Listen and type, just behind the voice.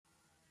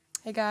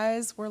Hey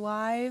guys, we're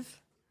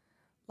live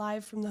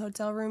from the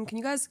hotel room.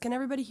 Can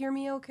everybody hear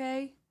me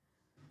okay?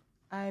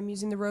 I'm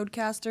using the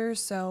Rodecaster,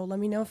 so let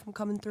me know if I'm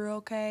coming through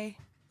okay.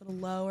 A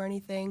little low or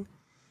anything.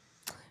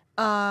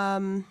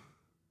 So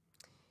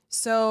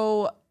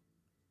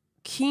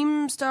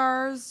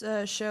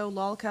Keemstar's show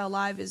Lolcow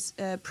Live is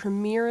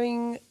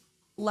premiering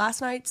last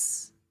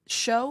night's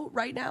show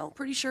right now.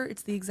 Pretty sure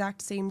it's the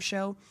exact same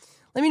show.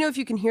 Let me know if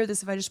you can hear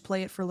this if I just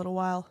play it for a little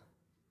while.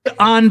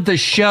 On the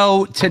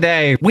show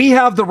today, we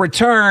have the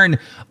return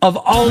of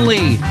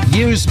Only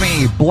Use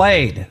Me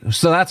Blade.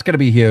 So that's going to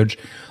be huge.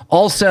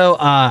 Also,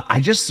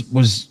 I just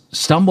was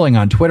stumbling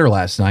on Twitter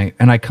last night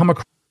and I come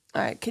across.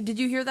 All right, did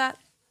you hear that?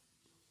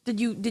 Did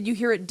you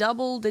hear it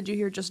double? Did you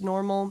hear just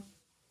normal?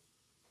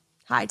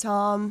 Hi,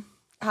 Tom.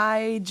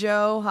 Hi,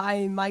 Joe.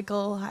 Hi,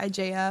 Michael. Hi,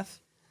 JF.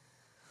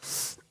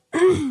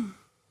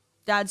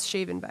 Dad's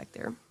shaving back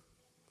there.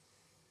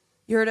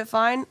 You heard it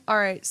fine? All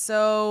right,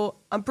 so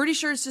I'm pretty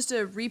sure it's just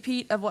a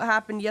repeat of what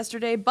happened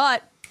yesterday,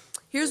 but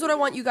here's what I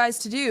want you guys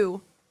to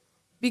do.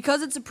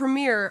 Because it's a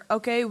premiere,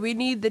 okay, we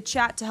need the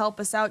chat to help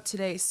us out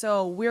today.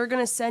 So we're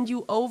going to send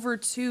you over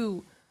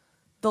to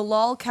the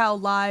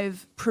Lolcow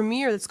Live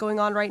premiere that's going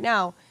on right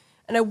now.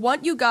 And I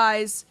want you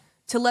guys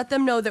to let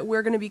them know that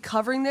we're going to be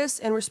covering this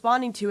and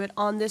responding to it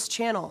on this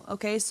channel,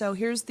 okay? So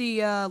here's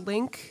the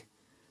link,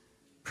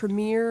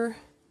 premiere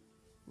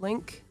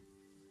link.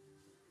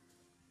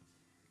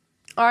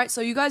 All right,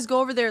 so you guys go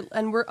over there,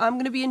 and I'm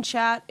going to be in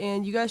chat,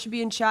 and you guys should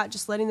be in chat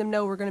just letting them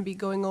know we're going to be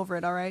going over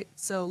it, all right?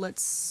 So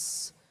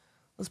let's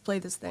play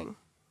this thing.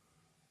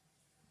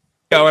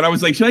 Yeah, and I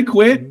was like, should I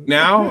quit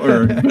now?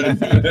 Or but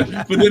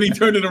then he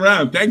turned it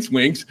around. Thanks,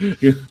 Wings.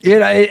 Yeah,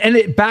 and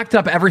it backed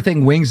up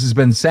everything Wings has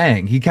been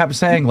saying. He kept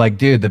saying, like,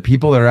 dude, the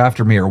people that are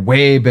after me are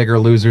way bigger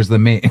losers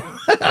than me.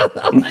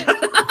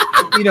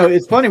 You know,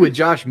 it's funny with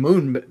Josh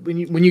Moon, but when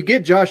you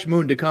get Josh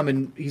Moon to come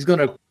and he's going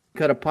to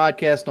cut a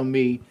podcast on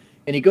me,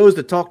 and he goes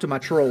to talk to my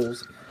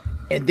trolls,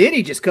 and then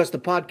he just cuts the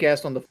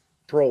podcast on the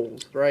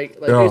trolls, right?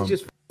 Like, it's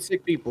just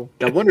sick people.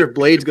 I wonder if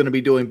Blade's going to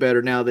be doing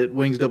better now that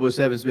Wings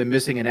 007's been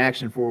missing in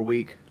action for a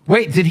week.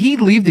 Wait, did he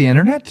leave the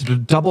internet?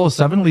 Did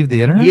 007 leave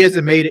the internet? He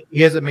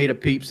hasn't made a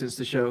peep since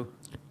the show.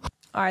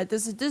 All right,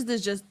 this is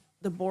just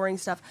the boring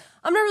stuff.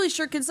 I'm not really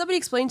sure. Can somebody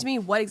explain to me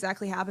what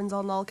exactly happens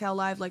on Lolcow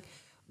Live? Like,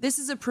 this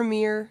is a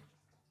premiere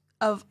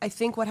of, I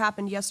think, what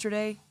happened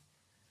yesterday,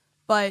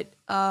 but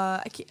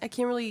I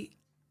can't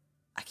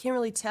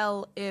really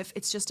tell if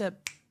it's just a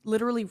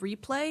literally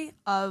replay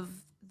of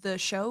the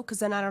show, because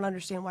then I don't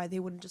understand why they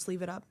wouldn't just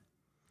leave it up.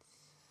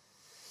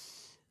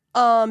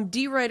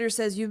 D Writer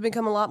says you've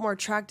become a lot more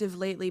attractive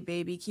lately,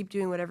 baby. Keep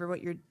doing whatever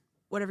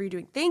you're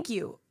doing. Thank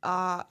you.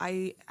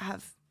 I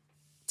have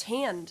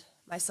tanned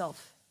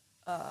myself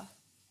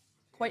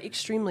quite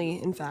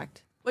extremely, in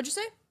fact. What'd you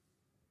say?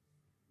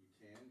 You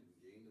tanned and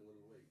gained a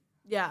little weight.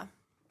 Yeah,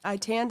 I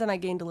tanned and I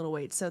gained a little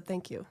weight, so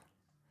thank you.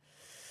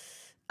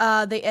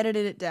 They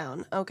edited it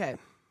down. Okay.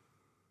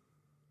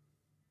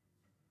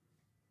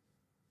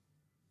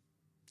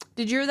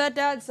 Did you hear that,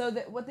 Dad? So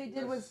that what they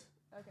did was...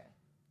 Okay.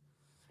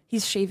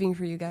 He's shaving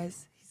for you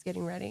guys. He's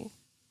getting ready.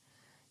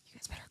 You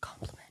guys better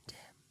compliment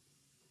him.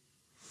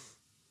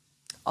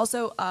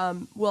 Also,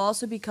 we'll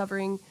also be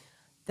covering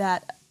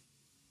that...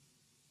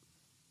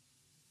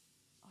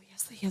 Oh,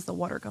 yes, he has the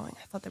water going.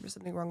 I thought there was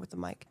something wrong with the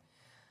mic.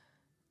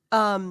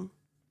 Well,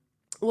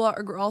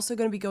 we're also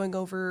going to be going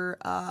over...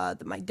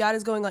 my dad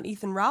is going on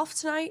Ethan Ralph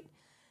tonight.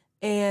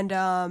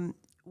 And...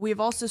 we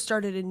have also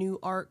started a new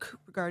arc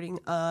regarding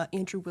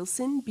Andrew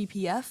Wilson,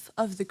 BPF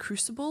of the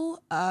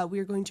Crucible. We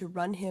are going to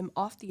run him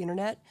off the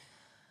internet.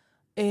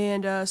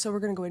 And so we're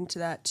going to go into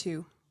that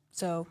too.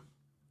 So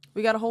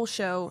we got a whole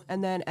show.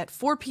 And then at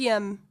 4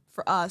 p.m.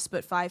 for us,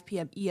 but 5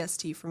 p.m.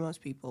 EST for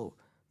most people,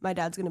 my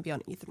dad's going to be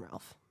on Ethan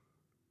Ralph.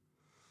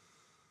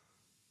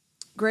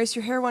 Grace,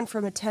 your hair went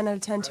from a 10 out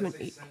of 10 to an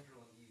 8.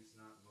 Central and East,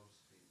 not most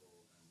people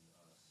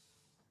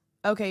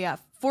and us. Okay, yeah.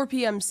 4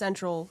 p.m.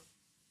 Central,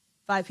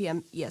 5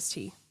 p.m.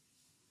 EST.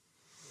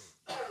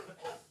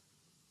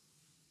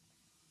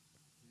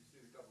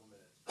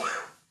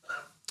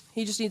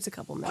 He just needs a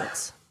couple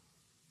minutes.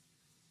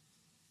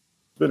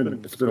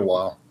 It's been a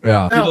while.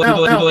 Yeah.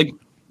 Like,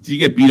 do you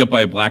get beat up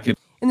by a black kid?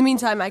 In the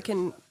meantime, I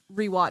can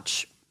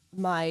rewatch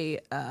my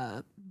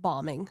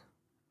bombing.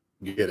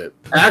 You get it.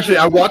 Actually,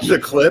 I watched a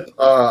clip.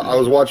 I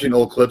was watching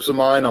old clips of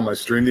mine on my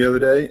stream the other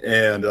day,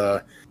 and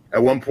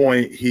at one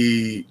point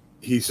he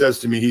says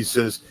to me, he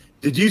says,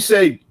 "Did you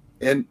say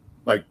the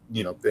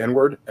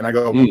N-word?" And I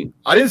go,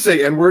 "I didn't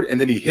say N-word,"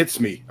 and then he hits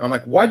me. I'm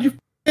like, "Why'd you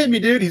hit me,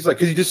 dude?" He's like,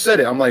 "Because you just said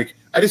it." I'm like,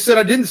 "I just said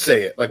I didn't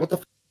say it. Like, what the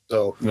f-?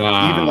 So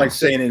even like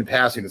saying it in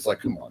passing, it's like,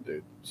 come on,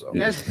 dude. So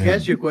Can I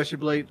ask you a question,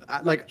 Blade?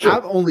 Sure.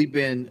 I've only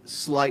been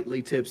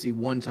slightly tipsy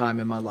one time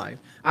in my life.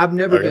 I've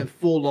never been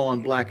full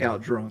on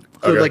blackout drunk.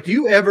 So like, do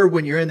you ever,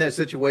 when you're in that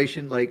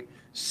situation, like,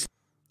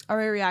 Are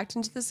we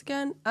reacting to this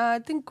again? I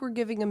think we're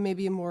giving him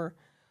maybe a more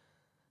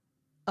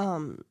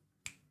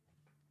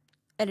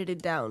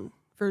edited down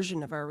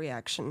version of our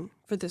reaction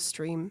for this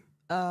stream.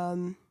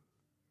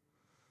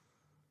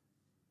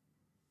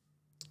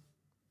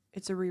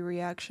 It's a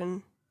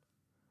re-reaction.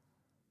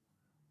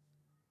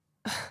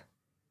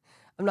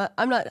 I'm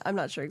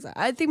not sure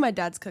exactly. I think my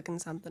dad's cooking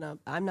something up.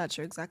 I'm not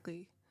sure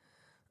exactly.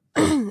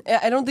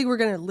 I don't think we're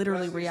gonna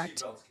literally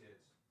react.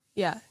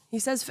 Yeah, he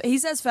says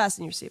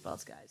fasten your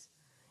seatbelts, guys.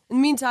 In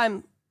the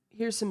meantime,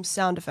 here's some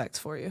sound effects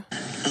for you.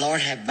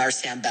 Lord have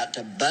mercy, I'm about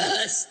to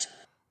bust.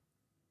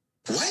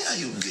 Why are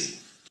you gay?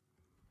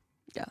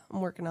 Yeah, I'm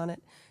working on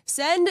it.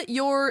 Send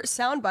your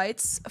sound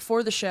bites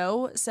for the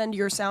show. Send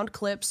your sound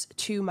clips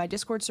to my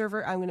Discord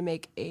server. I'm gonna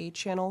make a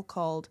channel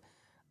called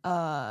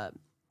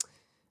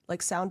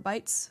like sound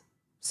bites.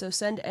 So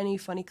send any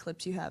funny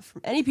clips you have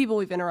from any people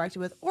we've interacted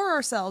with or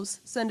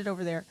ourselves. Send it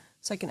over there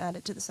so I can add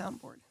it to the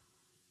soundboard.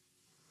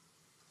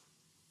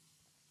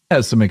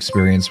 Has some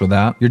experience with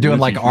that. You're doing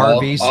like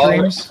RV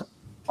streams?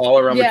 All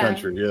around the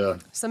country, yeah.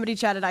 Somebody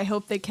chatted, I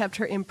hope they kept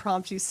her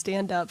impromptu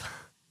stand-up.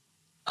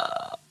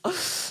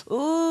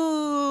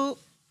 Ooh.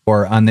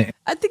 Or on the...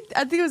 I think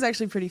it was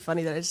actually pretty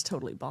funny that I just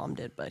totally bombed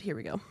it, but here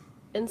we go.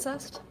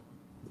 Incest?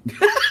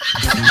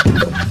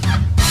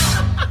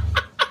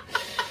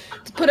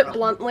 To put it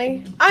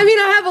bluntly. I mean,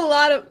 I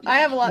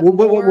have a lot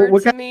more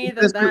to me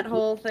than that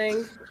whole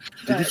thing.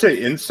 Did you say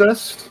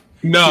incest?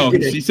 No,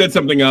 she said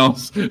something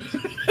else.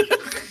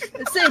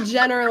 I'd say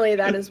generally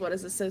that is what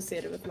is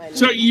associated with my name.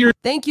 So you're...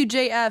 Thank you,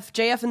 JF.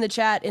 JF in the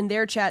chat, in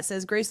their chat,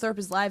 says Grace Thorpe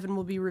is live and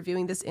will be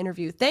reviewing this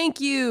interview.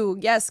 Thank you.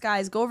 Yes,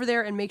 guys, go over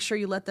there and make sure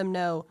you let them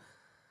know.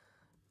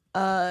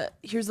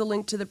 Here's the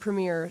link to the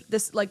premiere.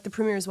 The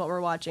premiere is what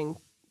we're watching.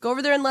 Go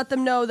over there and let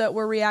them know that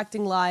we're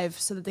reacting live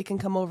so that they can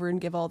come over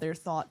and give all their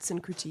thoughts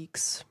and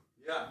critiques.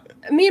 Yeah.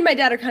 Me and my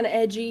dad are kind of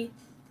edgy.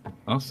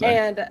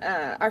 And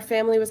our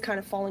family was kind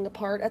of falling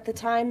apart at the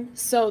time.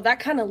 So that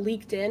kind of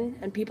leaked in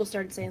and people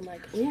started saying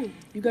like, ooh,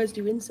 you guys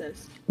do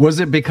incest. Was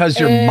it because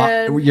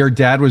your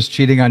dad was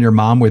cheating on your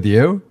mom with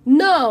you?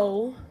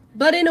 No,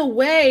 but in a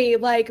way,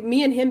 like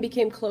me and him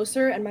became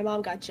closer and my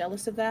mom got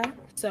jealous of that.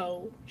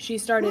 So she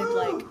started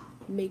like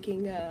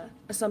making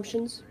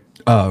assumptions.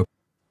 Oh.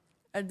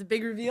 At the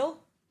big reveal.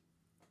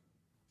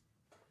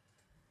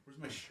 Where's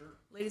my shirt?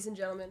 Ladies and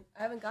gentlemen,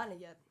 I haven't gotten it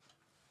yet.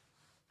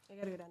 I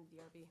gotta go down to the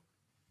RV.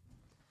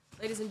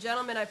 Ladies and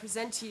gentlemen, I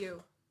present to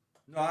you.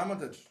 No, I'm on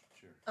the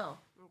chair. Oh,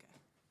 okay.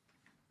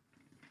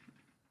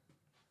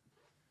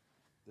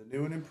 The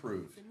new and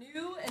improved. The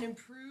new and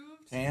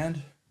improved. Tanned,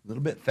 a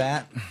little bit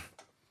fat.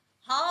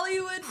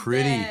 Hollywood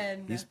Pretty.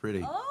 Ben. He's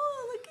pretty.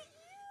 Oh, look at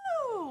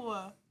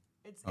you.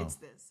 It's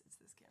this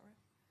camera.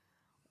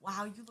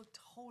 Wow, you look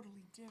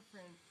totally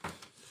different.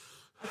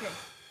 Okay,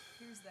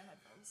 here's the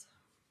headphones.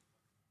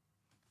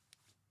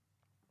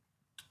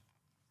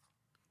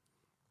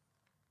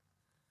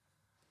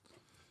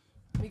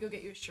 Let me go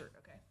get you a shirt,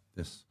 okay?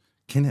 This.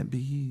 Can it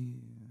be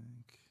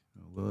like,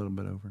 a little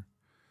bit over?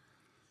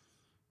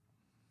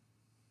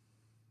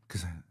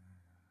 Because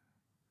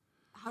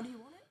How do you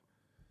want it?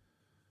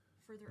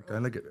 Further I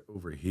like it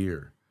over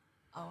here.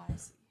 Oh, I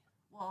see.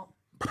 Well,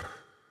 is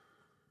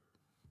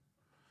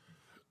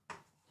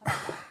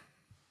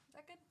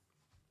that good?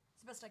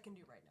 It's the best I can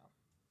do right now.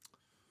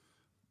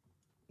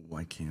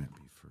 Why can't it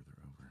be further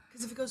over?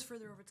 Because if it goes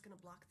further over, it's going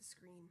to block the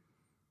screen.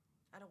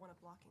 I don't want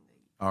it blocking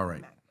the All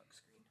right. MacBook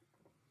screen.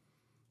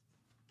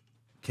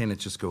 Can it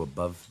just go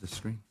above the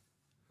screen?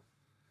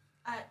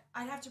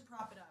 I'd have to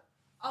prop it up.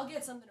 I'll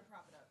get something to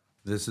prop it up.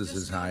 This is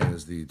Just as high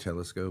as the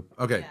telescope.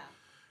 Okay. Yeah.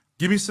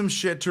 Give me some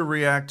shit to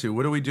react to.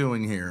 What are we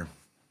doing here?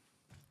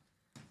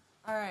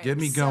 All right. Get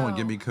me going. so,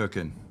 Get me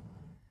cooking.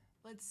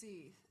 Let's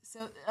see.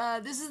 So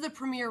this is the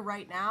premiere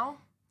right now.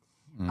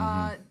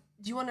 Mm-hmm.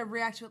 Do you want to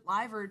react to it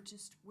live or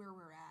just where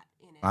we're at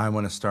in it? I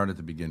want to start at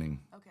the beginning.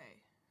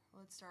 Okay.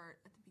 Let's start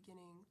at the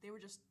beginning. They were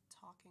just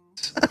talking.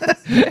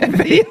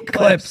 Video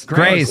clips.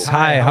 Grace,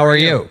 hi, how are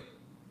you?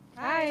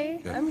 Hi.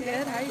 I'm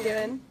good. How you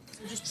doing?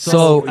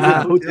 So,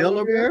 hotel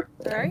over there?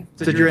 Sorry?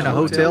 Said you're in a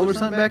hotel or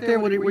something back there?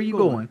 Where you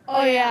going?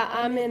 Oh yeah,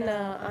 I'm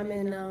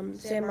in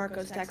San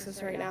Marcos,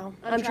 Texas right now.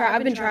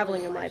 I've been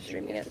traveling and live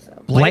streaming it.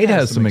 So Blade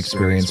has some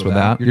experience with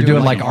that. You're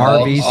doing like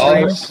RV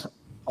streams?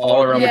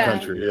 All around the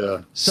country,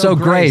 yeah. So,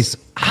 Grace,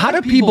 how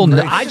do people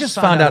know? I just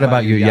found out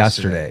about you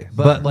yesterday,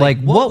 but like,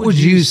 what would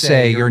you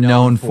say you're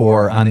known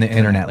for on the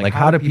internet? Like,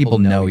 how do people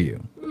know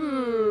you?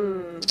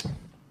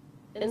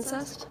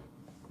 Incest?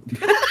 To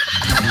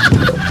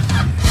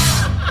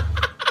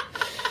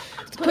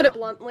put it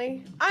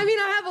bluntly. I mean,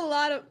 I have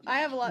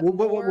a lot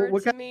more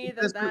to me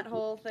than that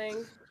whole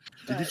thing.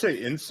 Did you say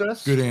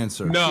incest? Good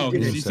answer. No, she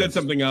Incest. said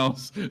something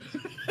else.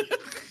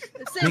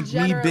 Make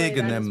me big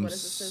and them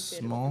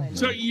small.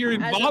 So you're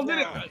involved in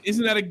it?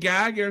 Isn't that a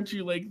gag? Aren't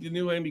you like the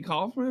new Andy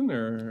Kaufman,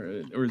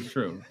 or is it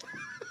true?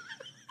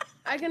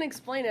 I can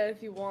explain it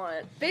if you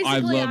want.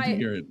 Basically, I'd love to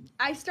hear it.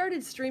 I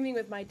started streaming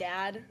with my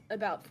dad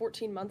about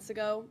 14 months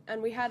ago,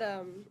 and we had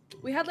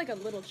like a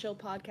little chill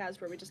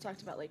podcast where we just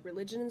talked about like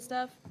religion and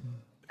stuff.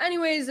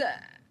 Anyways,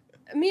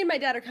 me and my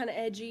dad are kind of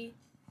edgy.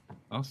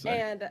 I'll say.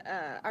 And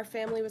our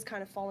family was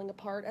kind of falling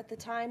apart at the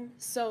time,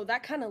 so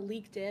that kind of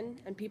leaked in,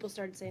 and people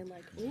started saying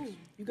like, "Ooh,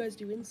 you guys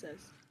do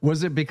incest."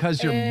 Was it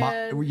because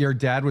your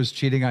dad was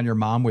cheating on your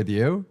mom with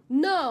you?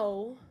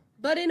 No,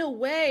 But in a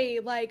way,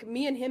 like,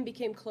 me and him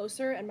became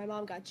closer, and my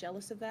mom got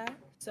jealous of that.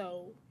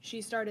 So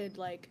she started,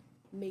 like,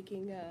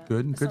 making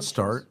good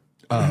start.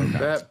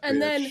 That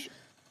And then bitch.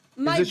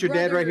 my Is this your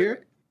dad right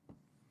here?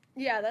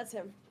 Yeah, that's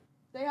him.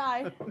 Say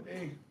hi.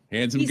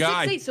 Handsome He's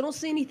guy. 6'8", so don't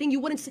say anything you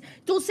wouldn't say.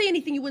 Don't say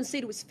anything you wouldn't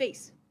say to his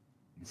face.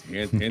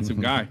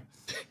 Handsome guy.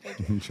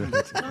 So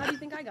how do you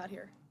think I got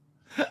here?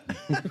 No,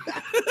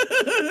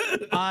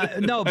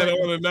 but I don't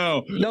want to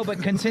know. no,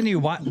 but continue.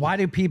 Why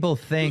do people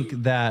think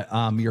that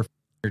you're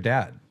your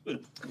dad?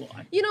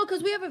 You know,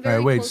 because we have a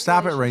very wait, close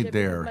stop it right relationship,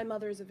 there. My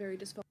mother is a very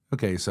dysfunctional.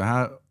 Okay,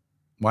 so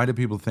why do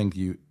people think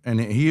you, and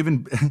he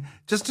even,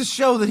 just to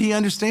show that he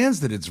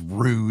understands that it's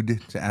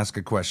rude to ask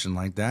a question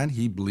like that,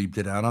 he bleeped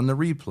it out on the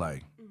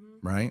replay,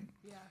 right?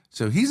 Yeah.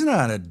 So he's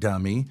not a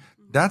dummy.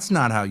 That's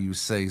not how you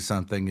say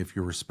something if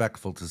you're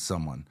respectful to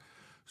someone.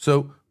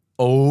 So,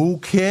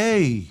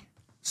 okay.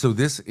 So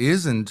this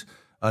isn't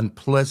a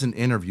unpleasant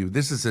interview.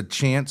 This is a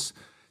chance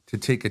to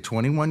take a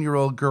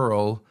 21-year-old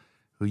girl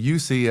who you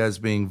see as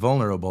being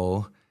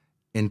vulnerable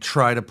and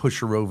try to push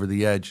her over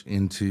the edge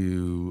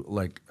into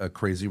like a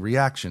crazy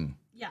reaction.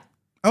 Yeah.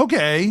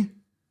 Okay.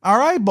 All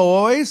right,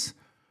 boys.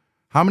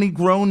 How many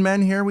grown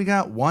men here we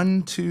got?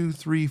 1, 2,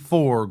 3,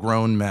 4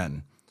 grown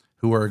men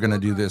who are going to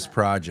do this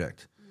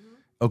project.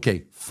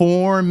 Okay,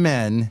 4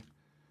 men,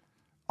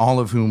 all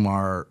of whom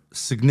are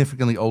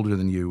significantly older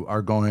than you,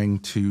 are going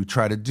to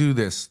try to do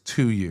this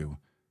to you.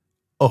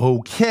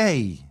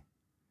 Okay.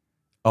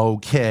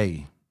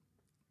 Okay.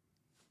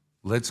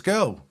 Let's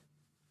go.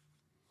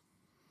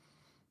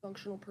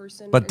 Functional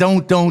person. But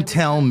and don't so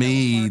tell my family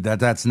me fell apart, that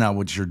that's not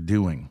what you're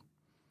doing.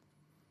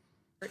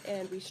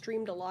 And we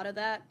streamed a lot of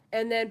that,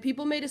 and then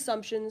people made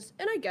assumptions,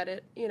 and I get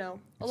it. You know,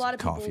 a lot of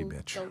coffee people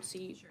bitch. don't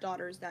see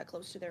daughters that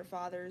close to their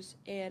fathers,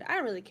 and I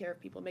don't really care if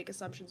people make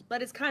assumptions,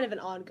 but it's kind of an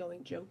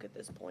ongoing joke at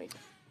this point.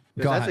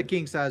 That's a ahead.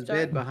 king size Sorry.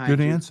 bed behind Good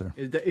you. answer.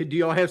 Do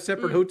y'all have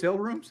separate hotel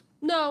rooms?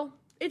 No,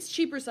 it's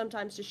cheaper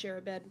sometimes to share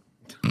a bed.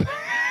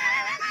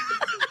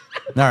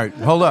 All right,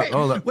 hold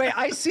up. Wait,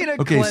 I seen a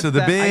Okay, clip so the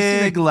that- I seen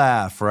a- big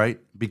laugh, right?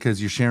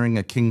 Because you're sharing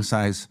a king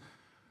size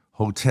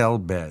hotel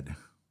bed.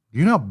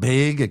 You know how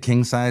big a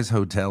king size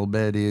hotel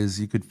bed is?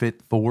 You could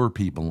fit 4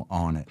 people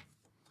on it.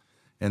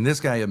 And this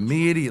guy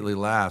immediately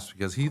laughs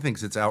because he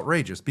thinks it's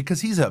outrageous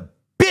because he's a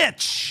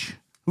bitch.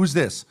 Who's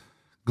this?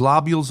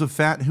 Globules of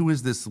fat? Who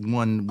is this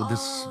one with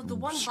this The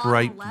one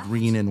striped bottom left?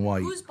 green and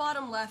white? Who's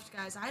bottom left,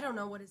 guys? I don't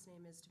know what his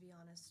name is, to be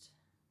honest.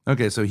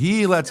 Okay, so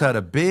he lets out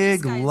a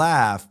big This guy's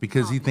laugh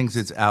because he thinks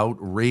it's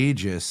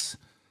outrageous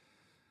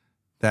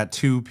that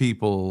 2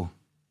 people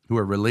who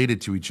are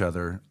related to each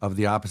other of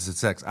the opposite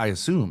sex, I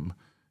assume,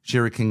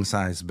 share a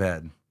king-size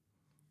bed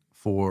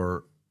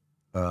for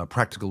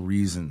practical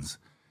reasons.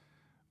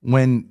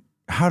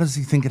 How does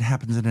he think it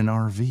happens in an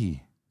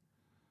RV?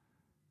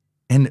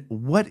 And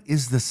what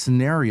is the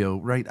scenario,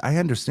 right? I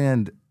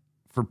understand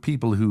for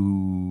people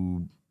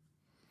who,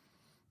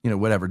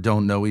 whatever,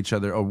 don't know each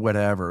other or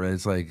whatever,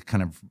 it's like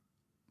kind of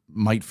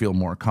might feel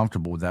more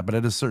comfortable with that. But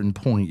at a certain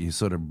point, you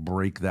sort of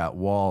break that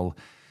wall.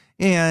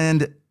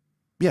 And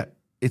yeah,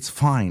 it's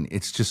fine.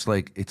 It's just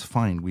like, it's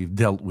fine. We've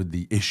dealt with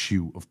the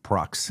issue of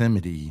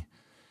proximity,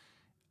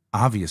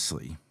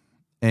 obviously.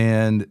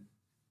 And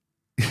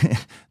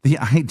the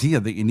idea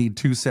that you need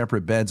 2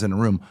 separate beds in a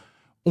room,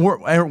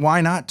 or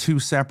why not 2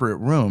 separate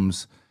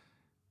rooms?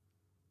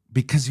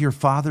 Because your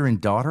father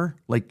and daughter,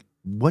 like,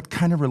 what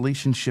kind of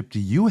relationship do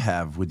you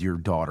have with your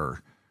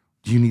daughter?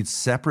 Do you need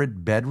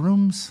separate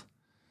bedrooms?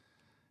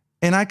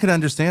 And I could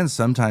understand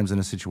sometimes in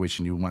a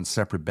situation you want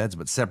separate beds,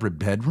 but separate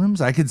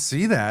bedrooms? I could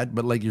see that.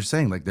 But like you're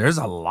saying, like there's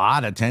a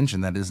lot of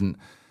tension that isn't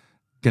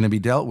going to be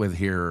dealt with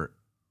here,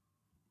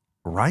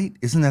 right?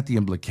 Isn't that the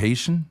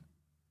implication?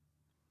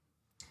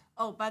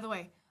 Oh, by the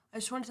way, I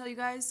just want to tell you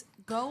guys,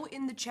 go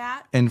in the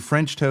chat. And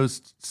French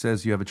Toast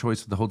says you have a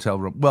choice with the hotel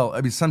room. Well,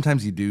 I mean,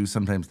 sometimes you do,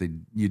 sometimes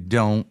you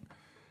don't.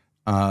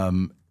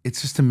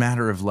 It's just a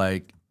matter of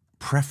like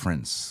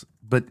preference.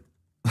 But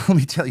let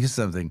me tell you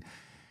something.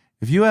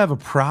 If you have a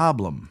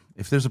problem,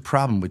 if there's a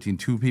problem between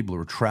 2 people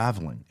who are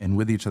traveling and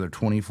with each other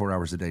 24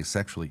 hours a day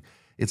sexually,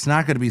 it's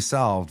not going to be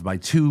solved by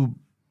 2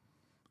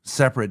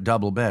 separate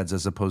double beds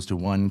as opposed to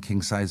 1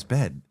 king-size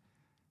bed.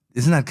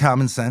 Isn't that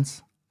common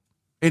sense?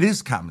 It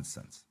is common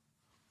sense.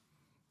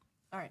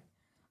 All right,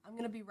 I'm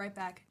going to be right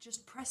back.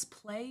 Just press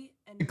play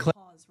and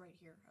pause right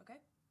here, okay?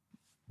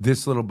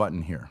 This little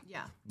button here.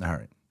 Yeah. All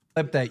right.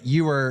 Clip that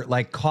you were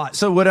like caught.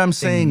 So what I'm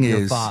saying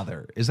your is,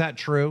 father. Is that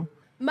true?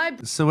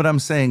 So what I'm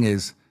saying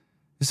is,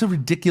 it's a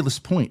ridiculous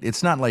point.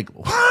 It's not like,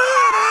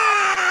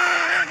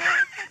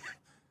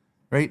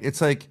 right? It's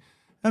like,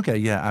 okay,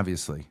 yeah,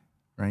 obviously,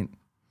 right?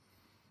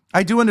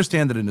 I do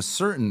understand that in a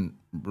certain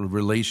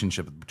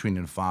relationship between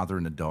a father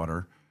and a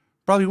daughter,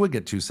 probably would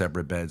get 2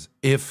 separate beds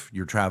if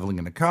you're traveling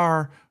in a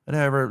car,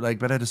 whatever. Like,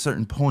 but at a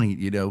certain point,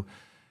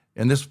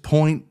 and this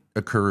point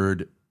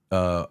occurred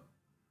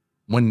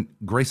when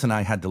Grace and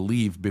I had to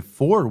leave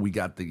before we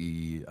got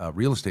the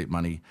real estate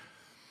money.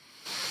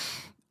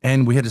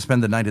 And we had to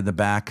spend the night in the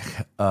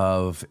back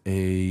of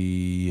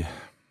a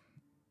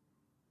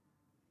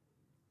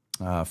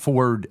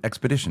Ford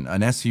Expedition,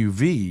 an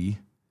SUV,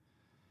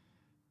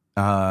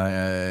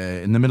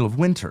 in the middle of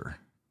winter.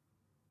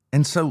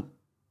 And so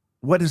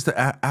what is the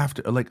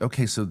after, like,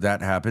 okay, so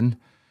that happened.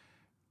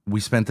 We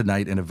spent the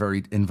night in a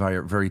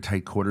very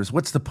tight quarters.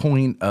 What's the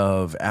point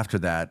of, after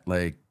that,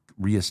 like,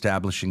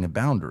 reestablishing a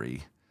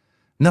boundary?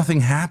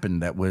 Nothing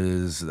happened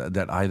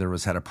that either of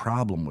us had a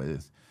problem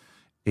with.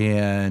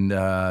 And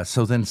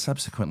so then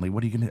subsequently,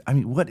 what are you going to, I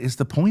mean, what is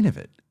the point of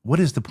it? What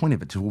is the point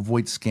of it? To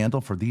avoid scandal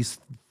for these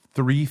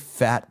 3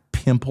 fat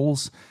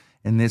pimples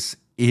and this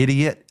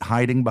idiot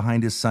hiding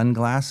behind his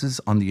sunglasses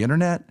on the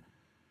internet?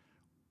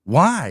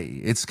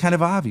 Why? It's kind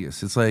of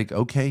obvious. It's like,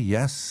 okay,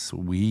 yes,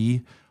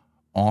 we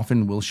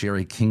often will share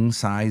a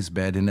king-size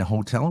bed in a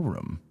hotel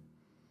room.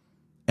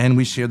 And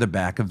we share the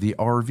back of the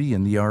RV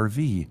in the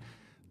RV.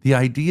 The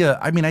idea,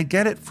 I mean, I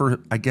get it for,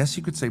 I guess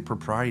you could say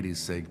propriety's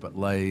sake, but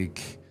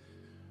like,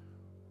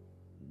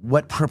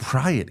 what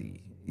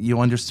propriety? You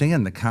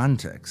understand the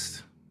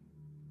context.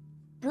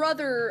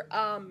 Brother,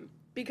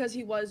 because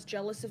he was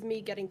jealous of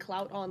me getting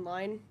clout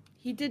online,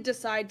 he did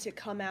decide to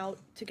come out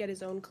to get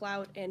his own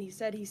clout, and he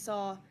said he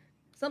saw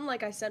something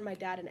like I sent my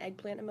dad an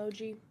eggplant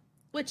emoji,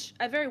 which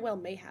I very well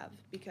may have,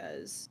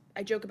 because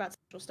I joke about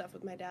sexual stuff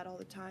with my dad all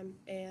the time,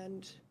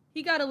 and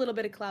he got a little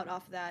bit of clout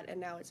off of that, and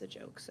now it's a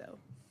joke, so.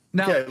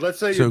 Now, Okay, let's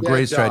say So your dad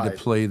Grace tried died. to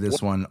play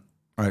this one.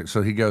 All right,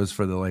 so he goes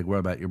for the, like, what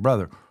about your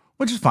brother?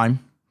 Which is fine.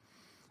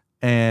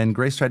 And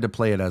Grace tried to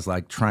play it as,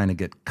 like, trying to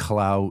get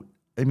clout.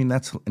 I mean,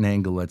 that's an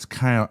angle that's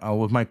kind of,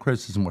 with my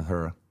criticism with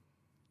her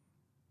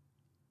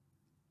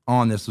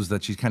on this was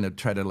that she kind of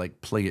tried to,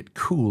 like, play it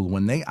cool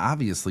when they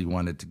obviously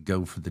wanted to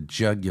go for the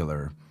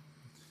jugular.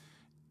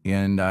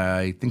 And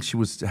I think she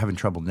was having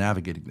trouble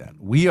navigating that.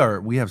 We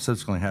have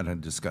subsequently had a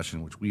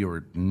discussion, which we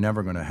are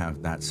never going to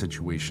have that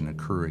situation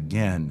occur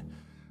again.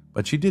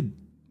 But she did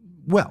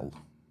well.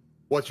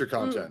 What's your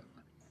content?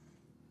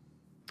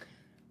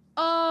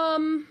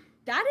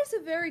 That is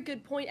a very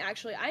good point,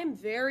 actually. I am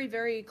very,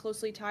 very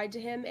closely tied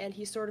to him, and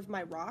he's sort of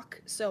my rock.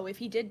 So if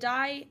he did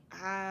die,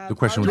 The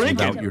question was probably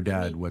about content your would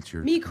dad. be What's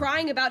your... me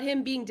crying about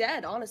him being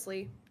dead,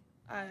 honestly.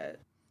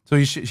 So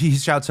he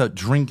shouts out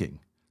drinking.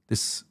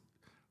 This,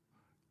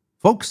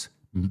 folks,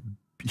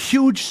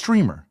 huge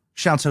streamer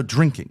shouts out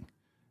drinking.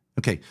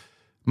 Okay,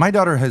 my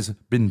daughter has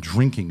been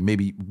drinking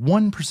maybe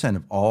 1%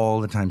 of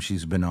all the time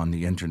she's been on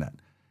the internet.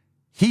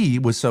 He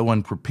was so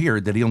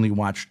unprepared that he only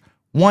watched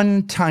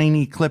one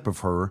tiny clip of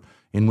her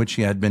in which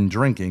she had been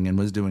drinking and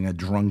was doing a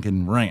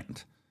drunken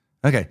rant.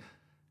 Okay,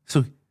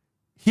 so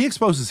he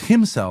exposes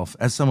himself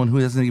as someone who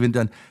hasn't even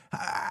done,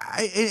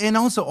 and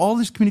also all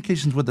his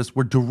communications with us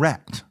were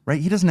direct, right?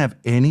 He doesn't have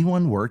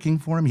anyone working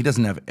for him. He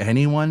doesn't have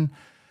anyone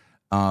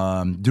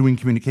doing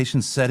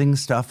communications, setting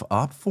stuff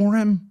up for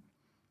him.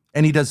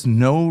 And he does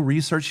no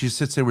research. He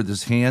sits there with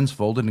his hands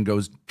folded and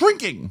goes,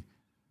 drinking.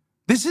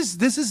 This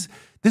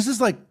is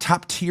like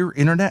top tier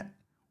internet.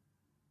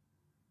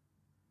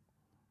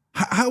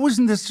 How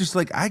isn't this just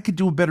like, I could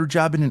do a better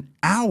job in an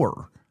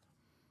hour?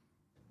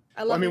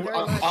 I love him very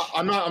much.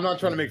 I'm not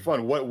trying to make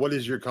fun. What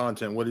is your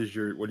content? What is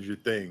your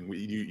thing?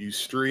 You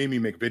stream, you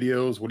make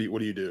videos. What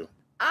do you do?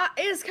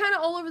 It's kind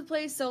of all over the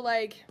place. So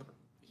like,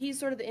 he's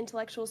sort of the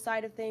intellectual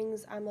side of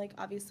things. I'm like,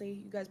 obviously,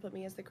 you guys put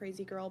me as the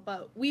crazy girl,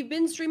 but we've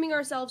been streaming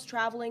ourselves,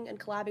 traveling and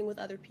collabing with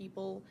other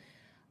people.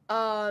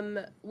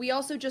 We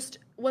also just,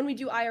 when we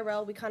do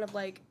IRL, we kind of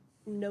like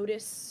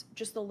notice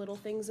just the little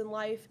things in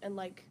life and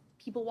like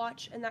people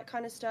watch and that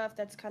kind of stuff.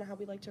 That's kind of how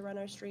we like to run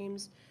our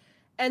streams.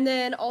 And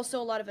then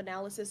also a lot of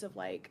analysis of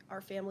like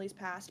our family's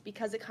past,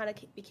 because it kind of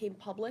became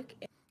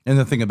public. And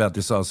the thing about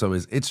this also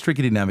is it's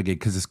tricky to navigate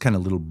because it's kind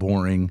of a little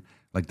boring.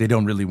 Like they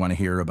don't really want to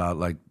hear about,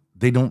 like,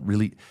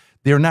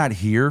 they're not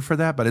here for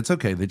that, but it's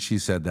okay that she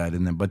said that.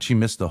 And then, but she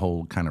missed the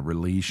whole kind of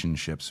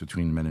relationships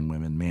between men and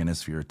women,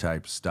 manosphere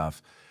type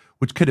stuff,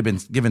 which could have been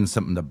given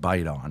something to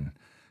bite on.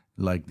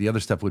 Like the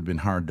other stuff would have been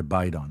hard to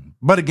bite on.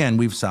 But again,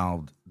 we've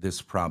solved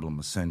this problem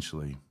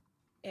essentially.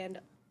 And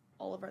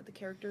all of the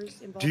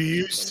characters involved. Do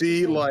you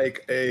see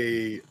like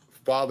a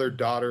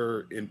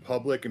father-daughter in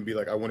public and be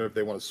like, I wonder if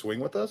they want to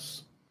swing with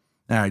us?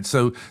 All right,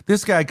 so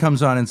this guy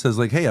comes on and says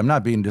like, hey, I'm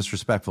not being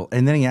disrespectful.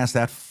 And then he asked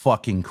that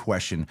fucking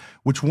question,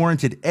 which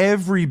warranted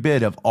every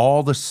bit of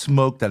all the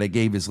smoke that I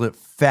gave his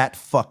fat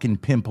fucking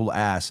pimple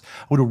ass.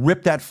 I would have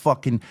ripped that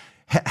fucking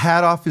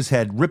hat off his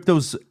head, ripped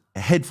those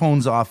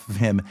headphones off of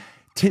him,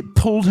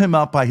 pulled him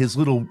up by his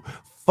little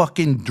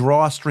fucking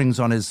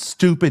drawstrings on his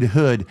stupid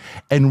hood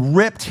and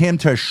ripped him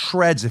to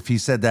shreds if he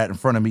said that in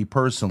front of me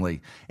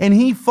personally. And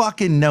he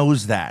fucking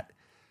knows that.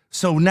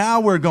 So now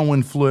we're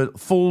going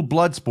full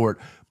blood sport.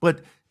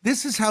 But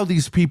this is how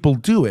these people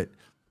do it.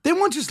 They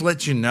won't just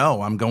let you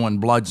know I'm going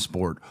blood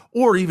sport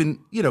or even,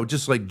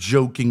 just like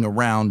joking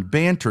around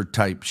banter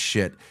type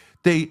shit.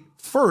 They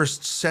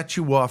first set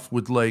you off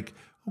with like,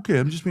 okay,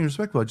 I'm just being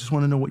respectful. I just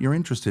want to know what your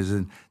interest is.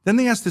 And then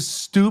they ask this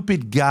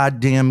stupid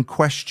goddamn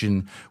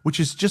question, which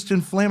is just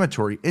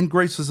inflammatory. And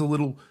Grace is a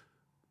little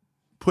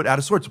put out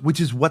of sorts, which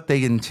is what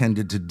they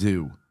intended to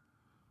do.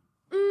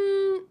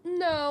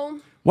 No.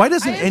 Why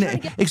doesn't,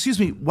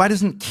 why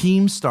doesn't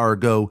Keemstar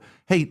go,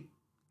 hey,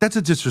 That's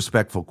a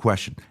disrespectful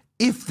question.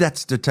 If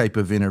that's the type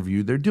of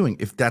interview they're doing,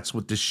 if that's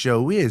what the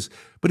show is.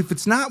 But if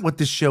it's not what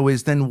the show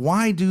is, then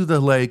why do the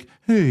like,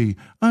 hey,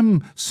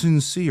 I'm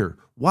sincere?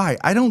 Why?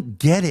 I don't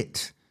get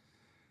it.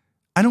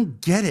 I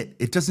don't get it.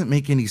 It doesn't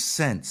make any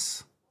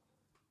sense.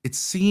 It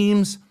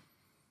seems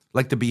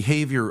like the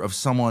behavior of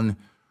someone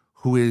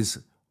who is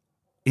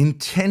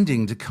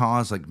intending to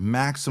cause like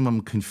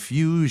maximum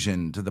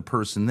confusion to the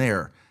person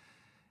there.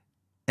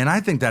 And I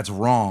think that's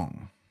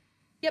wrong.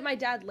 Get my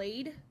dad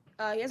laid.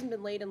 He hasn't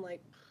been laid in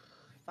like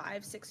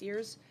 5-6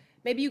 years.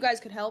 Maybe you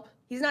guys could help.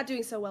 He's not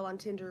doing so well on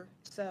Tinder.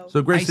 So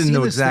Grace didn't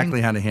know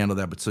exactly how to handle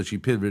that, but so she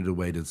pivoted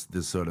away to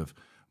this sort of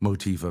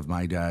motif of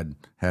my dad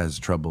has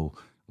trouble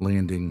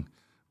landing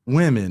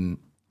women,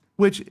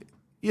 which,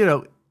 you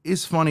know,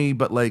 is funny,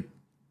 but like,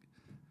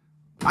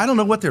 I don't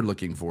know what they're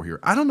looking for here.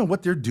 I don't know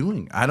what they're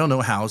doing. I don't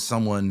know how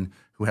someone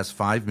who has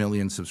 5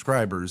 million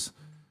subscribers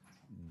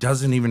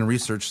doesn't even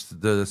research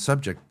the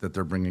subject that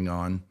they're bringing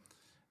on,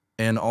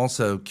 and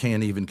also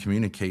can't even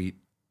communicate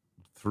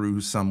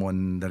through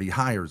someone that he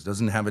hires,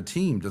 doesn't have a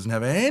team, doesn't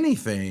have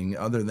anything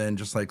other than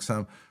just like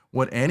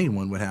what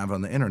anyone would have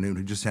on the internet,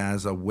 who just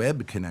has a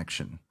web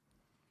connection.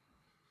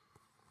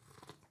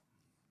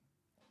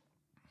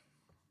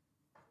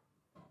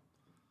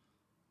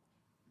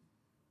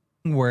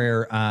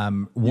 Where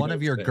one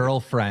of your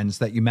girlfriends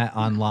that you met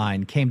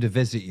online came to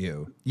visit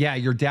you. Yeah,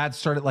 your dad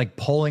started like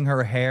pulling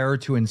her hair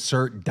to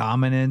insert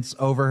dominance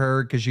over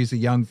her because she's a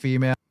young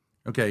female.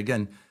 Okay,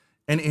 again,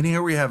 and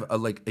here we have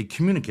a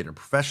communicator,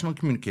 professional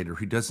communicator,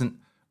 who doesn't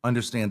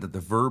understand that the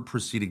verb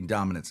preceding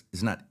dominance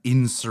is not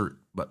insert,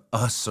 but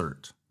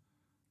assert.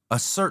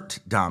 Assert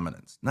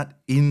dominance, not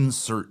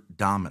insert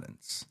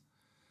dominance.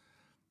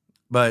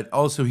 But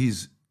also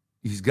he's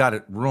got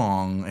it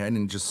wrong. I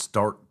didn't just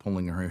start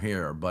pulling her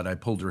hair, but I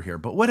pulled her hair.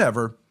 But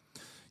whatever.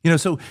 You know,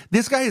 so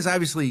this guy is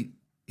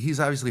he's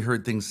obviously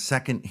heard things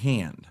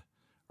secondhand,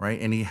 right?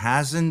 And he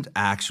hasn't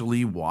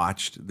actually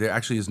watched. There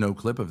actually is no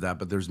clip of that,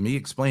 but there's me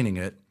explaining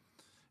it.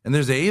 And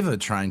there's Ava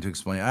trying to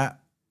explain.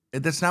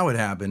 That's not what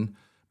happened.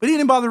 But he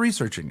didn't bother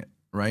researching it,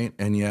 right?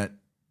 And yet,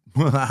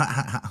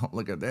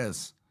 look at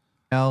this.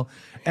 And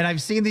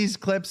I've seen these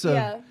clips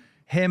of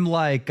him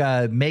like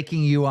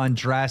making you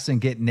undress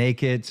and get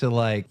naked to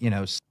like, you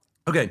know.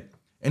 Okay,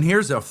 and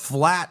here's a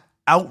flat,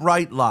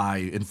 outright lie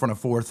in front of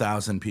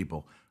 4,000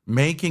 people.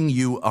 Making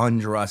you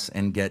undress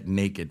and get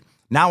naked.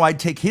 Now I'd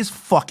take his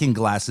fucking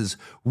glasses,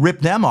 rip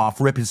them off,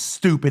 rip his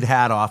stupid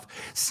hat off,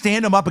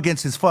 stand him up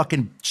against his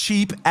fucking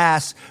cheap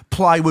ass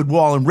plywood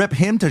wall and rip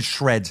him to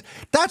shreds.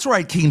 That's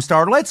right,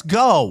 Keemstar, let's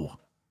go.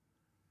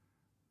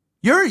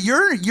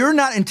 You're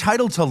not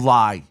entitled to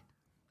lie.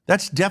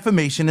 That's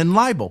defamation and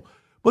libel.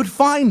 But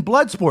fine,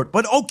 Bloodsport.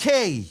 But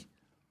okay,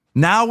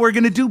 now we're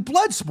going to do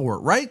Bloodsport,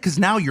 right? Because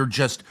now you're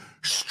just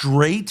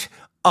straight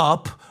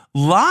up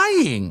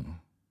lying.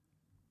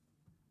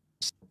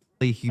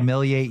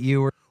 Humiliate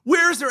you.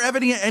 Where is there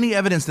any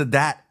evidence that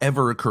that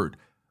ever occurred?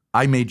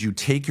 I made you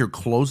take your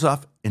clothes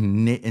off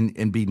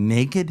and be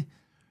naked?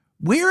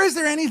 Where is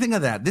there anything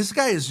of that? This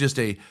guy is just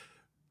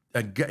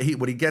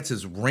what he gets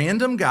is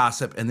random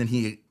gossip, and then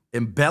he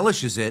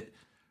embellishes it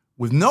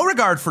with no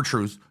regard for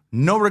truth,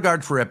 no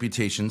regard for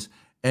reputations,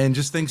 and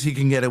just thinks he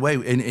can get away,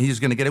 and he's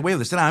going to get away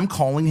with this. And I'm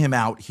calling him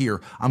out here.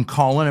 I'm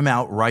calling him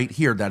out right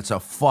here. That's a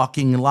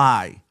fucking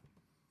lie.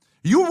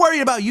 You worried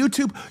about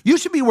YouTube? You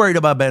should be worried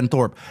about Ben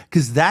Thorpe,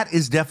 because that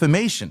is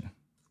defamation.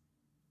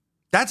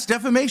 That's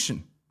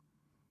defamation.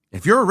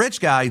 If you're a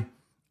rich guy,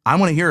 I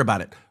want to hear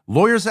about it.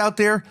 Lawyers out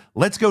there,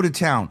 let's go to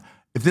town.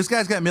 If this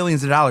guy's got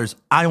millions of dollars,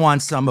 I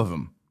want some of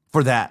them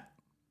for that,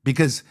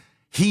 because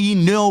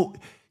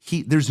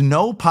there's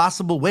no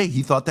possible way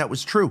he thought that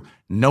was true.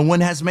 No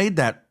one has made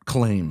that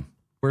claim.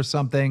 Or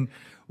something.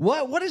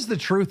 What is the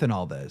truth in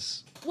all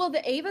this? Well,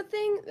 the Ava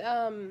thing,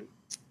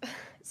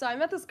 so I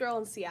met this girl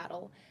in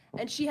Seattle,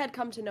 and she had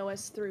come to know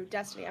us through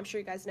Destiny. I'm sure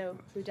you guys know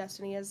who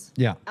Destiny is.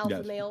 Yeah.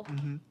 Alpha male,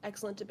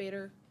 excellent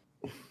debater,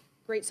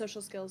 great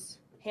social skills,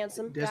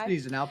 handsome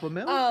Destiny's guy. an alpha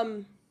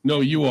male? No,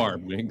 you are,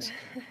 Wings.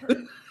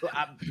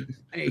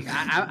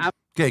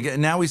 Okay,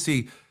 now we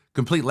see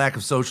complete lack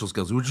of social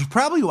skills, which is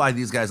probably why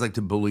these guys like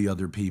to bully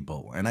other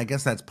people. And I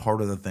guess that's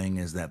part of the thing,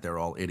 is that they're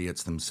all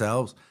idiots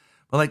themselves.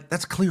 But like,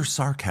 that's clear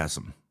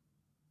sarcasm.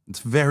 It's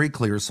very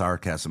clear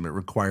sarcasm. It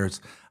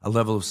requires a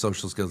level of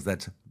social skills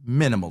that's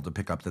minimal to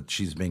pick up that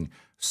she's being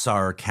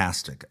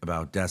sarcastic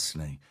about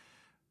Destiny.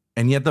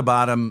 And yet the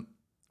bottom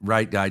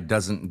right guy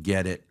doesn't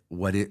get it.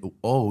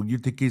 You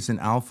think he's an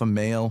alpha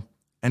male?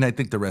 And I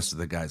think the rest of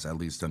the guys at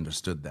least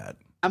understood that.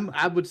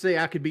 I would say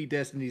I could beat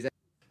Destiny's.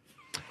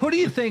 Who do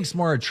you think's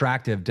more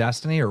attractive,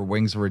 Destiny or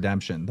Wings of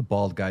Redemption, the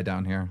bald guy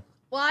down here?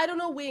 Well, I don't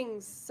know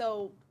Wings,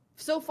 so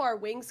far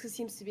Wings, because he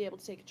seems to be able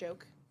to take a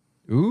joke.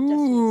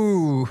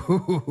 Ooh.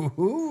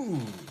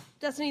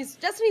 Destiny's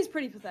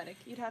pretty pathetic.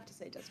 You'd have to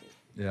say Destiny's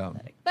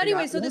pathetic. But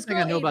anyway, so this thing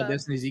girl I know about Ava,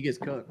 Destiny is he gets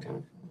cooked.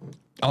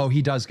 Oh,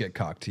 he does get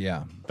cucked.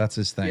 Yeah, that's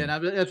his thing. Yeah,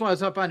 and that's why I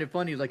find it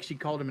funny. Like she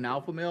called him an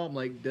alpha male. I'm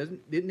like,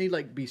 didn't he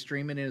like be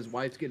streaming and his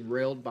wife's getting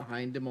railed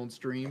behind him on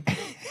stream?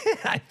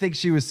 I think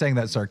she was saying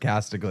that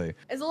sarcastically.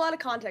 there's a lot of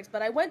context,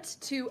 but I went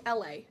to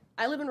LA.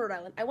 I live in Rhode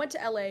Island. I went to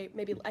LA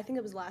I think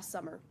it was last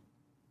summer,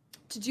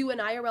 to do an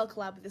IRL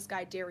collab with this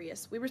guy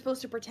Darius. We were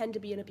supposed to pretend to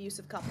be an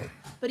abusive couple,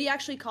 but he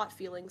actually caught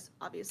feelings.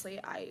 Obviously,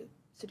 I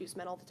seduce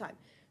men all the time.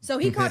 So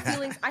he caught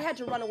feelings. I had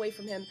to run away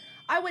from him.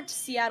 I went to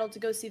Seattle to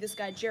go see this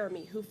guy,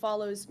 Jeremy, who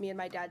follows me and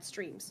my dad's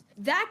streams.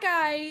 That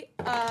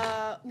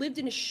guy lived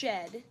in a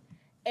shed,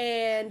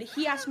 and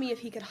he asked me if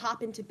he could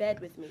hop into bed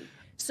with me.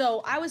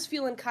 So I was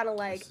feeling kind of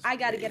like, I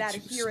got to get out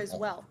of here as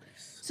well.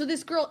 So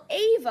this girl,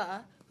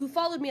 Ava, who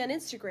followed me on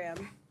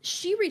Instagram,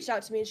 she reached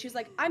out to me and she was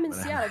like, I'm in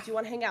Seattle, do you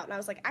want to hang out? And I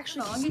was like,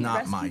 actually, can you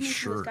rescue me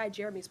from this guy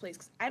Jeremy's place?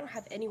 Because I don't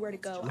have anywhere to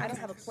go. I don't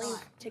have a plane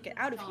ticket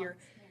out of here.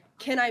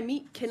 Can I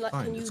meet? Can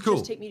you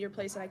just take me to your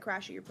place and I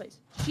crash at your place?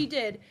 She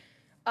did,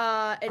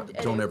 and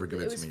Don't ever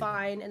give it to was me.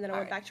 fine. And then I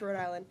went back to Rhode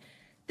Island.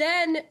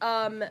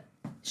 Then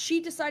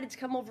she decided to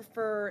come over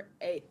for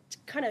a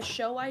kind of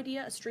show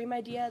idea, a stream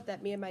idea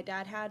that me and my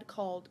dad had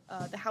called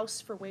The House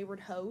for Wayward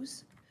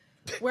Hoes,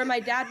 where my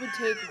dad would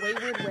take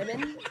wayward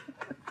women.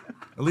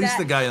 At least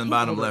the that guy on the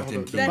bottom Hold on, left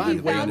hold in on. That he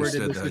Keemstar found-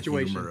 understood the the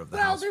situation. humor of the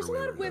Well, house there's a for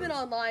lot of wayward women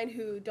hoes. online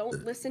who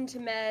don't listen to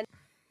men.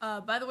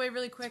 By the way,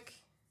 really quick,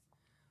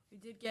 we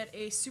did get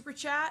a super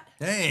chat.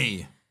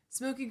 Hey,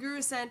 Smokey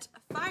Guru sent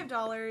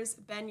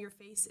 $5. Ben, your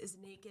face is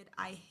naked.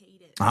 I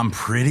hate it. I'm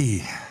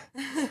pretty.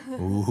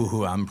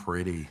 Ooh, I'm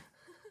pretty.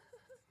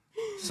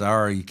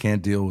 Sorry, you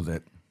can't deal with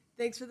it.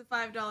 Thanks for the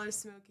 $5,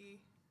 Smokey.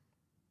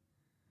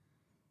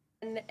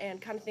 And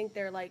kind of think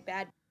they're like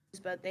bad,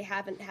 but they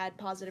haven't had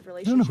positive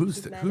relationships who's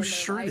with men whose in their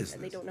shirt life, is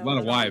and they this? don't know A lot of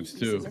how to wives, be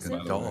too. submissive.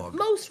 Like a dog.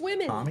 Most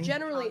women, Tommy?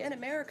 generally in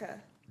America.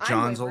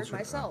 John's I'm old wayward shirt.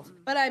 myself,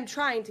 but I'm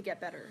trying to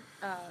get better.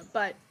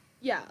 But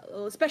yeah,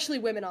 especially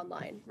women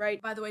online, right?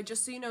 By the way,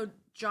 just so you know,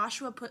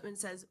 Joshua Putman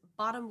says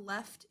bottom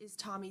left is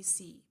Tommy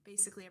C.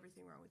 Basically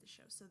everything wrong with the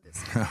show. So this.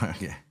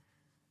 Okay.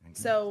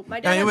 So my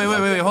dad. Hey, has wait, this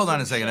idea hold of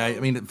on a second. I show.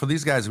 mean, for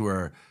these guys who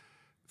are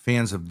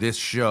fans of this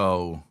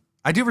show,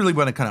 I do really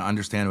want to kind of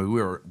understand.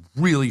 We were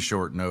really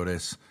short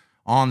notice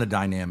on the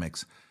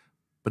dynamics,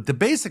 but the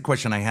basic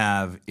question I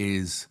have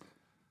is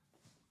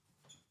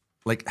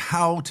like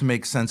how to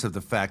make sense of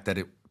the fact that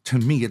to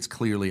me, it's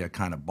clearly a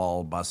kind of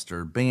ball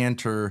buster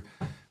banter,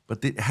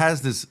 but it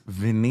has this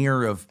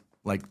veneer of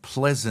like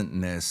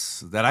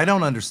pleasantness that I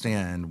don't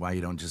understand why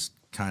you don't just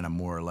kind of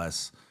more or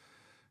less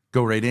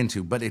go right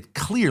into. But it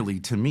clearly,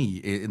 to me,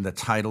 in the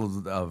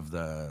title of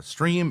the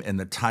stream and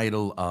the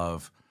title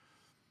of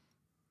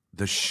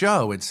the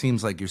show, it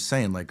seems like you're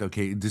saying like,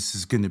 okay, this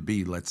is going to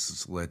be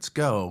let's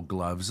go,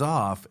 gloves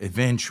off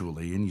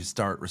eventually, and you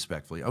start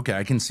respectfully. Okay,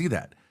 I can see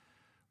that.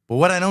 But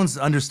what I don't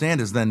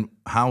understand is then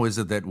how is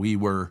it that we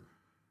were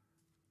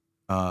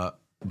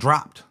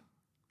dropped?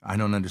 I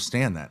don't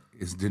understand that.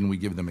 Didn't we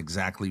give them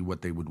exactly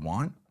what they would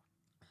want?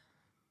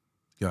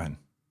 Go ahead.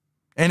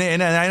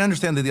 And I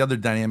understand that the other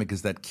dynamic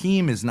is that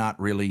Keem is not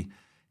really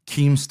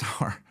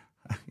Keemstar.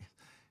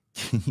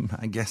 Keem,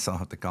 I guess I'll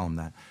have to call him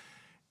that,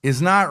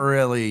 is not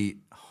really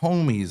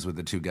homies with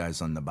the two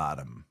guys on the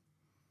bottom.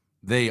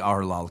 They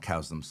are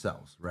lolcows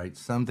themselves, right?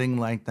 Something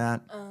like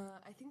that.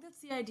 I think that's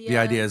the idea. The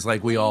idea is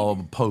like we all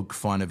poke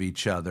fun of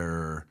each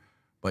other,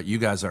 but you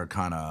guys are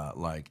kind of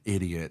like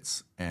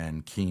idiots,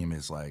 and Keem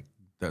is like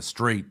the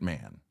straight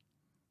man,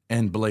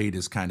 and Blade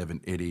is kind of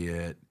an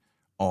idiot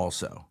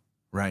also,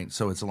 right?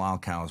 So it's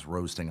lolcows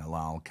roasting a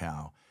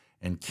lolcow,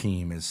 and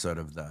Keem is sort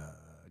of the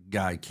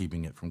guy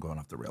keeping it from going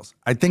off the rails.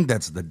 I think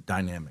that's the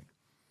dynamic.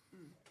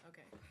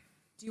 Okay.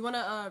 Do you want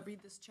to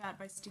read this chat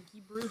by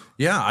Stinky Brew?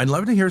 Yeah, I'd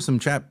love to hear some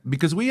chat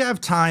because we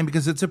have time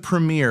because it's a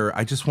premiere.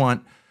 I just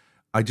want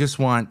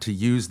to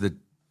use the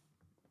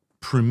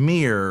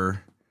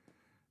premiere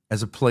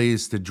as a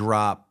place to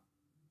drop,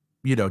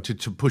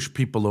 to push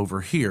people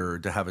over here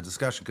to have a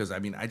discussion. Because I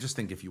mean, I just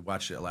think if you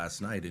watched it last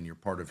night and you're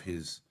part of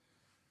his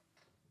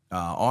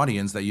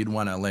audience, that you'd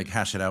want to like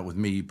hash it out with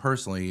me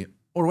personally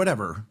or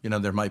whatever.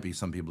 There might be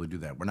some people who do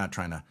that. We're not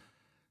trying to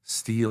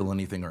steal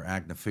anything or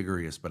act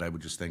nefarious, but I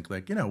would just think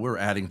like, we're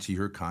adding to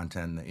your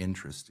content and the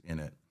interest in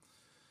it.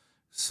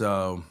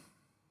 So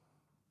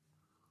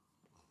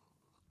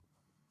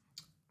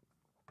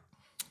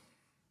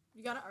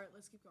You got it? All right,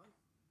 let's keep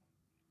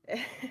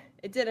going.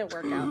 It didn't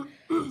work out.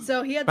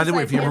 So he had. by the this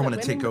way, if you idea ever that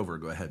want to take women- over,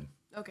 go ahead.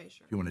 Okay,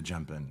 sure. If you want to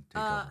jump in, take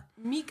over.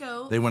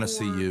 Miko. They want to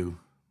see for- you,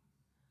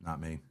 not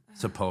me,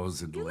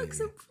 supposedly. You look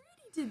so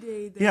pretty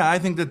today. Though. Yeah, I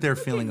think that they're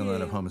feeling a at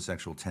lot of you.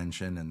 homosexual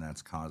tension, and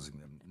that's causing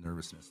them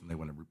nervousness, and they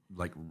want to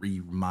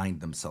remind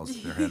themselves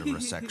that they're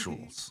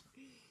heterosexuals.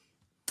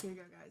 Here you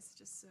go, guys.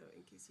 Just so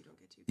in case you don't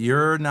get too.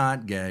 You're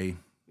not gay,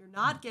 You're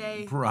not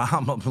gay.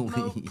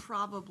 probably.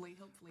 Probably.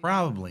 Hopefully.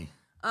 Probably.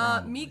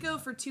 Miko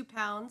for £2.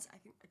 I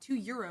think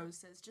 €2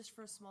 says just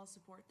for a small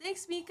support.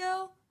 Thanks,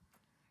 Miko.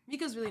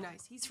 Miko's really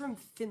nice. He's from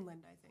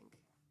Finland, I think.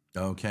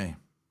 Okay.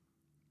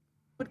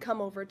 would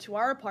come over to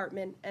our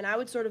apartment, and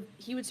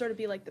he would sort of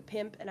be like the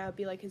pimp, and I would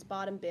be like his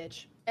bottom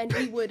bitch, and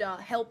he would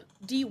help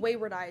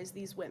de-waywardize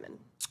these women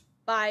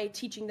by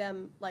teaching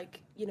them,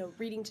 like, you know,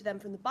 reading to them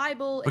from the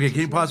Bible. Okay,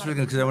 can you pause for a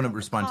second, because I want to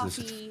respond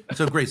to this.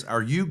 So, Grace,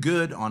 are you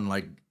good on,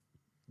 like,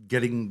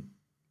 getting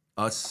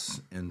us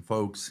and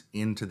folks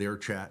into their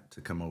chat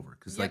to come over?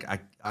 Because, like,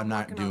 I'm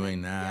not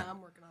doing that. Yeah,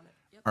 I'm working on it.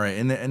 Yep. All right,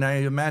 and I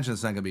imagine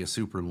it's not going to be a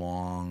super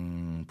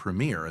long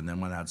premiere, and then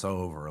when that's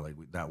over, like,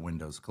 that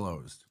window's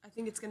closed. I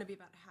think it's going to be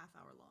about a half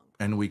hour long.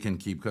 And we can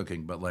keep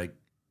cooking, but, like,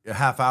 a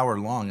half hour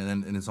long,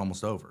 and it's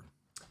almost over.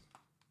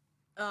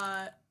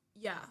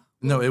 Yeah.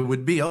 No, it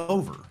would be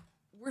over.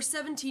 We're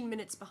 17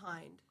 minutes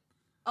behind.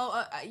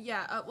 Oh,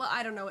 yeah. Well,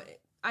 I don't know.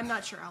 I'm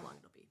not sure how long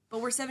it'll be,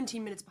 but we're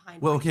 17 minutes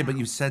behind. Well, right okay, now. but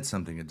you said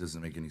something that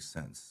doesn't make any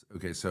sense.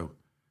 Okay, so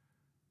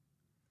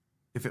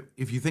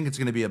if you think it's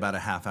going to be about a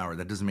half hour,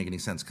 that doesn't make any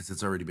sense because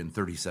it's already been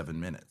 37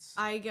 minutes.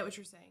 I get what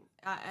you're saying.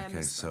 I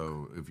Okay,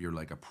 so if you're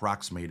like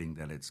approximating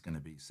that it's going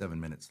to be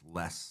 7 minutes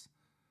less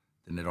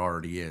than it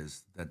already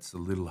is, that's a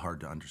little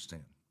hard to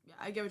understand. Yeah,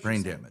 I get what Brain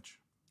you're saying. damage.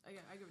 I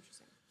get what you're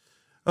saying.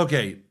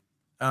 Okay,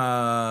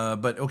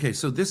 but okay,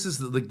 so this is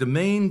the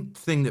main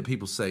thing that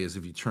people say is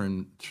if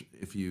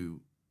you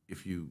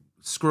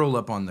scroll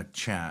up on the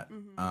chat,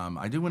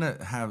 I do want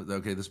to have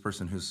this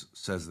person who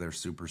says they're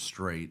super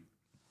straight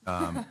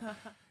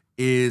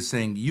is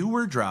saying you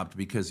were dropped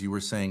because you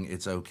were saying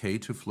it's okay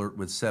to flirt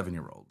with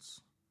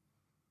 7-year-olds.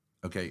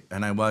 Okay,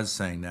 and I was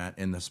saying that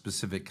in the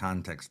specific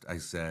context. I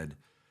said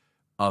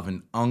of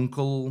an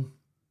uncle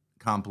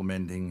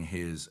complimenting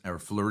or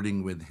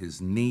flirting with his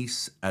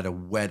niece at a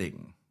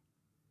wedding.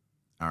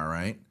 All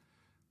right.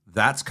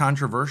 That's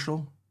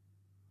controversial.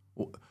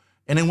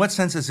 And in what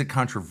sense is it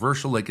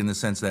controversial? Like in the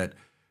sense that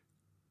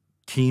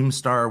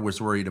Keemstar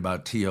was worried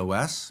about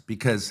TOS?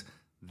 Because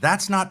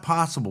that's not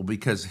possible,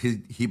 because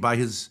he by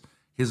his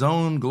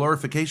own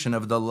glorification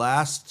of the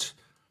last,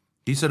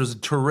 he said it was a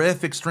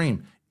terrific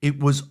stream. It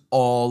was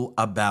all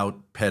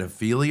about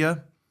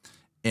pedophilia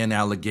and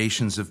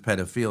allegations of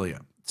pedophilia.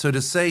 So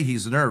to say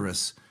he's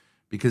nervous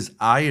because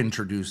I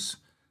introduce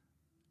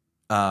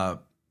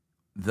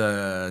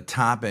the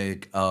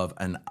topic of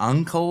an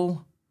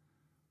uncle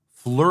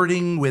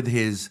flirting with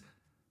his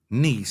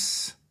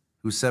niece,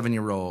 who's 7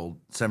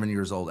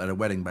 years old, at a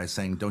wedding by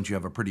saying, "Don't you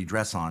have a pretty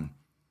dress on?"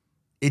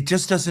 It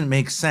just doesn't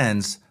make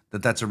sense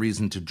that that's a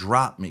reason to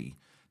drop me.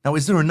 Now,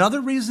 is there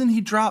another reason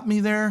he dropped me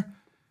there?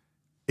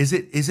 Is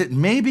it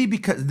maybe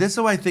because this?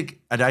 So I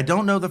think, and I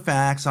don't know the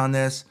facts on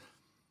this,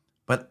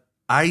 but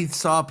I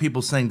saw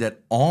people saying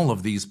that all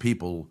of these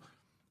people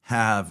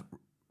have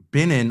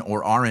been in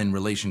or are in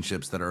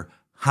relationships that are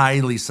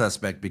highly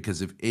suspect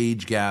because of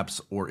age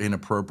gaps or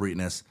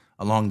inappropriateness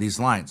along these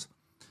lines,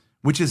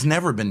 which has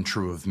never been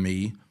true of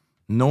me,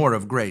 nor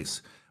of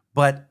Grace,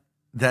 but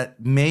that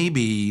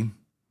maybe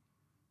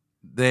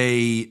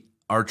they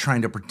are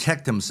trying to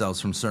protect themselves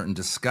from certain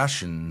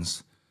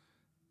discussions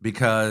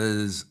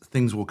because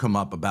things will come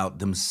up about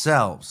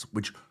themselves,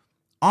 which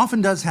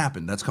often does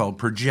happen. That's called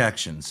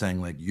projection,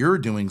 saying like you're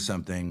doing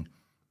something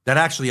that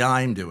actually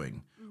I'm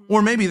doing.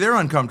 Or maybe they're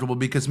uncomfortable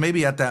because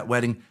maybe at that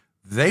wedding,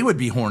 they would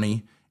be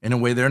horny in a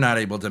way they're not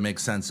able to make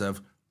sense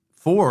of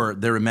for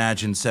their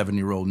imagined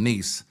 7-year-old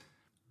niece.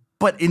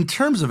 But in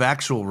terms of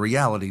actual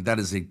reality, that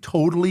is a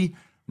totally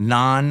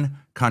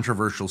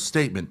non-controversial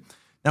statement.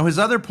 Now, his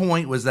other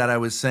point was that I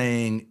was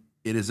saying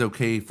it is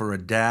okay for a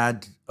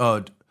dad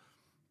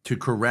to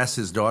caress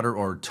his daughter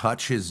or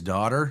touch his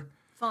daughter.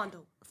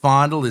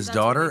 Fondle his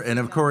daughter. And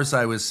of course,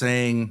 I was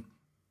saying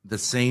the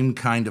same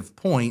kind of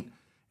point,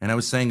 and I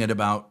was saying it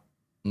about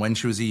when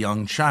she was a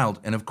young child.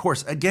 And of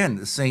course, again,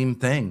 the same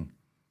thing.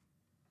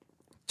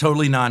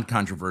 Totally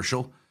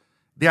non-controversial.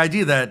 The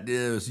idea that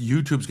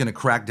YouTube's going to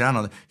crack down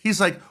on it.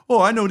 He's like,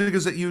 oh, I know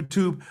niggas at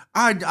YouTube.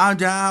 I'm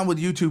down with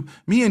YouTube.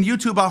 Me and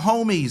YouTube are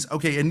homies.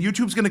 Okay, and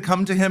YouTube's going to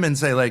come to him and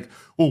say like,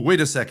 oh,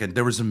 wait a second.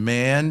 There was a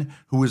man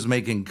who was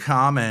making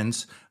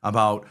comments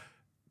about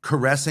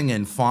caressing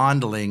and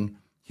fondling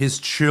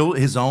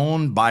his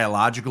own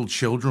biological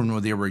children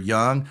when they were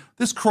young.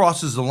 This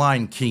crosses the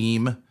line,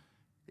 Keem.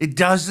 It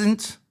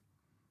doesn't.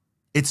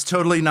 It's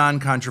totally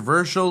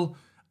non-controversial.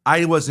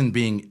 I wasn't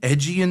being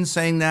edgy in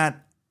saying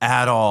that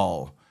at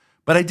all.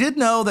 But I did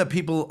know that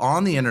people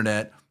on the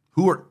internet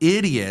who are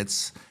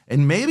idiots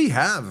and maybe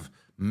have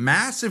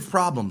massive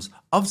problems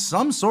of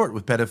some sort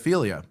with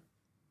pedophilia,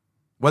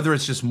 whether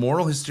it's just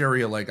moral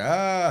hysteria, like,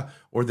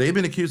 or they've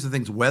been accused of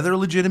things, whether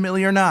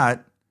legitimately or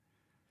not,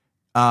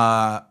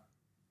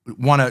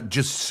 want to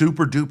just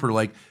super duper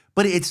like,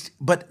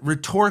 but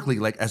rhetorically,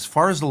 like as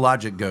far as the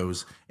logic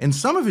goes, and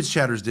some of his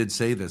chatters did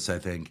say this, I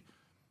think,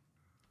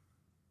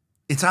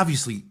 it's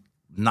obviously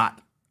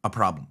not a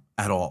problem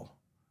at all.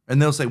 And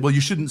they'll say, well,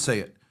 you shouldn't say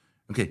it.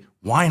 Okay,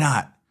 why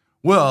not?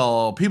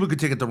 Well, people could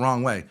take it the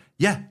wrong way.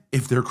 Yeah,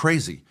 if they're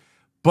crazy.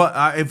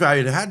 But if I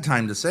had had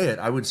time to say it,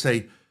 I would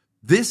say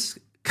this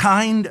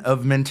kind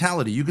of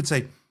mentality, you could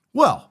say,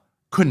 well,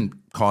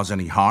 couldn't cause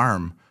any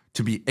harm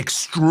to be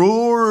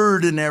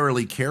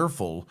extraordinarily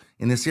careful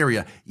in this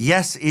area.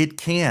 Yes, it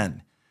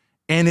can.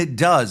 And it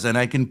does. And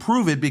I can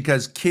prove it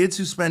because kids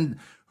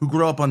who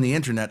grow up on the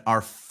internet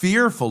are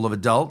fearful of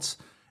adults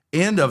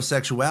and of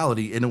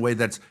sexuality in a way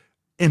that's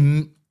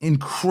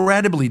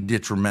incredibly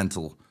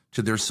detrimental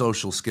to their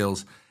social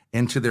skills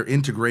and to their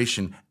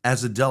integration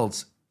as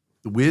adults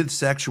with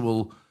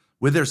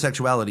their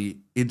sexuality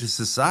into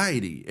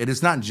society. It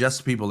is not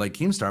just people like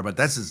Keemstar, but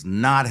this is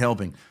not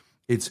helping.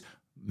 It's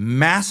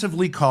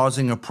massively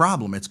causing a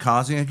problem. It's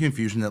causing a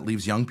confusion that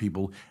leaves young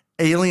people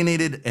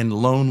alienated and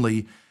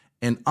lonely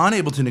and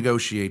unable to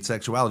negotiate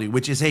sexuality,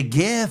 which is a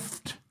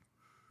gift,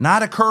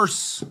 not a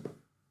curse.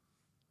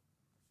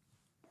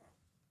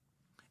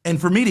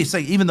 And for me to say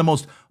even the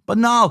most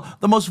banal,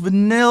 the most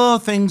vanilla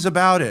things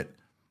about it,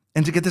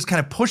 and to get this kind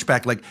of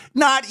pushback, like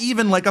not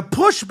even like a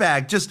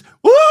pushback, just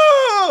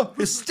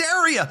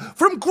hysteria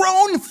from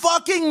grown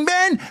fucking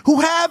men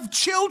who have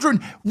children.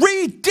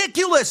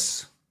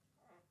 Ridiculous.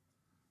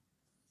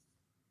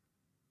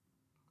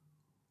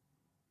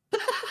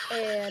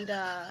 And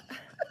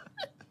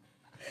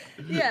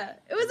yeah,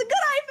 it was a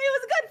good idea. It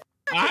was a good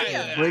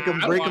idea. Break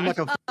them like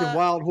a fucking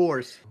wild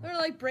horse. They're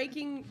like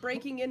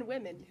breaking in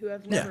women who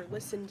have never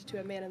listened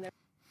to a man in their.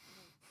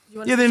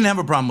 Yeah, they didn't have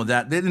a problem with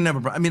that. They didn't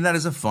have I mean, that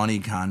is a funny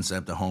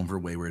concept, a home for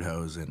wayward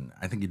hoes, and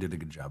I think you did a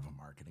good job of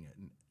marketing it.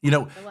 You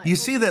know, you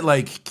see that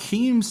like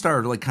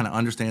Keemstar like kind of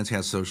understands, he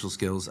has social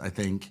skills, I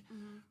think.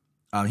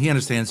 He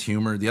understands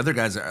humor. The other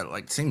guys are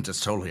like seem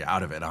just totally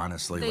out of it,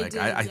 honestly.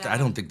 I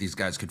don't think these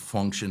guys could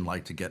function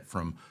like to get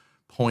from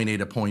point A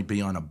to point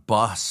B on a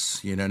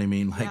bus. You know what I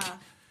mean? Like,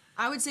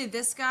 I would say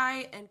this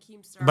guy and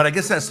Keemstar. But I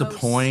guess that's the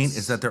point,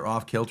 is that they're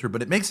off kilter.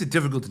 But it makes it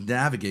difficult to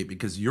navigate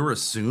because you're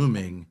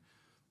assuming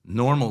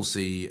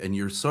normalcy and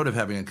you're sort of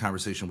having a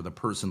conversation with a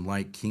person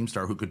like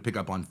Keemstar who could pick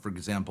up on, for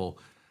example,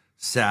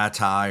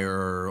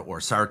 satire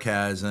or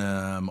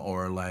sarcasm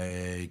or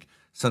like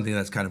something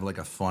that's kind of like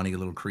a funny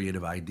little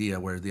creative idea,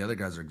 where the other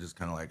guys are just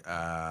kind of like,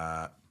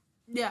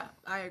 Yeah,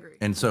 I agree.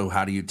 And so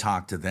how do you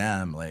talk to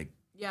them? Like,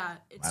 yeah,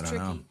 it's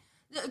tricky.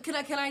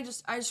 Can I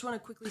just want to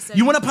quickly say.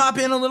 You want to pop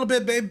in a little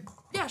bit, babe?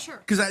 Yeah, sure.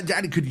 Because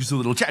Daddy could use a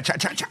little cha. Okay,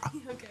 sure.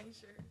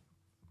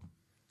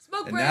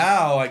 Smoke break. And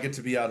now I get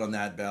to be out on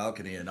that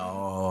balcony and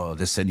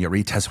the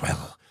senoritas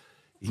will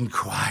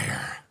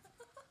inquire.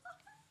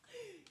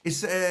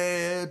 ¿Es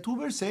tu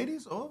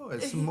Mercedes? Oh,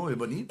 es muy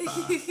bonita.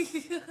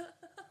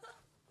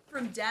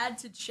 From Dad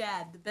to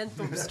Chad, the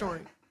Bentham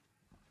story.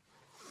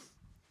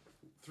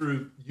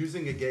 Through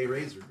using a gay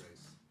razor,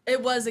 Grace.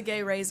 It was a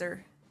gay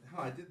razor.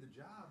 Oh, I did the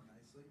job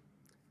nicely.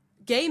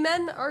 Gay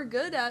men are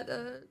good at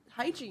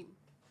hygiene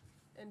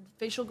and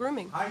facial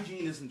grooming.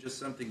 Hygiene isn't just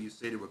something you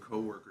say to a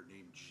coworker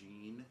named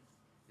Jean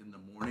in the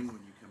morning when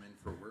you come in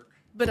for work.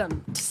 But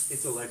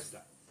it's a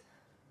lifestyle.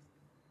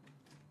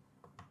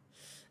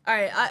 All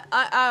right,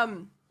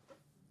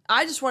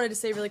 I just wanted to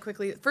say really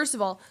quickly. First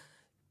of all,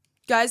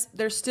 guys,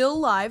 they're still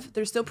live.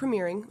 They're still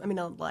premiering. I mean,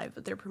 not live,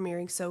 but they're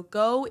premiering. So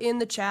go in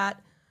the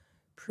chat,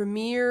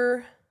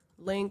 premiere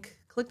link.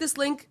 Click this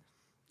link.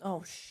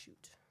 Oh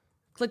shoot!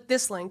 Click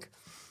this link,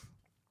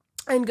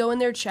 and go in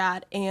their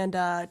chat and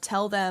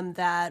tell them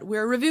that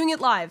we're reviewing it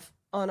live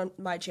on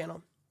my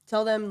channel.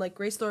 Tell them like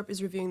Grace Thorpe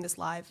is reviewing this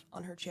live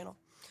on her channel,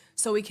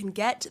 so we can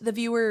get the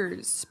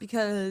viewers,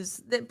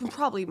 because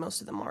probably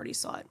most of them already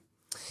saw it.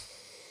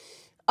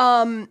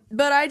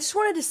 But I just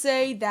wanted to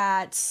say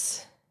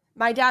that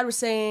my dad was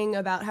saying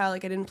about how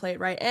like I didn't play it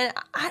right, and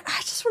I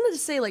just wanted to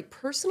say, like,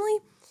 personally,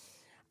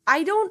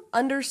 I don't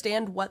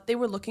understand what they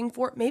were looking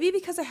for. Maybe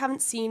because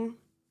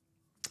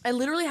I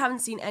literally haven't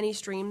seen any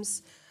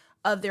streams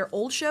of their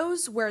old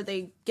shows where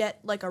they get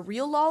like a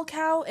real lol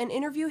cow and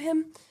interview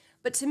him.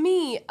 But to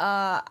me,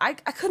 I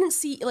couldn't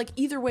see, like,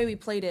 either way we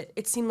played it.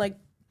 It seemed like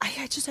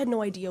I just had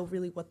no idea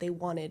really what they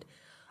wanted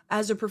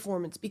as a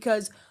performance,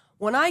 because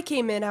when I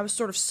came in, I was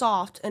sort of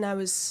soft and I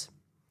was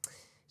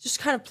just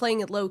kind of playing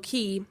it low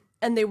key,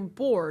 and they were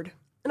bored.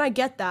 And I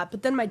get that.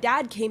 But then my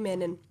dad came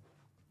in and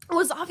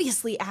was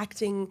obviously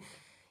acting,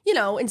 you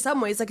know, in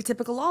some ways like a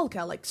typical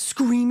lolcow, like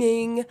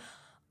screaming,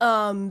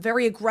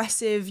 very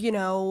aggressive, you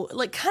know,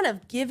 like kind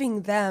of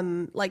giving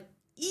them like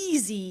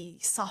easy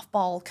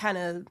softball, kind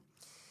of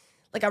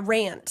like a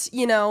rant,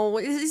 you know.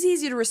 It's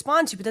easy to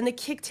respond to, but then they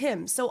kicked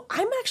him. So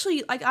I'm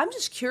actually like, I'm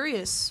just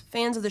curious,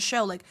 fans of the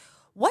show, like,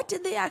 what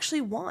did they actually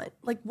want?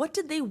 Like, what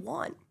did they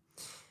want?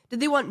 Did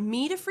they want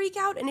me to freak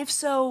out? And if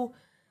so,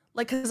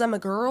 like, because I'm a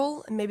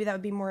girl, and maybe that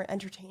would be more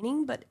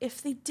entertaining. But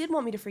if they did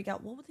want me to freak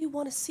out, what would they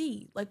want to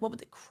see? Like, what would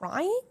they,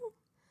 crying?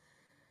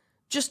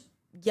 Just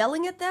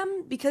yelling at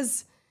them?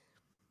 Because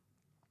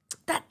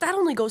that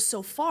only goes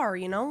so far,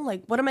 you know?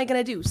 Like, what am I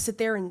going to do? Sit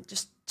there and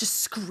just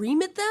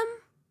scream at them?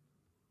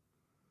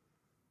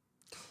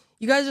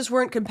 You guys just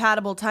weren't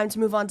compatible. Time to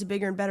move on to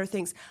bigger and better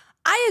things.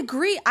 I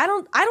agree. I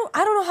don't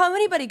know how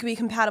anybody could be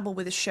compatible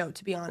with a show,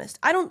 to be honest.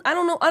 I don't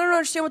know. I don't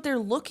understand what they're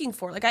looking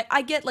for. Like,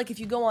 I get, like, if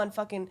you go on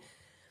fucking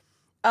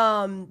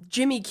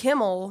Jimmy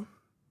Kimmel,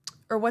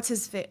 or what's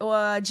his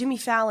Jimmy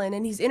Fallon,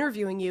 and he's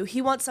interviewing you,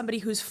 he wants somebody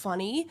who's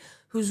funny,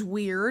 who's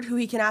weird, who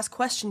he can ask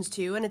questions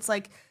to, and it's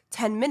like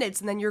 10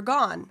 minutes and then you're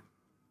gone.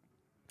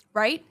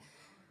 Right?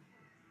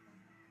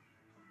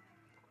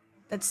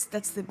 That's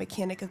the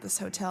mechanic of this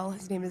hotel.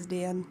 His name is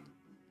Dan.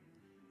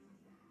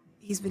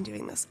 He's been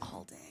doing this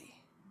all day.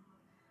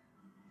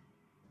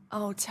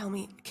 Oh, tell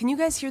me, can you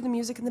guys hear the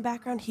music in the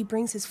background? He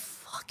brings his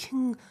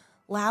fucking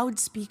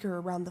loudspeaker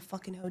around the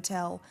fucking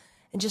hotel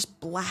and just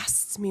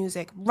blasts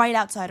music right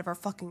outside of our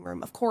fucking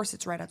room. Of course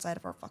it's right outside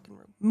of our fucking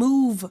room.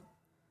 Move.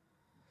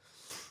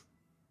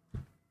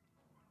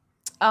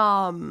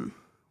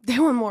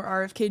 There were more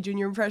RFK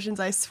Jr. impressions,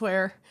 I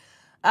swear.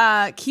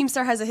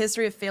 Keemstar has a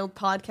history of failed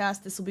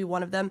podcasts. This will be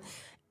one of them.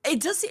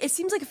 It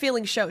seems like a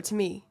failing show to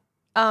me.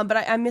 But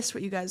I missed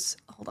what you guys,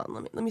 hold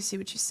on, let me see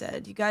what you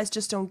said. You guys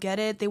just don't get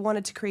it. They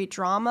wanted to create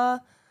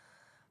drama.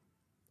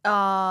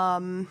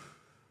 Ben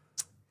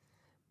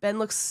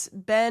looks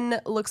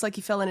like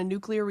he fell in a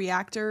nuclear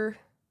reactor.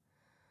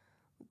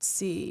 Let's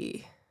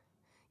see.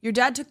 Your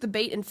dad took the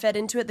bait and fed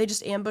into it. They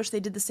just ambushed. They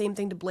did the same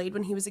thing to Blade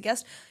when he was a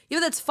guest. Yeah,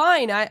 that's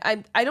fine.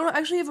 I don't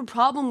actually have a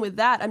problem with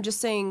that. I'm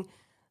just saying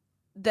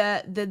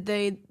that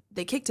they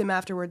kicked him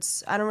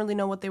afterwards. I don't really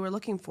know what they were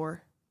looking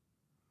for.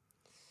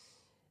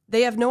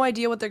 They have no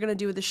idea what they're going to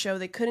do with the show.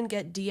 They couldn't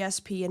get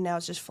DSP and now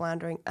it's just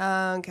floundering.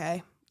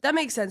 Okay. That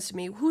makes sense to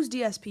me. Who's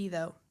DSP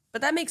though?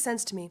 But that makes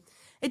sense to me.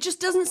 It just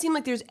doesn't seem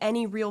like there's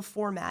any real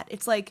format.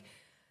 It's like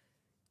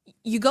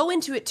you go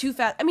into it too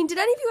fast. I mean, did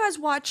any of you guys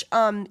watch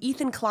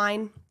Ethan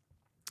Klein,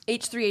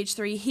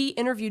 H3H3? He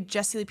interviewed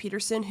Jesse Lee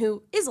Peterson,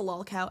 who is a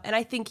lolcow, and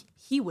I think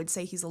he would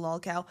say he's a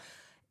lolcow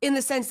in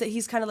the sense that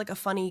he's kind of like a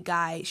funny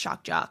guy,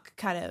 shock jock,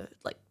 kind of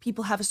like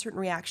people have a certain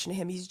reaction to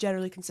him. He's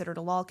generally considered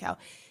a lolcow.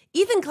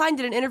 Ethan Klein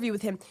did an interview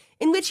with him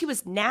in which he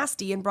was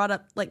nasty and brought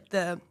up like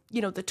the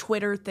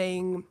Twitter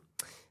thing,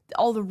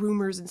 all the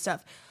rumors and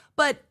stuff.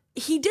 But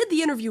he did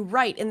the interview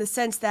right in the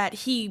sense that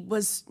he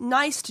was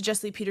nice to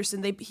Jesse Lee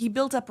Peterson. He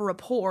built up a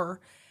rapport,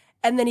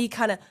 and then he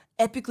kind of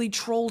epically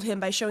trolled him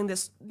by showing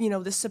this,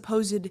 this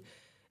supposed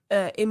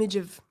image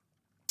of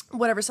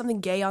whatever,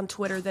 something gay on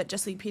Twitter that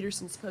Jesse Lee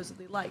Peterson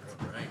supposedly liked.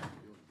 All right.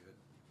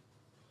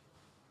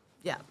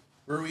 Yeah.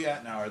 Where are we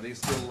at now? Are they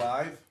still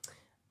live?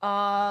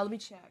 Let me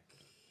check.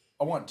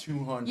 I want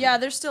 200. Yeah,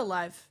 they're still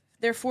live.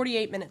 They're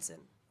 48 minutes in.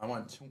 I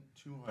want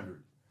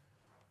 200.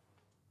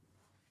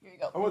 Here you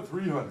go. I want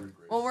 300.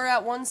 Grace. Well, we're at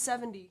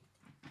 170.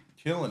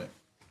 Killing it.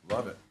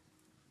 Love it.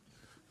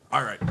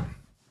 All right.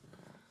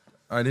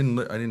 I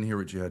didn't hear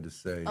what you had to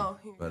say. Oh,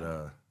 here you but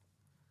go.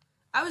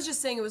 I was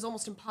just saying it was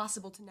almost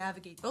impossible to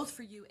navigate, both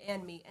for you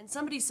and me. And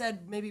somebody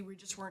said maybe we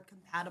just weren't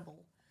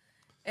compatible.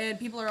 And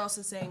people are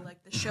also saying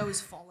like the show is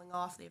falling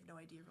off. They have no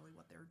idea really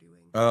what they're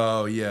doing.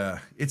 Oh yeah,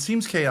 it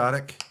seems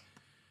chaotic.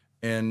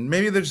 And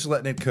maybe they're just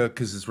letting it cook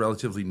because it's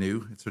relatively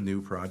new. It's a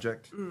new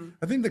project.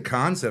 I think the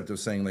concept of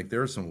saying, like,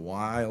 there are some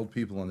wild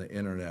people on the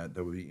internet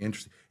that would be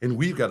interesting. And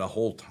we've got a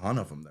whole ton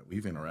of them that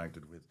we've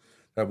interacted with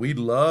that we'd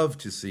love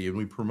to see. And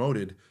we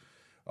promoted.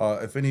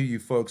 If any of you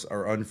folks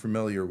are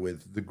unfamiliar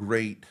with the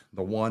great,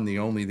 the one, the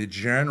only, the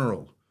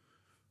general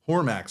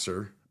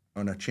Hormaxer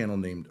on a channel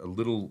named, a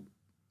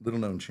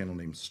little-known channel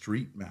named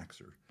Street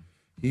Maxer.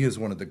 He is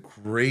one of the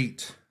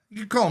great, you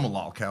could call him a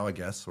lolcow, I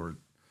guess, or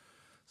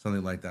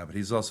something like that, but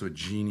he's also a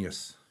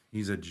genius.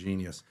 He's a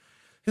genius.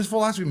 His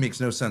philosophy makes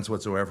no sense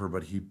whatsoever,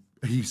 but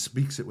he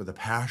speaks it with a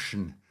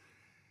passion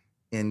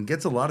and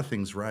gets a lot of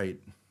things right.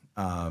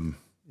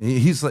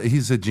 He's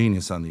a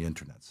genius on the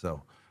internet,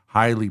 so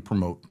highly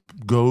promote.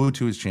 Go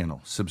to his channel,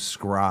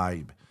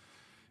 subscribe,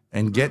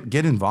 and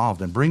get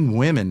involved, and bring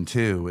women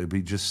too.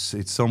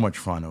 It's so much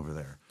fun over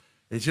there.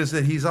 It's just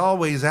that he's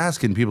always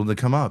asking people to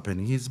come up,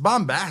 and he's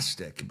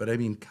bombastic, but I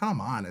mean,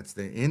 come on, it's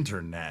the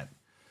internet.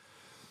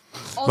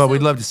 Also, but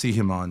we'd love to see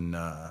him on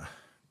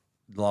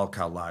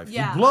Lolcow Live.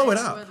 Yeah, he'd blow it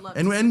up.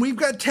 And we've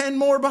got 10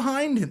 more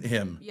behind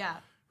him. Yeah.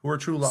 Who are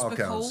true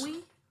Lolcows.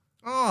 Spicoli?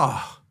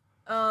 Oh.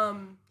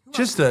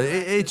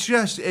 It's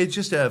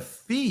just a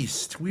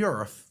feast. We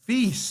are a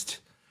feast.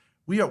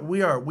 We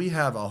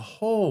have a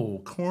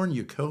whole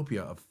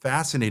cornucopia of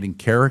fascinating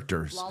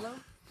characters. Lalo?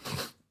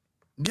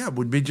 Yeah, it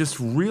would be just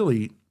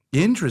really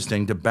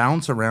interesting to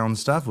bounce around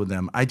stuff with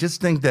them. I just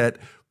think that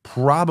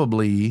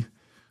probably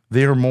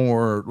they're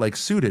more like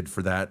suited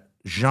for that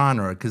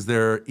genre because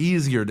they're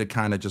easier to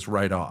kind of just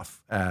write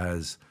off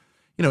as,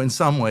 in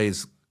some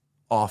ways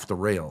off the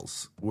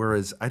rails.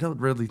 Whereas I don't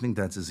really think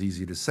that's as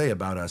easy to say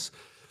about us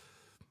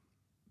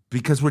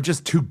because we're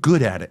just too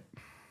good at it.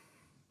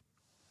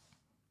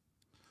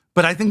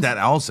 But I think that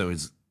also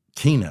is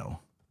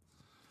Kino.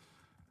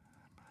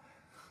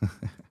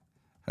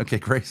 Okay,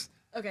 Grace.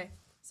 Okay,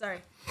 sorry.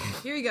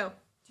 Here you go.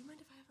 Do you mind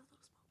if I have a little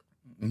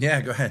smoke?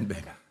 Yeah, go ahead, babe.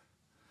 Okay.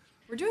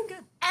 We're doing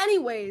good.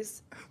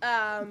 Anyways,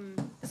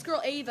 this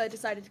girl Ava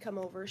decided to come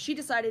over. She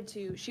was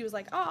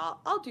like, oh,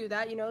 I'll do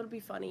that. It'll be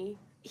funny.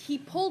 He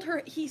pulled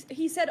her,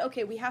 he said,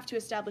 okay, we have to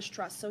establish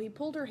trust. So he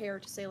pulled her hair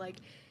to say, like,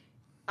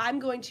 I'm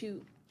going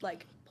to,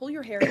 like, pull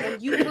your hair, and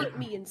then you hurt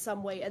me in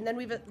some way, and then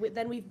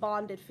we've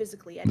bonded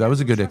physically. And that was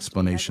a good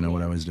explanation of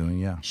what I was doing.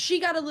 Yeah. She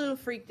got a little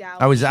freaked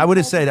out. I would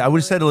have said. I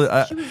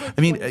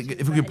mean,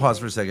 if we could pause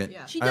for a second,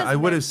 Yeah. I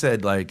would have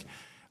said like,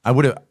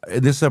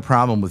 this is a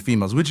problem with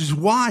females, which is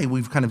why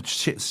we've kind of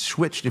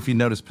switched. If you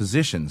notice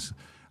positions,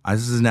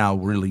 This is now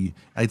really,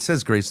 it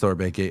says Grace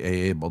Thorpe, aka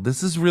Abel.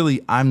 This is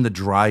really, I'm the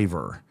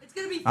driver.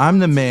 I'm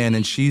the man,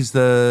 and she's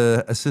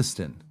the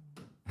assistant.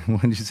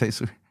 What did you say?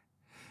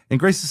 And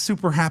Grace is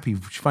super happy.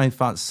 She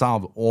finally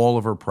solved all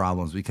of her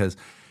problems because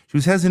she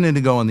was hesitant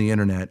to go on the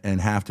internet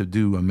and have to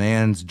do a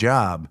man's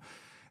job.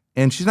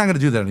 And she's not going to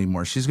do that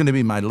anymore. She's going to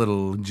be my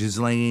little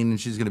Ghislaine,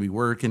 and she's going to be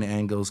working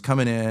angles,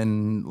 coming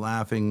in,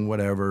 laughing,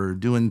 whatever,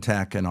 doing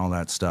tech and all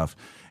that stuff.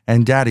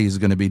 And Daddy's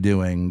going to be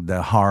doing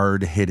the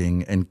hard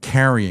hitting and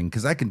carrying,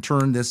 because I can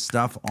turn this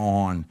stuff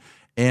on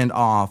and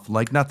off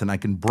like nothing. I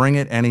can bring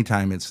it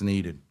anytime it's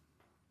needed.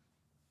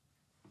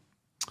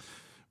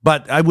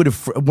 But I would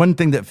have, one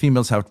thing that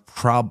females have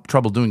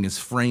trouble doing is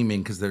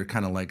framing, because they're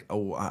kind of like,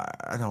 oh,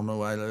 I don't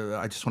know,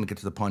 I just want to get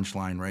to the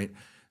punchline, right?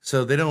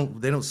 So they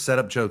don't set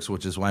up jokes,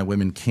 which is why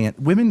women can't.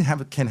 Women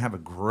can have a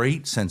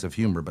great sense of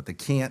humor, but they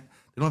don't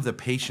have the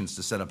patience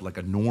to set up like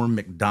a Norm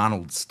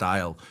Macdonald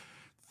style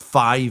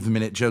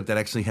 5-minute joke that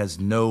actually has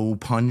no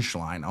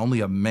punchline.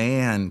 Only a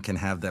man can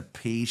have that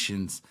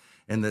patience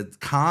and the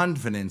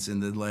confidence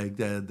in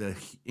the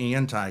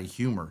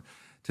anti-humor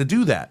to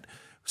do that.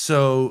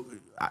 So,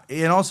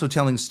 and also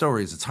telling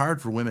stories, it's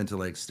hard for women to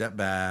like step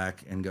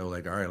back and go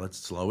like, all right, let's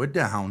slow it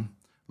down.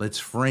 Let's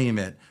frame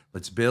it.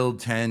 Let's build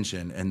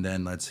tension, and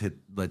then let's hit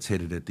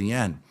it at the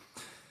end.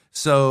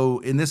 So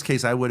in this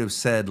case, I would have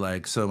said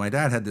like, so my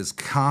dad had this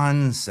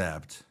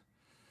concept,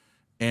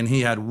 and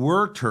he had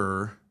worked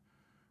her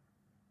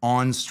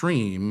on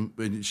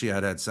stream. She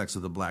had sex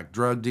with a black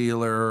drug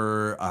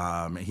dealer.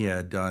 He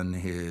had done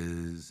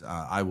his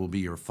 "I Will Be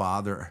Your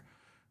Father"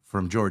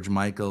 from George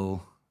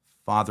Michael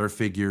father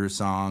figure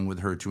song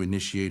with her to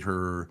initiate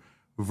her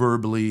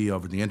verbally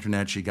over the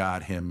internet. He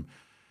got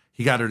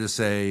her to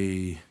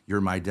say,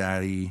 "You're my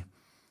daddy."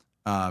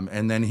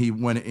 And then he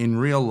went in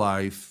real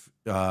life.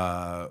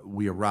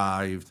 We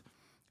arrived,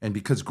 and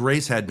because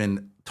Grace had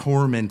been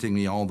tormenting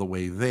me all the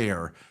way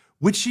there,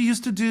 which she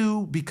used to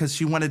do because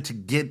she wanted to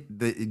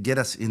get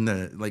us in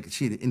the, like,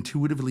 she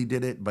intuitively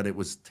did it, but it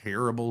was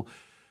terrible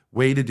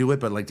way to do it,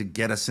 but like to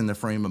get us in the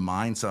frame of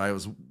mind. So I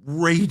was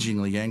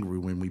ragingly angry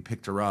when we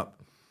picked her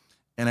up,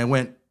 and I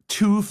went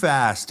too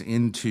fast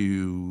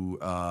into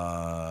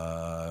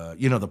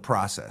the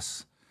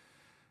process.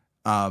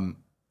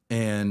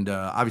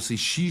 Obviously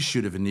she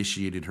should have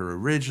initiated her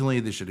originally.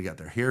 They should have got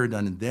their hair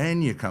done, and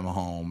then you come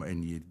home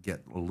and you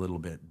get a little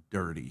bit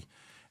dirty.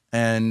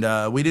 And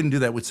we didn't do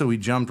that, so we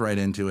jumped right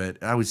into it.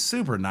 I was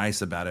super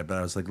nice about it, but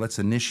I was like, let's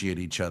initiate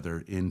each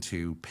other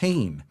into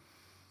pain.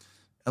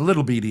 A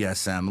little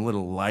BDSM, a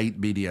little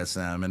light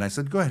BDSM. And I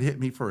said, go ahead, hit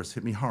me first,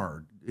 hit me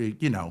hard.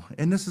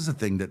 And this is a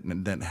thing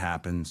that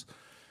happens.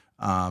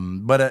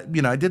 But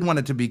I did want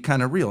it to be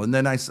kind of real. And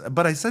then I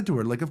said to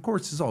her, like, of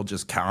course, it's all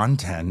just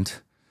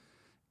content.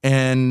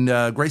 And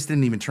Grace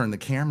didn't even turn the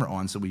camera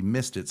on, so we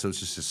missed it. So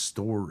it's just a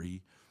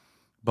story.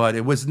 But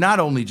it was not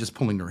only just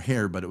pulling her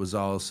hair, but it was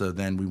also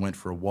then we went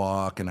for a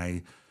walk,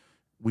 and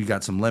we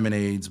got some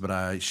lemonades.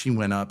 But she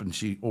went up and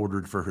she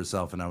ordered for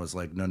herself, and I was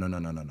like, no.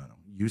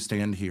 You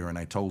stand here. And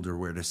I told her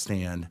where to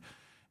stand.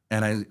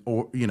 And I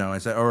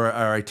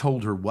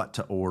told her what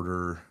to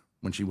order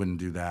when she wouldn't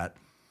do that.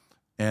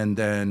 And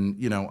then,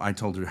 I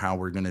told her how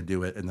we're going to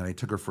do it. And then I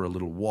took her for a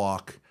little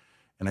walk,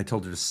 and I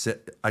told her to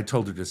sit. I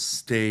told her to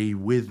stay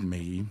with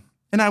me.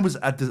 And I was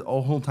at the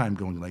whole time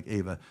going like,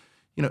 Ava,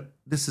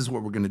 this is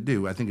what we're going to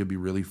do. I think it'd be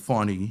really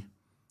funny.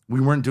 We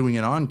weren't doing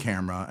it on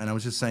camera. And I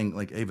was just saying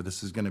like, Ava,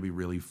 this is going to be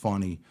really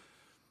funny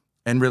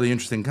and really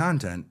interesting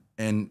content.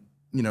 And,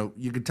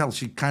 you could tell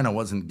she kind of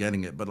wasn't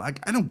getting it, but like,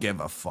 I don't give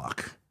a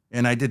fuck.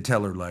 And I did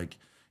tell her, like,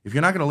 if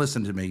you're not going to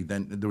listen to me,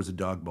 then there was a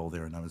dog bowl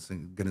there. And I was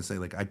going to say,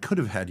 like, I could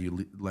have had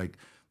you, like,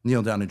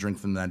 kneel down and drink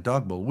from that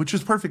dog bowl, which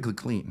was perfectly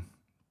clean.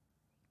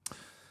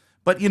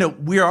 But,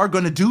 we are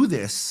going to do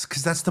this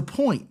because that's the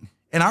point.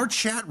 And our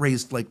chat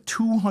raised like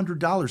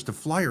 $200 to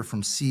fly her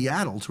from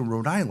Seattle to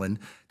Rhode Island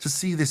to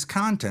see this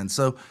content.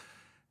 So,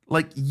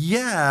 like,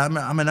 yeah,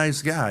 I'm a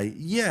nice guy.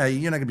 Yeah,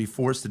 you're not going to be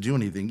forced to do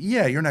anything.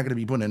 Yeah, you're not going to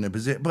be put in a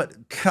position.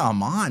 But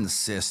come on,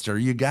 sister,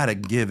 you got to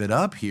give it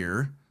up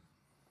here.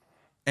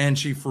 And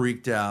she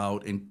freaked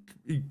out and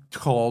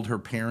called her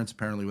parents,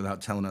 apparently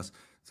without telling us.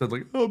 Said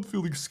like, oh, I'm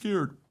feeling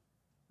scared.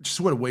 Just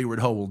what a wayward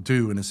hoe will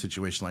do in a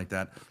situation like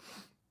that.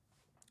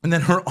 And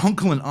then her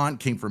uncle and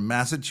aunt came from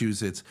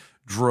Massachusetts,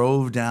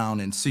 drove down,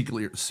 and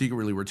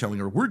secretly were telling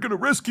her, we're going to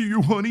rescue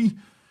you, honey.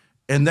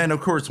 And then, of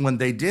course, when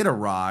they did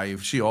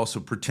arrive, she also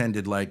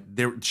pretended like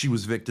she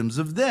was victims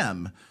of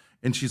them.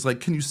 And she's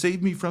like, can you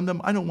save me from them?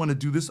 I don't want to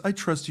do this. I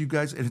trust you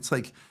guys. And it's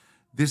like,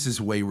 this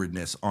is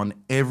waywardness on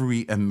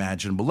every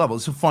imaginable level.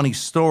 It's a funny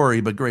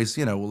story, but Grace,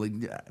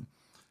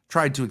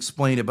 tried to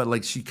explain it, but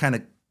like she kind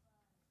of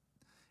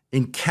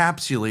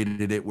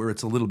encapsulated it where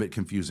it's a little bit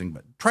confusing,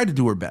 but tried to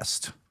do her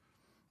best.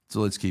 So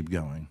let's keep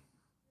going.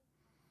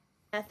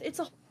 It's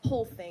a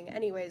whole thing.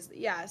 Anyways,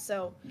 yeah,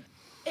 so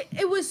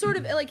it was sort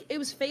of like, it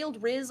was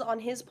failed Riz on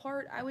his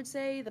part, I would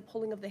say, the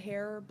pulling of the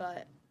hair,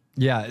 but...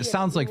 Yeah, it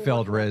sounds like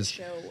failed Riz.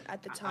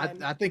 At the time.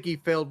 I think he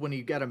failed when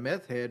he got a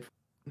meth head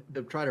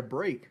to try to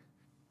break.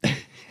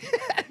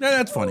 No,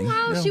 that's funny.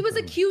 Wow, No. she was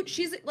a cute.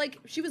 She's like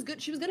she was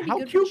good. She was gonna be How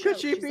good. cute for the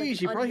could show. she She's, be? like,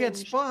 She probably had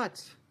unhinged.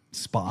 spots.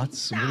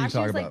 Spots? What are Nah, you she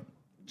talking was, about?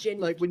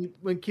 Like when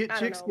I don't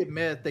chicks know. get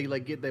meth, they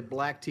like get their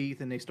black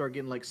teeth and they start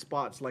getting like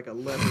spots like a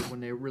leopard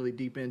when they're really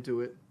deep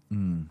into it.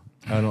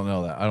 I don't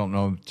know that. I don't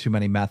know too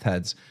many meth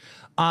heads.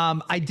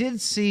 I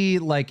did see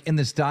like in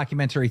this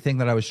documentary thing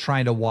that I was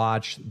trying to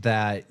watch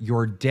that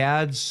your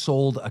dad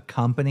sold a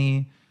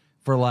company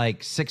for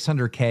like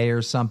 600K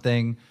or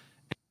something.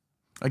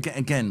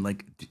 Again,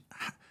 like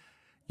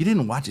you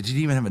didn't watch it. Did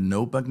you even have a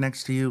notebook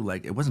next to you?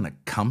 Like it wasn't a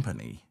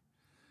company.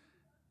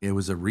 It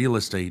was a real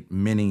estate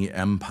mini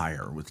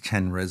empire with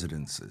 10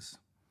 residences.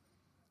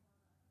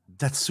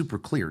 That's super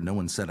clear. No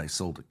one said I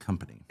sold a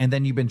company. And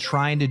then you've been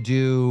trying to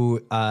do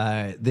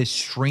this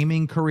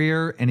streaming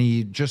career, and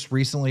he just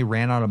recently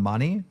ran out of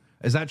money.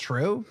 Is that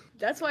true?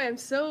 That's why I'm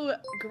so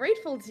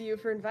grateful to you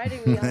for inviting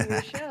me on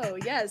your show.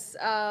 Yes,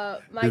 my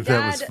Dude,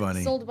 that was dad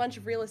funny. sold a bunch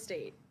of real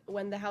estate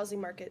when the housing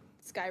market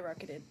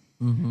skyrocketed.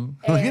 Look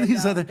at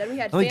these other. Then we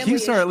had Like family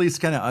Keemstar at least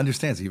kind of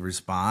understands. He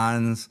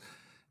responds,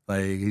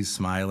 like he's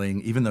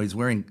smiling, even though he's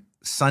wearing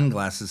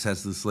sunglasses,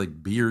 has this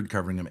like beard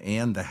covering him,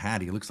 and the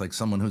hat. He looks like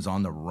someone who's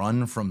on the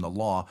run from the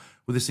law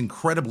with this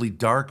incredibly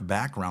dark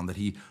background that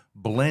he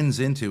blends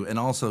into, and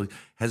also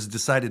has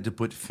decided to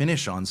put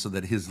finish on so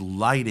that his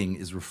lighting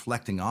is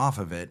reflecting off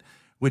of it,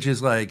 which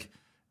is like,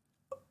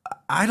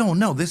 I don't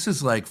know. This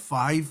is like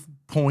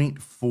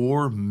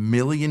 5.4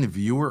 million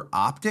viewer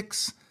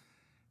optics.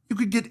 You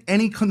could get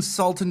any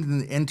consultant in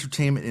the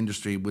entertainment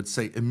industry would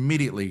say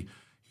immediately,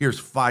 here's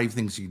 5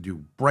 things you can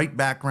do. Bright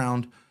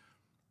background.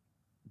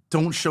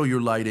 Don't show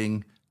your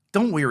lighting.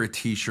 Don't wear a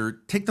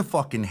t-shirt. Take the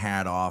fucking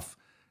hat off.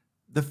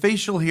 The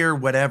facial hair,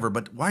 whatever.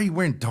 But why are you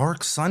wearing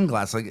dark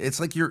sunglasses? Like it's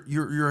like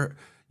you're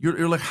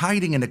like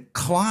hiding in a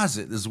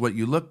closet is what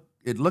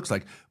it looks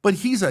like. But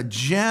he's a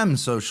gem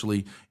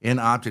socially and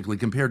optically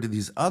compared to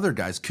these other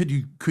guys. Could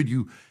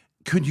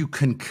you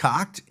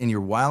concoct in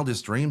your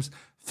wildest dreams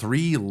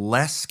 3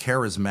 less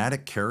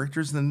charismatic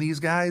characters than these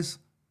guys?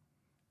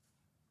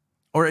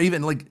 Or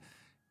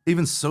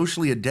even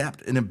socially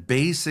adept in a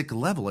basic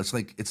level. It's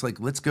like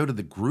let's go to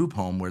the group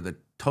home where the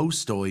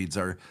toastoids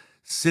are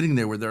sitting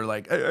there where they're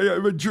like, I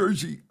have a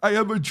jersey.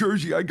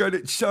 I got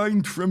it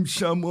signed from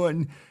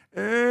someone.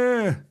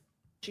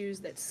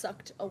 issues that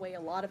sucked away a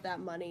lot of that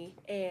money,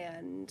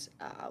 and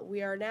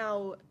we are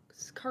now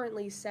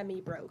currently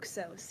semi-broke.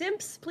 So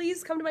simps,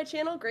 please come to my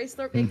channel, Grace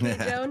Thorpe, aka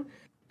Joan.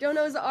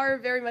 Donos are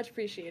very much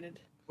appreciated.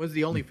 When's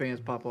the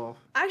OnlyFans pop off?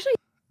 Actually,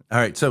 All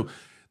right, so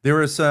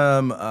there are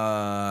some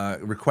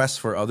requests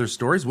for other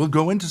stories. We'll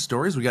go into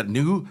stories. We got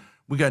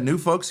new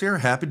folks here.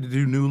 Happy to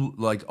do new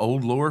like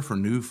old lore for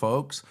new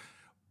folks.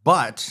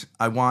 But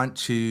I want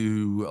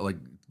to like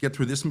get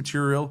through this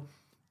material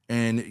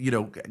and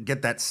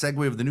get that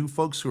segue of the new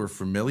folks who are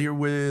familiar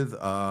with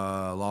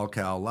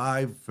LolCal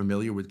Live,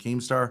 familiar with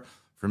Keemstar,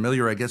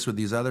 familiar, I guess, with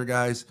these other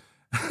guys.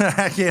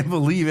 I can't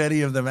believe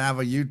any of them have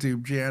a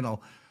YouTube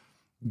channel.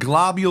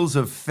 Globules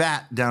of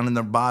Fat down in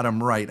the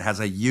bottom right has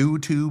a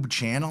YouTube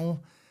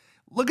channel.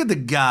 Look at the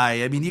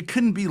guy. I mean, you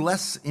couldn't be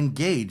less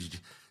engaged.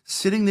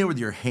 Sitting there with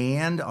your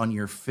hand on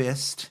your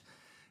fist,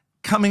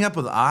 coming up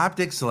with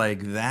optics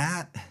like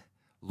that,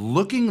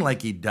 looking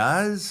like he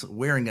does,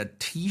 wearing a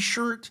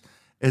t-shirt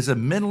as a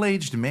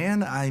middle-aged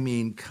man. I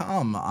mean,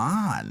 come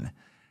on.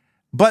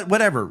 But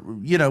whatever,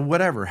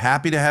 whatever.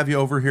 Happy to have you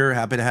over here.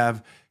 Happy to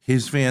have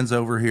his fans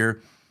over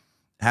here.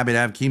 Happy to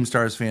have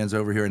Keemstar's fans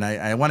over here. And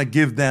I want to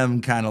give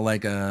them kind of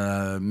like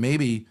a,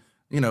 maybe,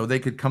 they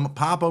could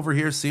pop over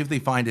here, see if they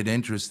find it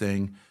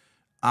interesting.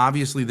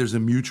 Obviously, there's a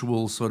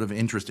mutual sort of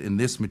interest in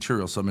this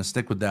material, so I'm going to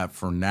stick with that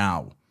for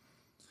now.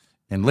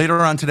 And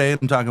later on today,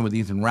 I'm talking with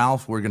Ethan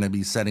Ralph. We're going to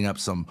be setting up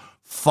some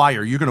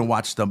fire. You're going to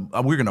watch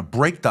we're going to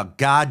break the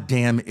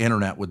goddamn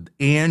internet with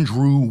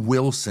Andrew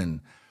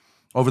Wilson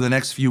over the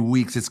next few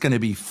weeks. It's going to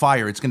be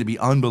fire. It's going to be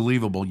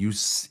unbelievable.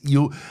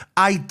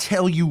 I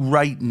tell you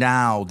right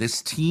now,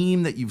 this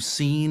team that you've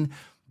seen,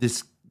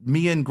 this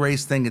me and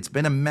Grace thing, it's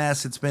been a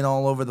mess. It's been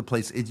all over the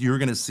place. You're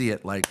going to see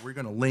it. Like, we're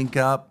going to link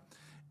up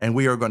and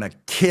we are going to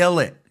kill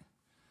it.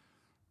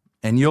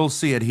 And you'll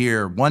see it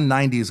here.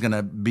 190 is going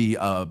to be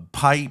a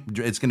pipe.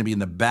 It's going to be in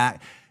the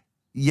back.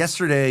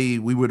 Yesterday,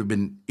 we would have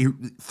been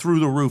through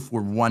the roof.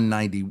 We're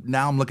 190.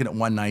 Now I'm looking at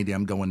 190.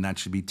 I'm going, that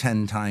should be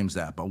 10 times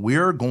that. But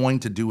we're going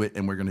to do it,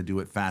 and we're going to do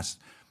it fast.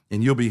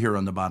 And you'll be here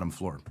on the bottom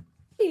floor.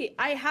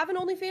 I have an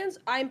OnlyFans.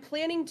 I'm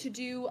planning to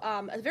do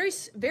a very,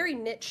 very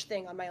niche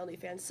thing on my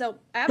OnlyFans. So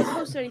I haven't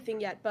posted anything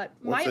yet, but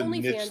What's my a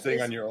OnlyFans niche thing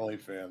is, on your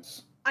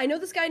OnlyFans? I know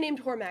this guy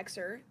named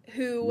Hormaxer,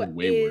 who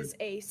Wayward. is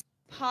a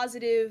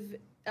positive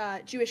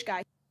Jewish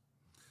guy.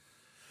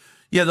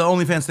 Yeah, the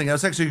OnlyFans thing, that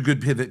was actually a good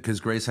pivot because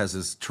Grace has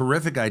this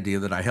terrific idea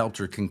that I helped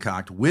her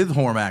concoct with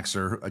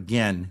Hormaxer.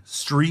 Again,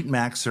 Street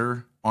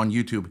Maxer on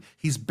YouTube.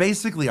 He's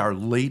basically our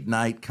late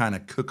night kind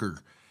of cooker.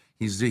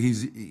 He's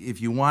if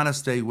you want to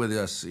stay with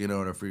us,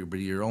 but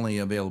you're only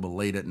available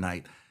late at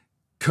night,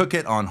 cook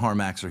it on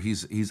Hormaxer.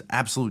 He's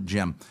absolute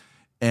gem.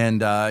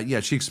 And yeah,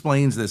 she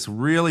explains this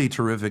really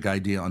terrific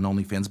idea on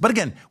OnlyFans. But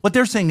again, what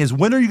they're saying is,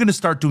 when are you going to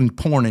start doing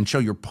porn and show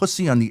your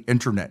pussy on the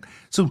internet?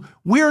 So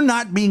we're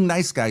not being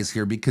nice guys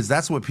here because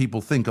that's what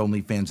people think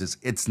OnlyFans is.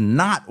 It's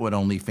not what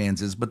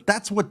OnlyFans is, but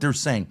that's what they're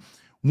saying.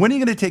 When are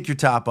you going to take your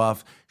top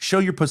off, show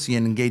your pussy,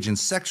 and engage in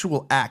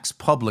sexual acts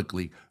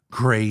publicly?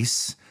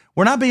 Grace,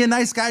 we're not being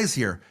nice guys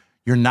here.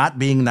 You're not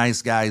being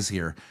nice guys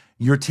here.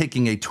 You're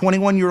taking a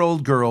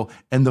 21-year-old girl,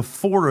 and the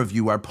four of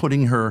you are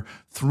putting her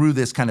through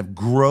this kind of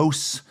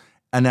gross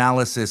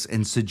analysis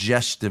and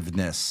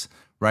suggestiveness,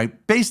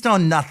 right? Based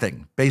on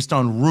nothing, based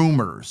on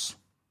rumors.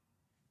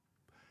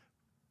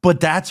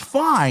 But that's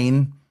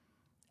fine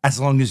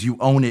as long as you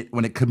own it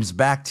when it comes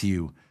back to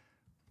you.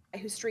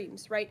 Who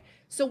streams, right?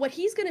 So what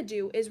he's going to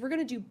do is we're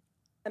going to do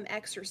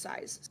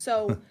exercise.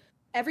 So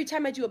every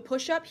time I do a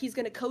push-up, he's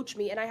going to coach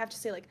me, and I have to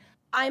say, like,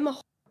 I'm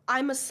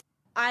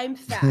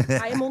fat.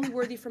 I am only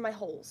worthy for my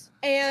holes.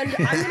 And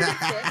I'm going to get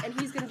fit,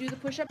 and he's going to do the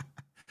push-up.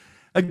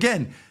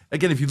 Again,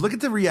 if you look at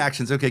the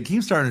reactions, okay,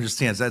 Keemstar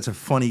understands that's a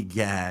funny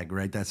gag,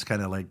 right? That's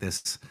kind of like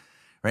this,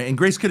 right? And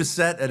Grace could have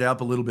set it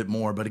up a little bit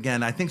more, but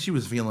again, I think she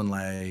was feeling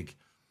like,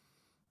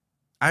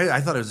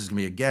 I thought it was just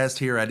going to be a guest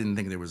here. I didn't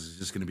think there was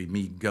just going to be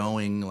me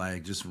going,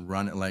 like, just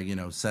run it, like, you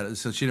know, set.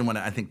 So she didn't want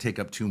to, I think, take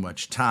up too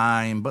much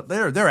time, but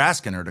they're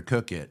asking her to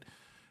cook it.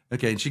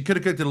 Okay, and she could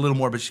have cooked it a little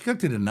more, but she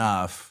cooked it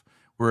enough.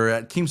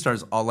 Where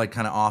Keemstar's all like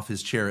kind of off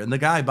his chair. And the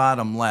guy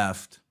bottom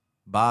left,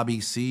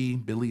 Billy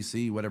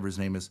C, whatever his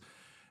name is,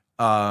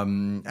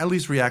 at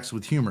least reacts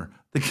with humor.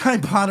 The guy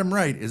bottom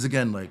right is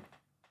again like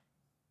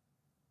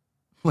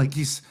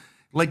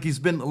he's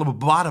been a little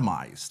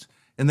bottomized.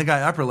 And the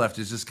guy upper left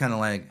is just kind of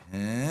like,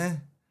 eh?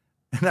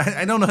 And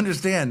I don't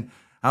understand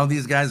how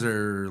these guys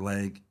are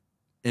like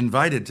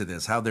invited to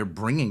this, how they're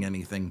bringing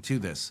anything to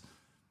this.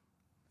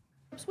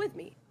 With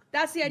me.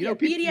 That's the idea.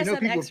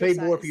 BDSM exercise. People pay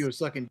more for you a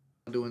sucking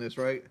doing this,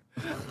 right?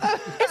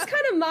 It's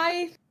kind of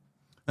my...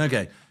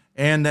 Okay.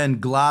 And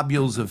then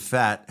Globules of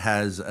Fat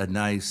has a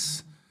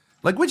nice,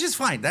 like, which is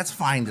fine. That's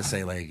fine to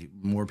say, like,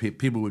 more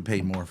people would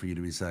pay more for you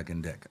to be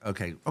sucking dick.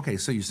 Okay.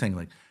 So you're saying,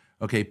 like,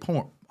 okay,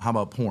 porn. How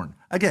about porn?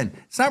 Again,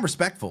 it's not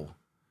respectful.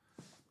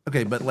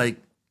 Okay, but, like,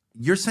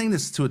 you're saying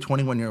this to a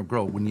 21-year-old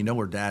girl when you know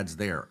her dad's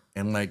there.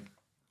 And, like,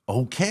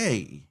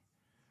 okay,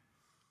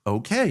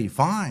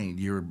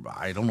 fine.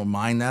 I don't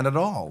mind that at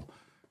all.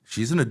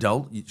 She's an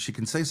adult. She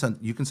can say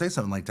something. You can say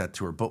something like that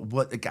to her. But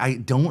what I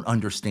don't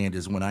understand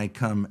is when I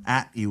come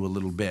at you a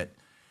little bit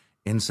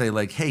and say,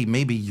 like, hey,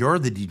 maybe you're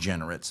the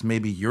degenerates.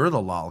 Maybe you're the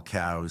lol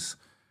cows.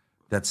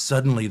 That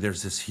suddenly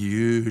there's this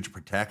huge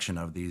protection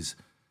of these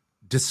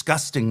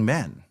disgusting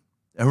men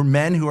or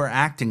men who are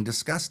acting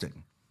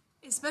disgusting.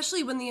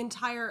 Especially when the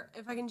entire,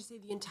 if I can just say,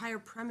 the entire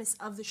premise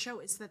of the show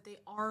is that they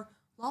are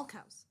lol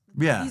cows.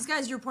 Yeah. These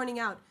guys you're pointing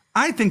out.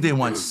 I think they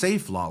want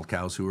safe lol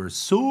cows who are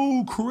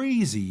so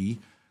crazy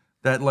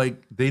that,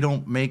 like, they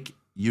don't make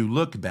you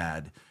look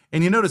bad.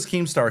 And you notice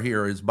Keemstar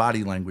here, his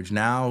body language,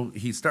 now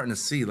he's starting to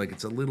see, like,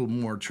 it's a little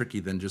more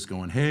tricky than just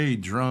going, hey,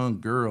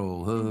 drunk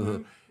girl. Yeah.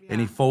 And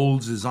he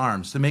folds his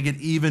arms to make it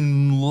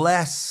even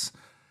less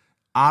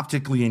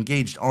optically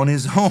engaged on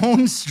his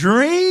own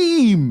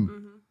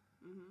stream.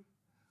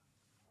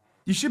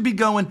 You should be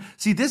going,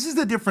 see, this is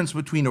the difference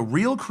between a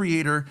real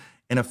creator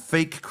and a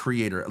fake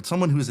creator.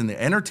 Someone who's in the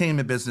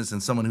entertainment business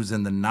and someone who's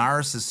in the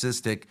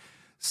narcissistic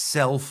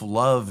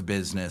self-love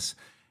business.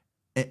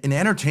 An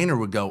entertainer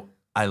would go,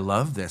 I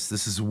love this.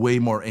 This is way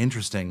more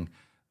interesting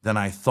than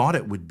I thought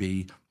it would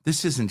be.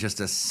 This isn't just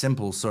a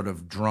simple sort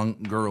of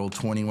drunk girl,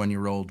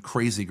 21-year-old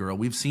crazy girl.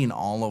 We've seen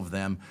all of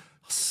them,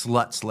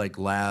 sluts like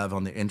Lav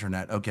on the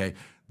internet. Okay,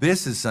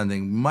 this is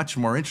something much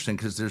more interesting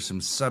because there's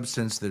some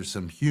substance, there's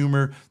some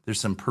humor,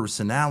 there's some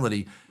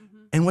personality.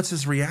 And what's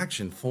his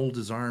reaction? Fold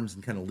his arms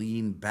and kind of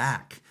lean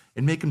back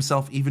and make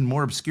himself even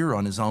more obscure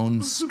on his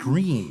own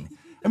screen.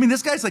 I mean,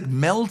 this guy's like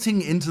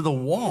melting into the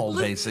wall,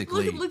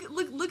 basically.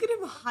 Look at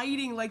him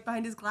hiding like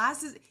behind his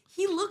glasses.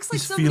 He looks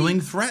like he's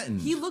feeling threatened.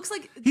 He looks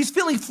like he's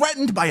feeling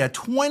threatened by a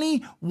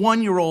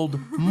 21-year-old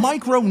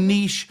micro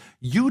niche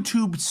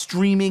YouTube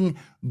streaming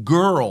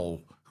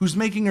girl who's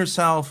making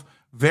herself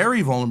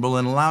very vulnerable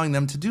and allowing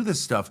them to do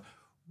this stuff.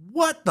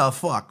 What the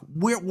fuck?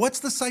 What's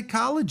the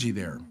psychology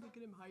there? Look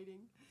at him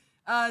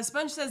hiding.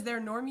 Sponge says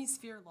they're normies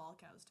fear lol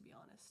cows, to be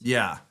honest.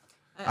 Yeah.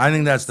 I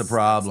think that's the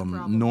problem.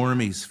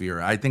 Normie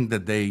sphere. I think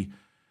that they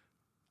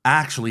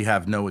actually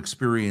have no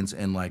experience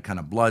in like kind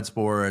of blood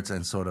sports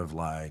and sort of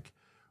like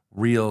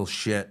real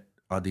shit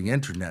on the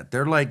internet.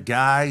 They're like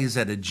guys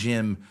at a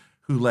gym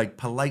who like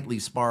politely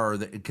spar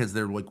because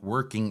they're like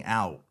working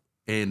out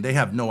and they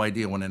have no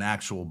idea when an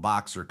actual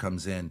boxer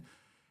comes in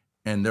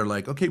and they're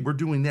like, okay, we're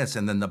doing this.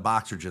 And then the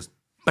boxer just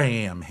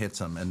bam hits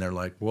them and they're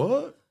like,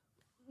 what?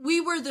 We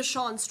were the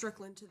Sean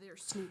Strickland to their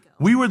Sneeko.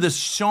 We were the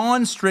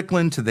Sean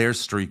Strickland to their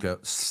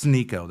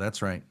Sneeko.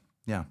 That's right.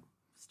 Yeah.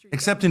 Streako.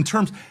 Except in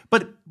terms,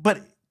 but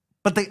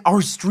they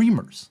are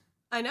streamers.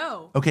 I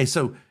know. Okay,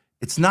 so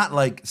it's not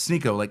like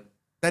Sneeko, like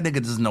that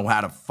nigga doesn't know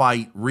how to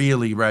fight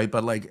really, right?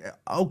 But like,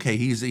 okay,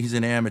 he's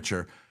an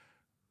amateur,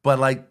 but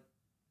like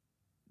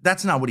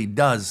that's not what he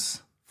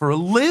does for a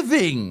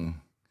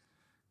living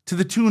to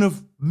the tune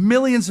of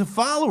millions of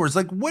followers.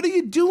 Like, what are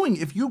you doing?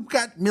 If you've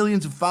got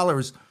millions of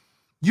followers,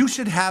 you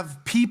should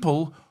have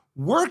people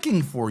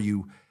working for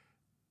you.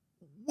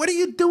 What are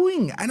you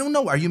doing? I don't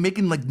know. Are you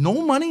making like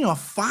no money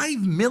off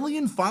 5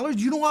 million followers?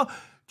 Do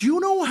you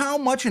know how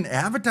much an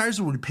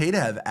advertiser would pay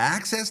to have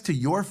access to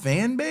your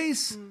fan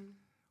base?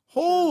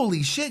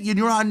 Holy shit.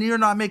 You're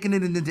not making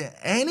it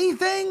into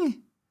anything?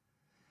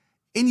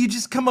 And you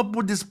just come up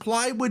with this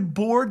plywood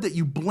board that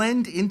you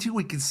blend into.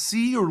 We can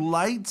see your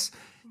lights.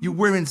 You're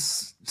wearing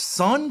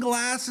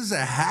sunglasses,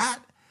 a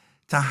hat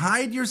to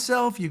hide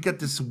yourself. You got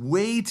this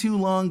way too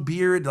long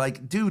beard.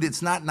 Like, dude,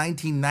 it's not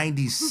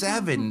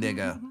 1997,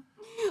 nigga.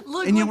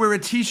 And you wear a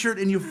t-shirt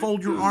and you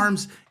fold your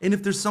arms. And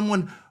if there's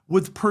someone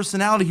with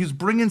personality who's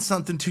bringing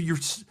something to your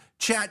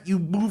chat, you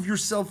move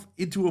yourself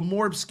into a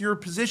more obscure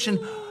position.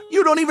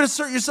 You don't even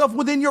assert yourself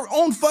within your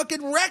own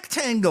fucking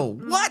rectangle.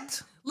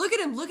 What? Look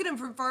at him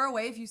from far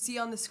away. If you see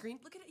on the screen,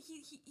 look at it.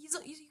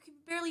 You can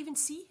barely even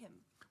see him.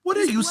 What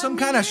are you, some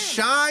kind of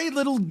shy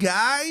little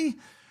guy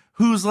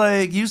who's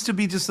like used to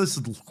be just this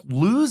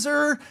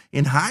loser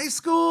in high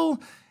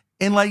school?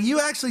 And like you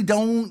actually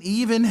don't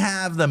even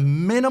have the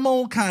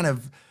minimal kind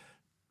of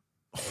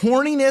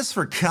horniness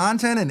for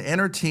content and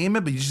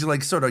entertainment, but you just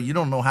like sort of, you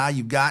don't know how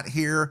you got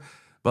here,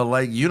 but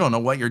like you don't know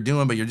what you're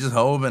doing, but you're just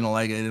hoping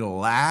like it'll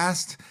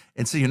last.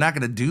 And so you're not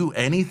going to do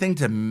anything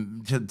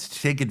to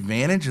take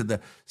advantage of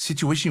the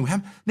situation you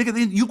have.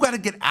 Nigga, you got to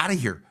get out of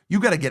here. You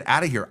got to get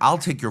out of here. I'll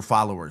take your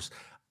followers.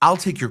 I'll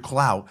take your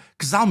clout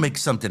because I'll make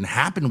something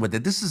happen with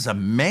it. This is a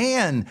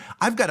man.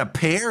 I've got a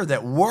pair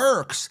that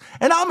works.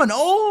 And I'm an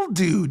old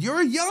dude.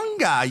 You're a young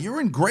guy.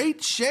 You're in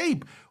great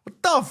shape.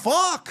 What the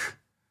fuck?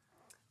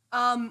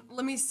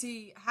 Let me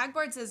see.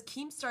 Hagbard says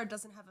Keemstar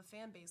doesn't have a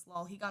fan base,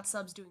 lol. He got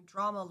subs doing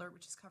Drama Alert,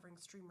 which is covering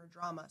streamer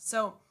drama.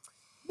 So,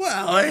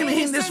 well, I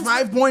mean, there's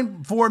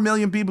 5.4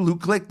 million people who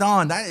clicked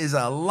on. That is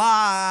a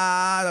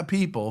lot of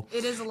people.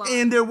 It is a lot.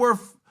 And there were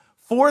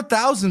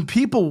 4,000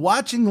 people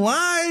watching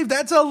live.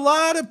 That's a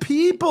lot of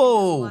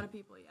people. A lot of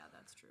people, yeah,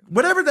 that's true.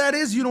 Whatever that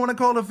is, you don't want to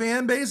call it a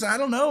fan base. I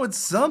don't know. It's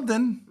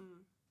something.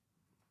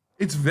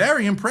 It's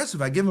very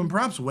impressive. I give him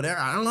props. Whatever.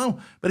 I don't know.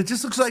 But it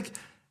just looks like,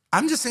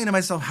 I'm just saying to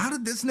myself, how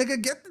did this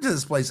nigga get to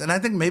this place? And I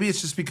think maybe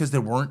it's just because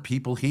there weren't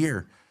people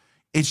here.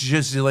 It's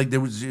just like it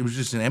was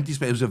just an empty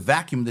space. It was a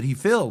vacuum that he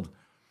filled.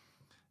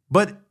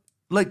 But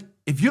like,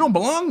 if you don't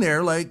belong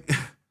there, like,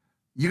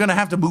 you're going to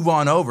have to move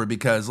on over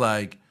because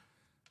like,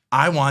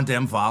 I want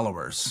them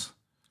followers.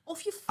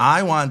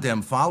 I want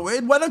them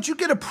followers. Why don't you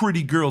get a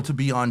pretty girl to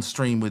be on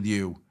stream with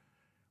you?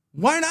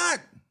 Why not?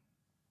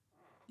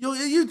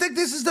 You think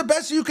this is the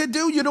best you could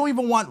do? You don't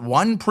even want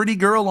one pretty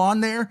girl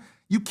on there?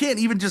 You can't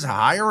even just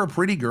hire a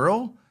pretty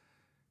girl?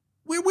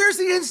 Where's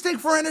the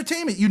instinct for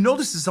entertainment? You know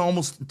this is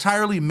almost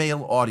entirely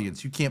male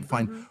audience. You can't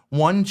find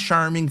one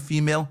charming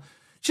female.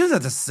 She doesn't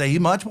have to say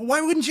much, but why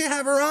wouldn't you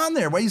have her on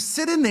there? Why are you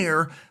sitting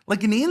there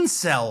like an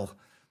incel,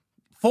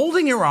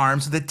 folding your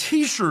arms with a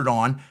t-shirt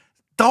on,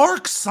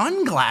 dark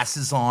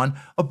sunglasses on,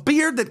 a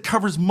beard that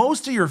covers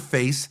most of your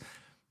face,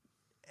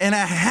 and a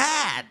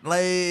hat?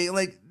 Like,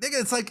 nigga,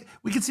 it's like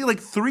we can see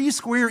like 3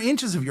 square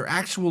inches of your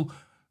actual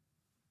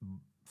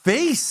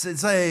face.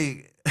 It's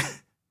like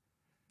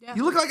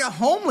you look like a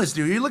homeless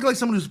dude. You look like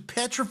someone who's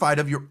petrified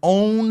of your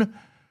own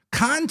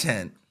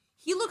content.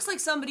 He looks like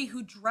somebody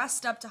who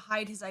dressed up to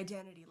hide his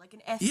identity, like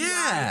an FBI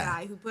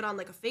guy who put on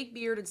like a fake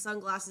beard and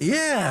sunglasses.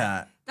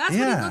 Yeah. That's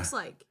what he looks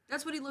like.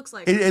 That's what he looks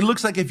like. It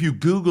looks like if you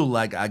Google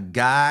like a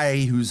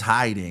guy who's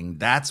hiding,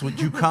 that's what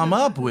you come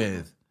up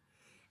with.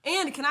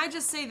 And can I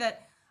just say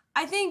that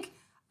I think,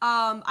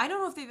 I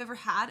don't know if they've ever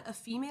had a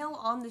female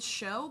on this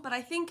show, but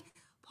I think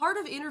part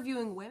of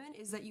interviewing women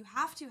is that you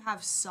have to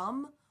have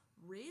some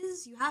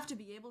riz. You have to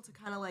be able to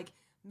kind of like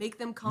make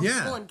them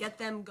comfortable and get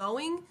them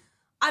going.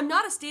 I'm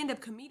not a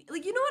stand-up comedian.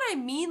 Like, you know what I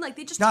mean? Like,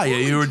 they just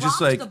totally you were dropped just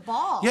like the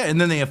ball. Yeah,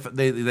 and then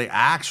they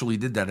actually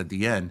did that at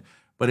the end.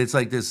 But it's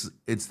like this.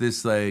 It's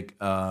this like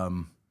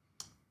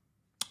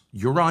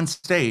you're on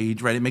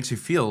stage, right? It makes you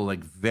feel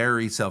like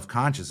very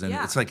self-conscious, and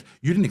it's like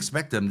you didn't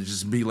expect them to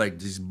just be like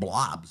these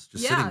blobs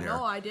just sitting there.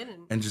 No, I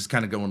didn't. And just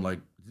kind of going like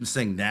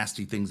saying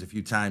nasty things a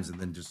few times, and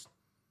then just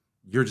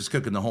you're just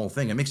cooking the whole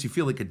thing. It makes you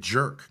feel like a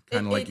jerk,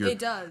 kind of like you're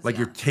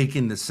you're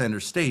taking the center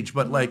stage,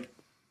 but like.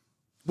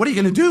 What are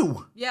you going to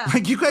do? Yeah.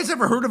 Like, you guys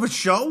ever heard of a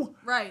show?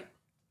 Right.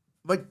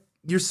 Like,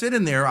 you're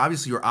sitting there,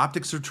 obviously your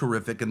optics are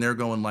terrific, and they're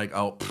going like,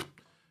 oh,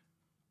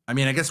 I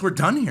mean, I guess we're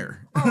done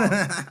here.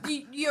 Oh,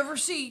 you ever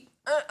see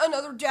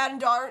another dad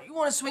and daughter? You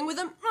want to swing with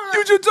them?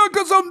 You should suck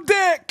on some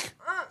dick.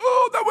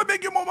 Oh, that would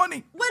make you more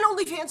money. When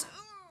OnlyFans?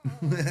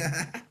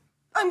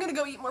 I'm going to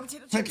go eat more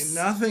potato chips.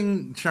 Like,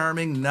 nothing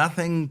charming,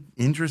 nothing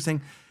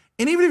interesting.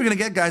 And even if you're going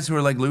to get guys who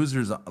are like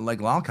losers, like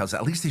lolcows,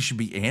 at least they should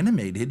be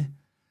animated.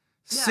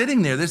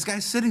 Sitting there, this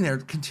guy's sitting there,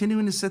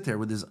 continuing to sit there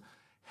with his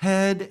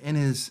head in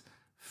his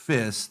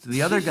fist.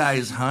 The other guy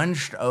is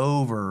hunched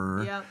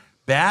over. Yep.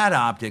 Bad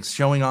optics,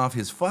 showing off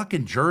his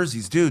fucking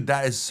jerseys. Dude,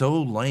 that is so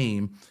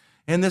lame.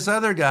 And this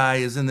other guy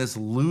is in this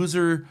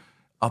loser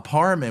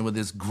apartment with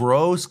this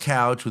gross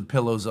couch with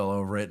pillows all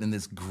over it and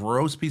this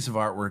gross piece of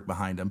artwork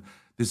behind him.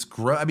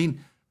 I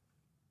mean,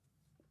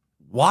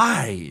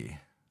 why?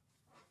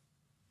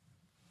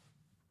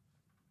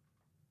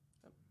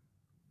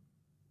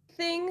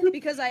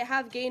 Because I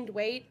have gained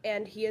weight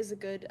and he is a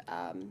good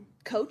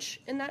coach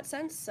in that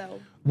sense. So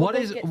what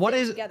we'll is get what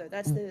fit is together.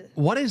 That's the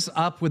what is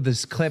up with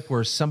this clip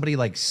where somebody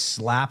like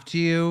slapped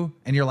you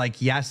and you're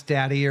like, yes,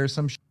 daddy, or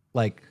some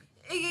like.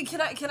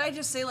 Can I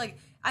just say, like,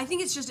 I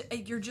think it's just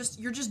you're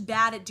just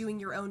bad at doing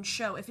your own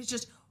show. If it's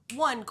just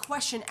one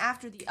question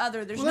after the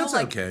other, there's no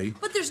like, okay.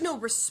 But there's no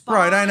response.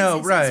 Right, I know,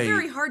 right. It's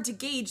very hard to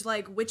gauge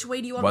like which way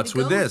do you want What's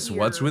me to with go this? here?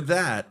 What's with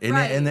that? And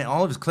Right. and then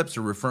all of his clips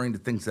are referring to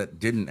things that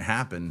didn't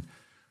happen.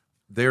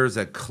 There's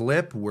a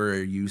clip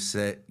where you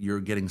say you're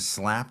getting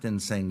slapped and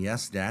saying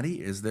yes,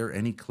 daddy. Is there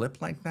any clip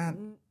like that?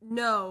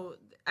 No,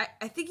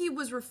 I think he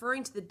was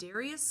referring to the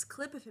Darius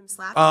clip of him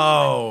slapping.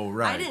 Oh, me,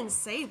 right. I didn't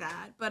say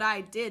that, but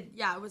I did.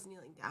 Yeah, I was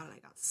kneeling down and I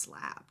got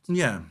slapped.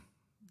 Yeah.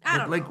 I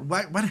don't like, know.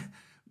 What?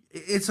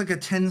 It's like a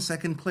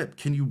 10-second clip.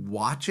 Can you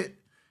watch it?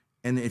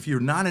 And if you're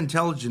not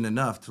intelligent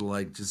enough to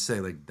like just say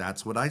like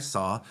that's what I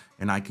saw,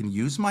 and I can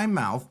use my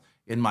mouth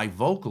and my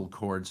vocal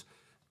cords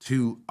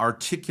to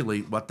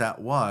articulate what that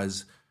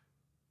was,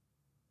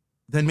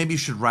 then maybe you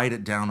should write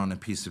it down on a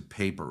piece of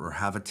paper or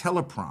have a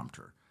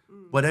teleprompter.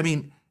 But I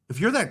mean, if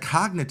you're that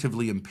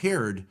cognitively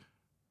impaired,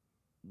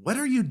 what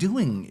are you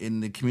doing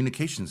in the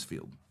communications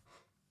field?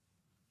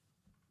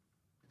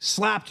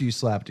 Slapped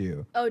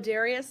you. Oh,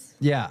 Darius?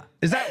 Yeah.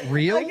 Is that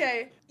real?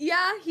 Okay.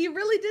 Yeah, he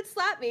really did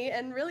slap me,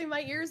 and really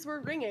my ears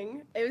were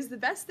ringing. It was the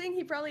best thing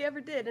he probably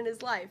ever did in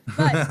his life.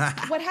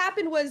 But what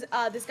happened was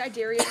this guy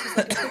Darius was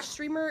like a Twitch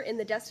streamer in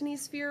the Destiny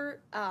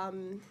sphere.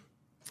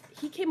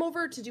 He came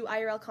over to do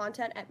IRL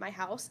content at my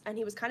house, and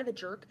he was kind of a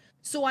jerk.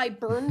 So I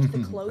burned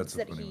the clothes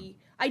that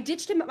I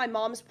ditched him at my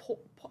mom's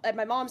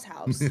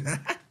house.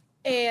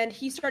 And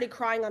he started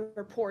crying on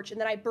her porch,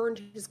 and then I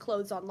burned his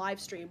clothes on live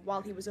stream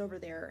while he was over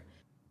there.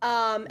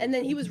 And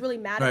then he was really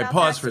mad about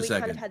pause that. for a so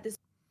second. Kind of had this.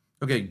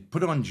 Okay,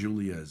 put on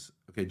Julia's.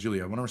 Okay,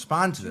 Julia, I want to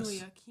respond to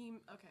this. Keem,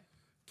 okay.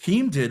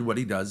 Keem did what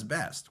he does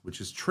best,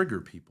 which is trigger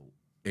people,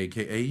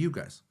 aka you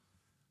guys.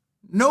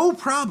 No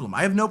problem.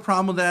 I have no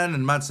problem with that, and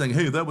I'm not saying,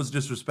 hey, that was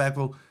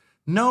disrespectful.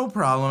 No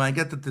problem. I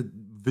get that the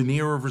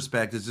veneer of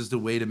respect is just a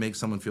way to make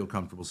someone feel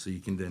comfortable so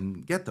you can then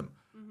get them.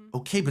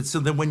 Okay, but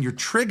so then when you're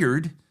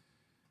triggered,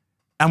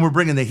 and we're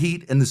bringing the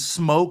heat and the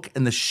smoke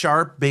and the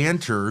sharp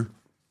banter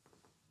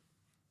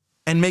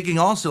and making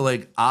also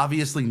like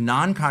obviously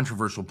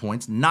non-controversial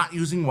points, not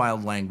using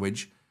wild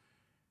language,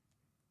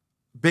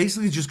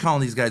 basically just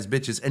calling these guys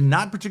bitches, and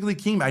not particularly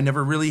Keem. I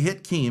never really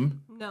hit Keem.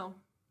 No.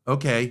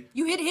 Okay.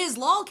 You hit his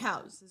lol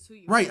cows. Is who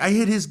you Right. hit. I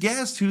hit his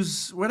guest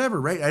who's whatever,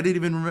 right? I didn't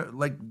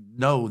even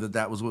know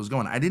that was what was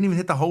going on. I didn't even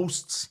hit the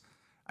hosts.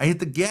 I hit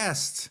the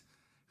guest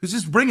who's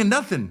just bringing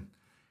nothing.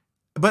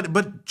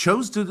 But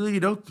chose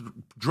to,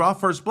 draw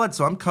first blood.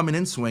 So I'm coming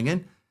in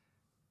swinging.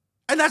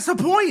 And that's the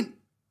point.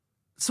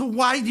 So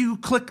why do you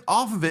click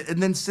off of it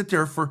and then sit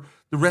there for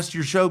the rest of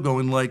your show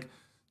going like,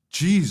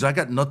 geez, I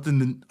got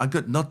nothing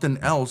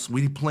else.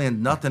 We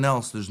planned nothing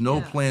else. There's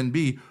no plan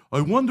B.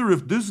 I wonder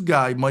if this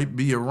guy might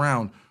be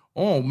around.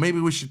 Oh, maybe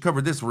we should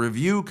cover this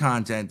review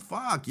content.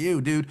 Fuck you,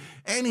 dude.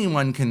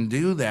 Anyone can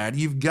do that.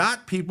 You've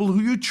got people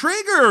who you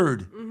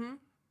triggered.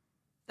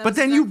 But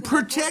then you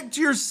protect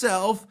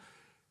yourself.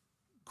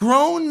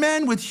 Grown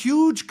men with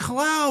huge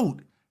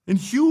clout and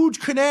huge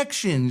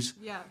connections.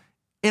 Yeah.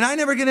 And I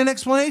never get an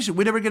explanation.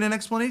 We never get an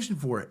explanation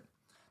for it.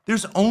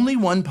 There's only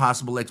one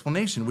possible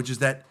explanation, which is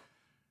that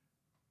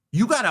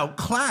you got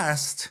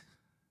outclassed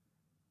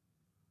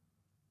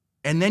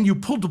and then you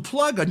pulled the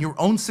plug on your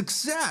own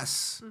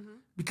success.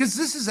 Because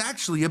this is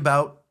actually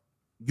about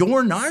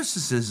your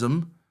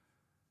narcissism,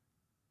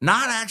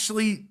 not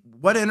actually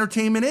what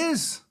entertainment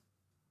is.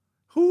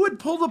 Who would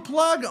pull the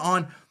plug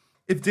on?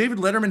 If David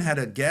Letterman had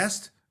a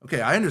guest, okay,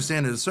 I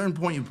understand at a certain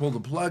point you pull the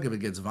plug if it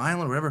gets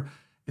violent or whatever.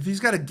 If he's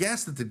got a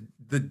guest that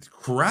the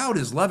crowd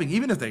is loving,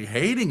 even if they're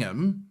hating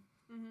him,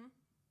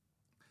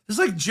 it's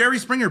like Jerry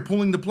Springer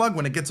pulling the plug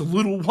when it gets a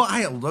little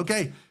wild,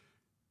 okay?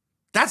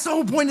 That's the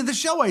whole point of the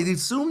show. I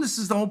assume this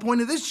is the whole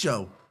point of this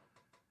show.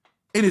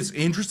 And it's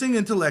interesting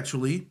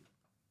intellectually,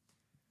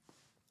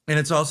 and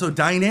it's also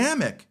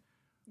dynamic.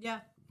 Yeah.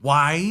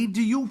 Why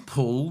do you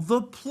pull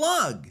the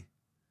plug?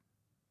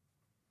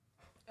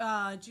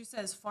 Ju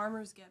says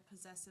farmers get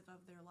possessive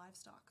of their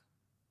livestock.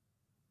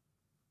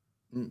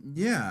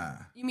 Yeah.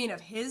 You mean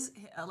of his,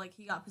 like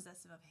he got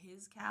possessive of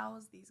his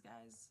cows, these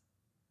guys?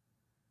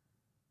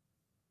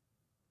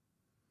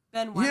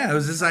 Ben, why Yeah, don't it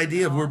was you this talk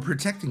idea of at we're all?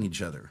 protecting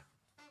each other.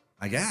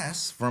 I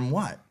guess. From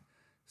what?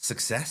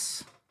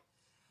 Success?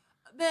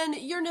 Ben,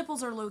 your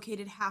nipples are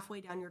located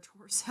halfway down your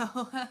torso.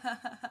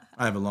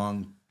 I have a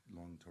long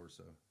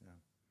torso. Yeah.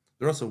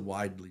 They're also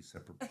wide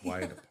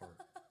apart.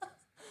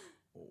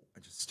 Oh, I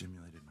just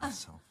stimulated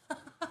myself.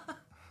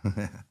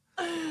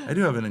 I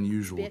do have an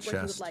unusual Bit where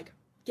he would chest. like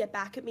get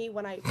back at me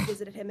when I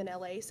visited him in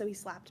LA, so he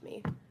slapped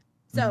me.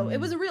 So it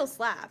was a real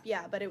slap,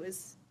 yeah. But it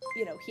was,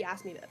 he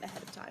asked me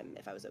ahead of time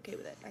if I was okay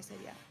with it. I said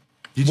yeah.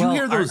 Did you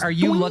hear those? Are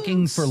you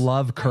looking for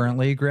love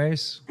currently,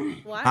 Grace?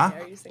 Why? Huh?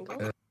 Are you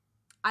single?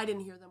 I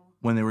didn't hear them.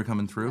 When they were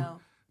coming through? No.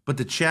 But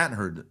the chat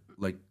heard,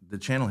 like the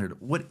channel heard.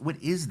 What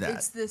is that?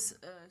 It's this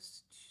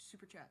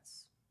super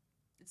chats.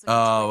 It's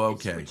Oh,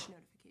 Twitch okay.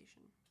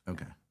 notification.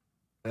 Okay.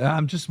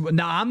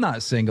 I'm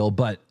not single,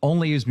 but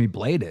only use me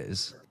Blade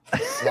is.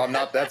 Well, I'm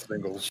not that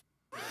single.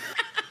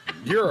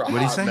 You're a What'd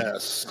he hot say?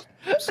 mess.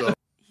 So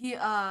He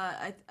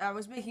I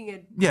was making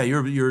a. Yeah,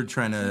 you're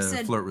trying He to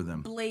said flirt with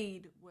him.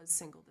 Blade was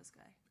single. This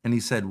guy. And he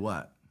said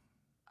what?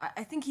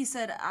 I think he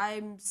said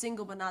I'm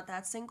single, but not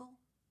that single.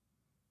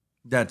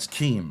 That's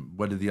Keem.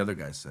 What did the other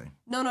guy say?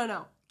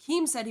 No.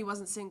 Keem said he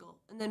wasn't single,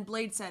 and then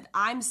Blade said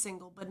I'm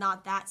single, but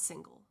not that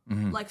single.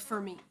 Like for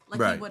me, like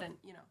Right. he wouldn't,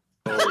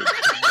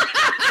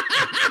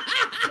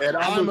 And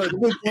I'm an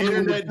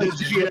internet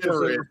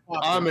degenerate.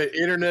 I'm an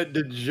internet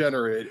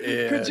degenerate.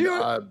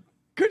 And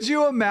Could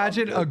you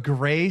imagine a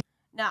Grace?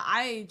 Now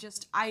I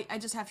just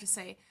have to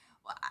say,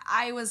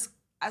 I was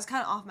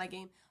kind of off my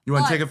game. You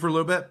want but- to take it for a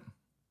little bit?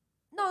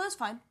 No, that's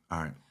fine. All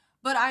right.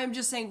 But I am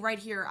just saying right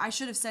here, I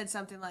should have said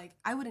something like,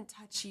 I wouldn't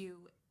touch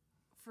you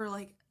for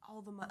like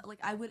all the money. Like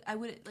I would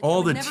like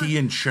All I would the tea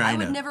in China.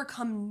 I would never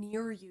come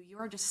near you. You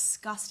are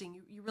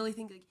disgusting. You really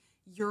think like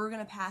you're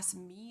gonna pass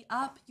me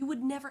up? You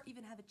would never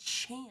even have a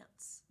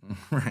chance.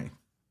 Right.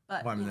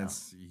 But Well, I mean, you know,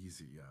 that's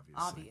easy,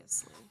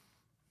 obviously.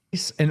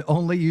 And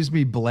only use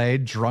me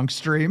Blade drunk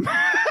stream.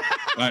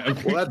 well,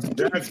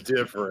 that's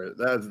different.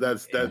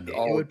 That's It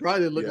all. would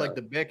probably look yeah. like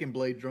the Beck and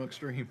Blade drunk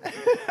stream.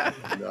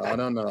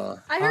 No.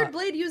 I heard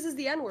Blade uses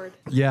the N word.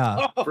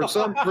 Yeah. For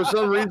some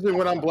reason,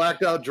 when I'm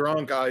blacked out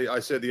drunk, I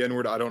said the N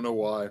word. I don't know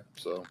why.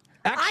 So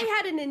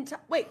I had an entire.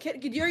 Wait,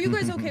 are you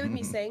guys okay with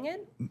me saying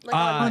it?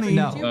 Like,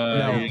 No,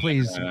 YouTube?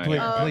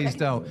 please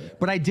don't.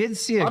 But I did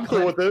see a I'm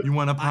cool clip. with it. You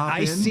want to pop I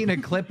in? seen a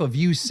clip of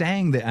you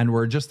saying the N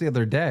word just the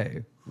other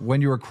day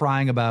when you were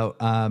crying about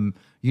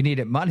you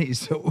needed money.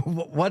 So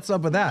what's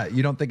up with that?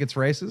 You don't think it's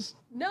racist?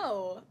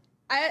 No,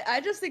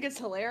 I just think it's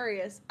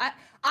hilarious. I've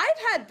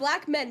had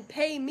black men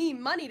pay me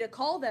money to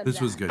call them. This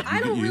that. was good. I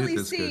You don't hit really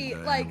this good, see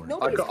N like word.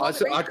 nobody's called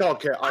it I call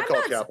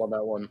racist. cap on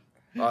that one.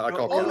 I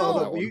call Oh, cap no.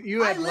 on that one.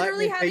 You I had black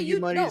literally men had pay a you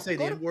money no, to say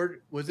go the to- N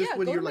word? Was this yeah,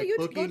 when go you to were my like YouTube,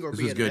 cooking go or to- This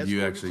being was good. an You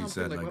escort or actually said,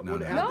 something? like, what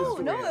no,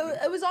 happened? No,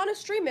 it was on a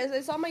stream.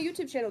 It's on my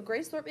YouTube channel,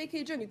 Grace Thorpe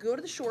AKJ. You go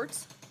to the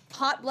shorts.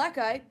 Hot black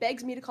guy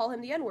begs me to call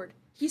him the N word.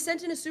 He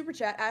sent in a super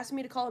chat, asked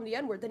me to call him the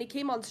N word. Then he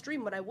came on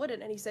stream when I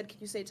wouldn't, and he said, "Can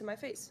you say it to my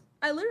face?"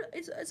 I literally,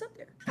 it's up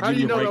there. How do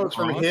you know that was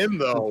from him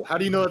though?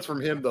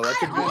 That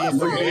could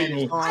Wait,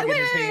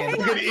 It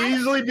could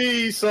easily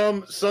be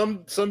some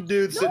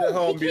dude sitting at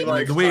home being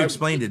like, the way you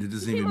explained it, it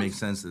doesn't even make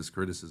sense. This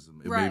criticism.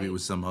 Maybe Right. it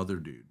was some other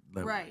dude.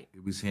 Like, Right.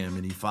 It was him,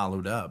 and he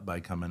followed up by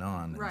coming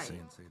on and Right.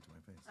 saying, "Say it to my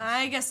face."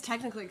 I guess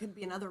technically it could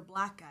be another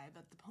black guy,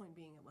 but the point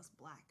being it was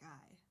black guy.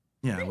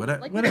 Yeah,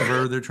 like-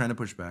 whatever. They're trying to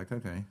push back.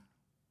 Okay.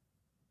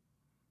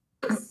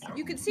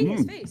 You could see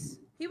his face.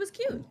 He was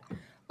cute.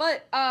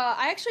 But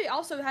I actually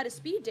also had a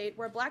speed date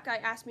where a black guy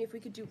asked me if we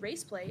could do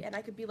race play, and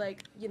I could be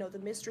like, the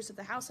mistress of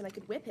the house, and I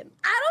could whip him.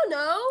 I don't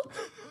know.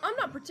 I'm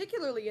not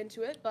particularly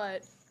into it,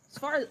 but as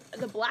far as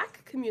the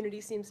black community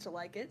seems to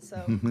like it,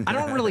 so. I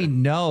don't really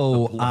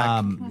know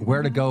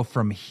where to go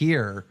from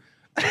here.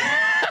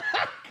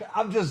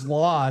 I'm just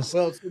lost.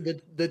 Well,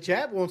 the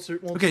chat won't.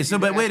 Okay, so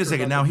but wait a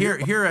second. Now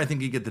here I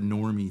think you get the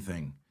normie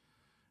thing.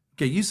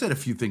 Okay, you said a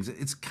few things.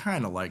 It's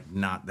kind of like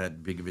not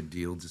that big of a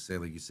deal to say,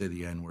 like you say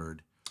the N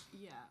word.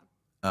 Yeah.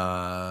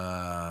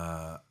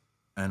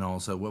 And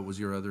also, what was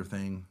your other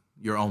thing?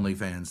 Your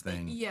OnlyFans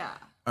thing. Yeah.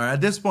 All right,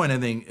 at this point, I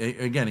think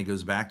again he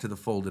goes back to the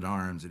folded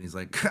arms and he's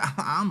like,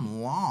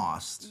 "I'm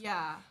lost."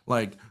 Yeah.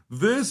 Like,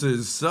 this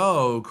is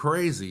so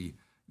crazy.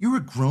 You're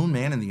a grown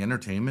man in the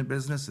entertainment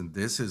business, and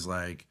this is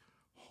like,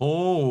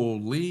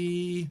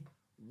 holy,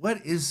 what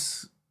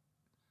is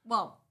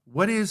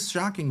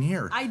shocking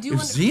here? I do If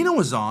under- Xena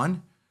was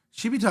on,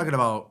 she'd be talking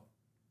about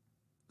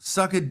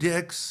sucking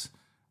dicks,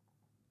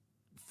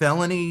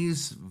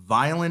 felonies,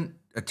 violent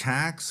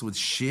attacks with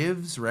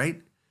shivs,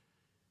 right?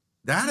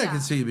 That I Yeah.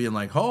 could see you being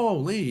like,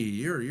 holy,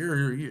 you're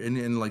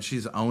and like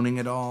she's owning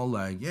it all,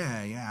 like,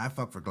 yeah, I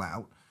fuck for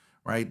clout,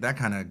 right? That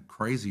kind of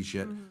crazy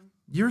shit. Mm-hmm.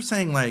 You're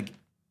saying like,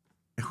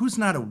 who's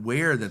not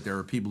aware that there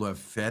are people who have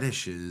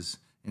fetishes,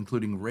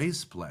 including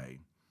race play,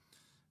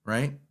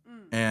 right?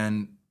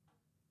 And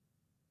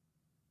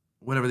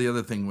whatever the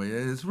other thing was,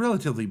 it's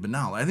relatively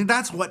banal. I think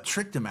that's what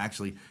tricked him,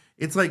 actually.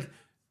 It's like,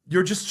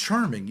 you're just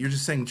charming. You're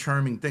just saying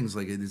charming things.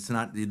 Like, it's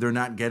not, they're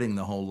not getting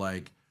the whole,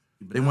 like,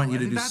 they want you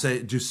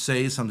to just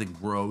say something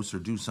gross or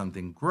do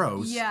something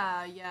gross.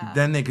 Yeah.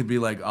 Then they could be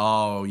like,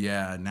 oh,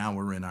 yeah, now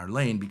we're in our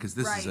lane because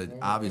this is Right. an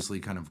obviously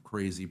kind of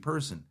crazy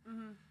person.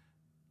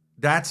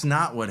 That's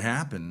not what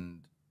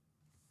happened.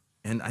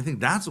 And I think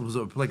that's what was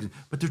like.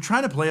 But they're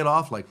trying to play it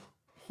off like,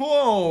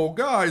 oh,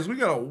 guys, we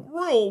got a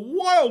real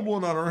wild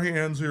one on our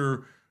hands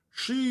here.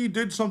 She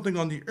did something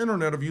on the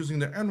internet of using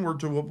the N-word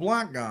to a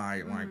black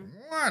guy. Like,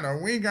 what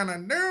are we going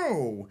to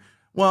do?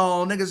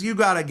 Well, niggas, you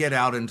gotta get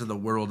out into the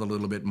world a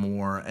little bit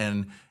more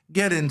and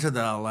get into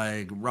the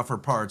like rougher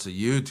parts of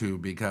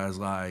YouTube because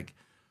like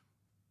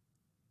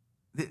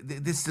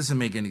this doesn't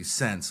make any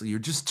sense. You're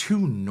just too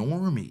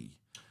normy.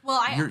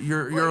 Well,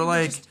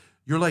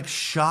 You're like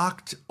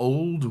shocked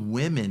old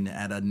women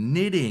at a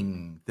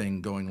knitting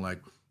thing, going like,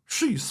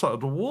 "She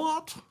said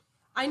what?"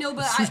 I know,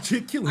 but it's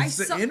ridiculous.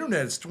 The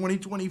internet is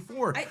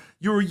 2024.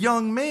 You're a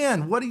young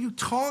man. What are you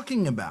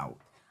talking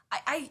about?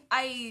 I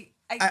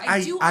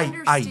do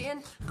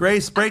understand.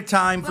 Grace, break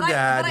time for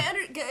Dad.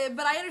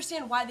 But I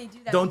understand why they do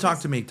that. Don't talk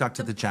to me. Talk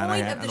to the chat. The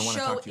point I of the don't want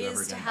to show talk to you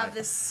ever is to again. have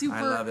this super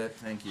I love it.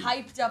 Thank you.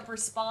 hyped up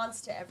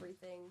response to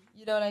everything.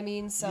 You know what I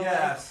mean? So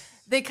Yes.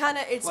 they kind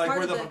of it's like part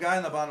where of the guy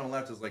on the bottom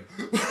left is like.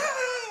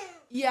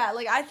 Yeah,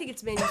 like I think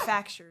it's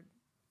manufactured.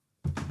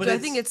 But I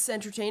think it's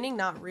entertaining,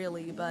 not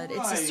really, but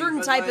it's a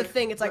certain type of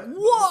thing. It's like,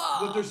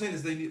 whoa! What they're saying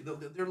is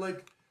they're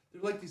like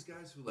these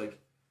guys who like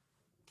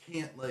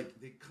can't like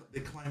they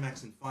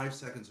climax in 5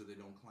 seconds or they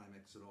don't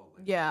climax at all.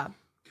 Like, yeah.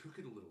 Cook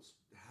it a little,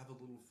 have a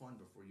little fun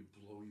before you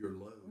blow your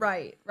load.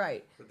 Right.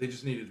 But they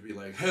just needed to be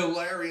like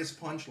hilarious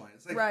punchline.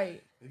 It's like,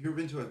 right. Have you ever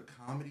been to a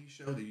comedy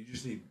show that you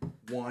just need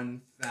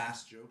one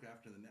fast joke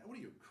after the next? What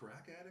are you,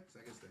 crack addicts?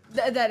 I guess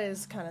that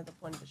is kind of the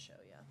point of the show,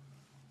 yeah.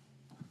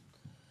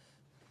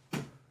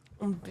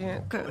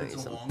 But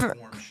it's a long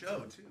form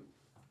show too.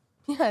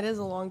 Yeah, it is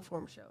a long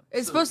form show.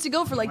 It's supposed to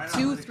go for like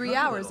 2-3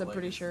 hours. I'm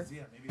pretty sure.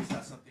 Yeah, maybe it's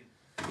not something.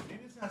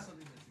 Maybe it's not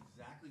something that's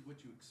exactly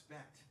what you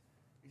expect.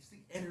 It's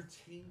the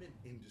entertainment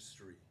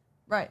industry.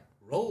 Right.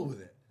 Roll with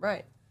it.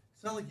 Right.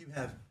 It's not like you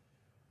have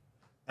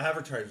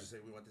advertisers say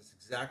we want this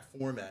exact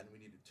format and we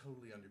need it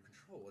totally under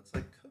control. It's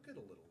like cook it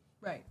a little.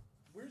 Right.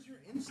 Where's your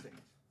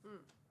instinct?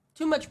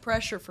 Too much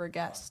pressure for a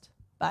guest.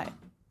 Bye.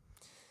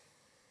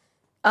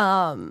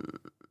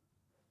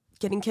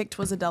 Getting kicked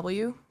was a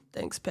W.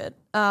 Thanks, Pitt.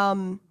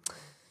 Little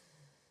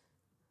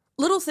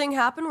thing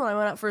happened when I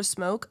went out for a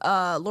smoke.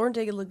 Lauren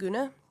de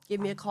Laguna gave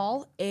me a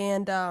call,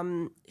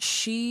 and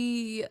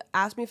she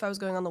asked me if I was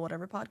going on the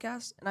Whatever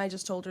podcast, and I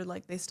just told her,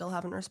 like, they still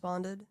haven't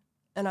responded,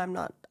 and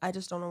I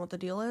just don't know what the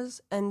deal is.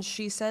 And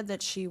she said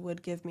that she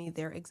would give me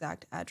their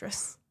exact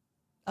address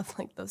of,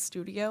 like, the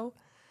studio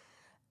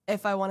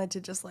if I wanted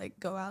to just, like,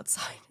 go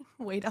outside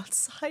and wait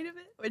outside of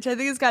it, which I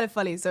think is kind of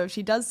funny. So if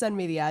she does send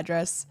me the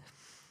address,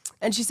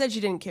 and she said she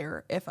didn't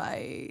care if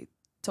I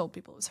told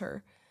people it was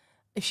her.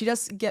 If she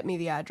does get me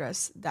the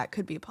address, that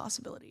could be a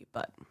possibility,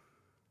 but...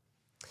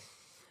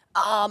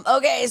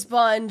 okay,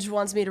 Sponge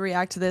wants me to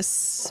react to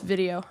this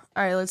video.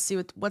 All right, let's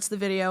see what's the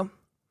video.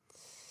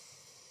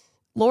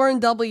 Lauren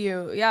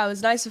W. Yeah, it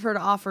was nice of her to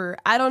offer.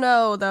 I don't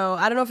know, though.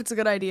 I don't know if it's a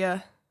good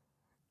idea.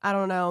 I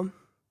don't know.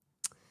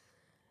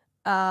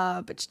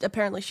 But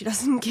apparently she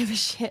doesn't give a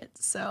shit,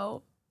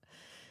 so...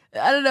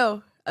 I don't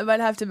know. I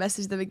might have to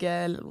message them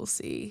again. We'll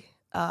see.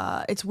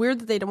 It's weird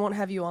that they won't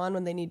have you on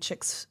when they need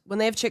chicks, when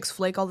they have chicks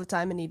flake all the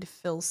time and need to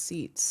fill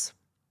seats.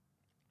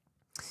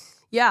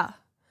 Yeah.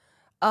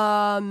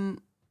 I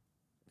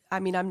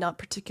mean, I'm not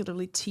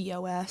particularly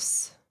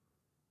TOS.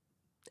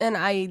 And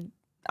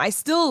I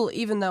still,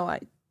 even though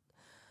I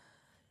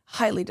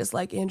highly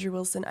dislike Andrew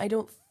Wilson, I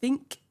don't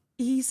think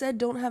he said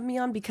don't have me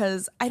on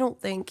because I don't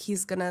think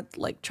he's gonna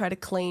like try to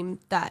claim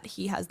that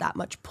he has that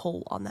much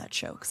pull on that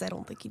show because I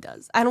don't think he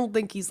does. I don't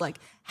think he's like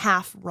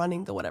half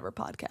running the Whatever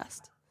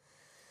podcast.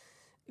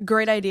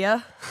 Great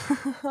idea.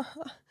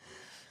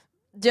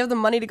 Do you have the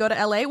money to go to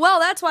LA? Well,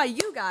 that's why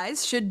you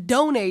guys should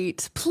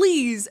donate.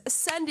 Please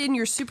send in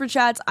your super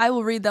chats. I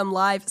will read them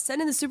live. Send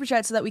in the super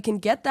chat so that we can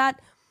get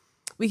that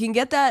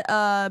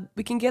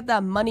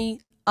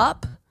money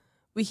up.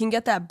 We can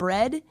get that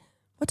bread.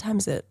 What time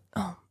is it?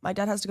 Oh, my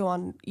dad has to go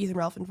on Ethan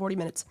Ralph in 40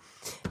 minutes.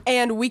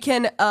 And we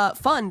can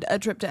fund a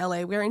trip to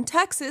LA. We're in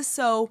Texas,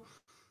 so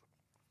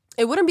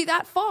it wouldn't be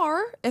that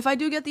far if I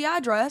do get the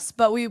address,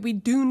 but we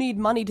do need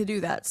money to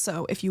do that.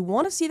 So if you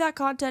want to see that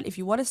content, if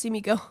you want to see me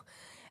go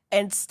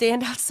and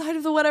stand outside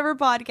of the Whatever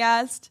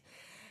podcast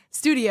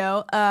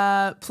studio,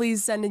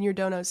 please send in your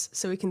donos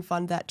so we can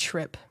fund that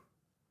trip.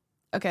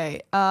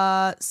 Okay,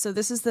 so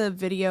this is the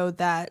video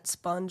that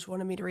Sponge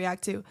wanted me to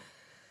react to.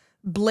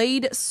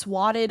 Blade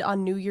swatted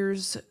on New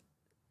Year's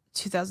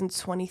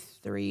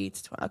 2023.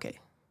 Okay.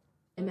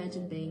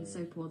 Imagine being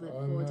so poor that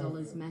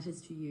 $4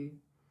 matters to you.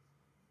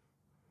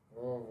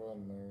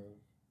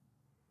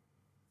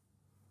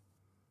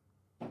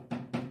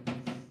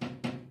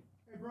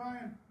 Hey,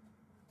 Brian.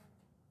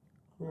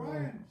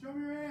 Brian, show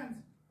me your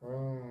hands.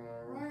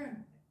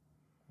 Brian.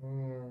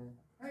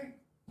 Hey,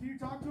 can you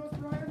talk to us,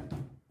 Brian?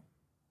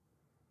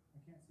 I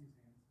can't see his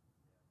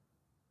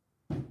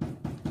hands.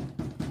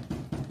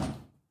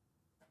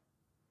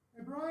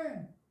 Hey,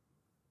 Brian.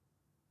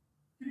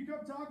 Can you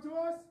come talk to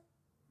us?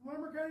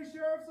 Lumber County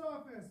Sheriff's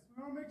Office.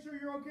 We want to make sure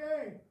you're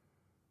okay.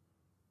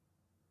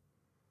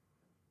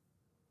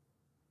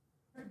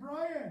 Hey,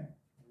 Brian.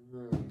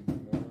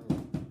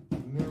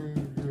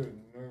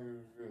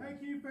 Hey,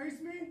 can you face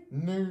me?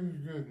 News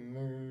good,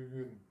 news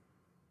good.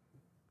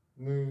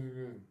 News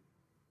good.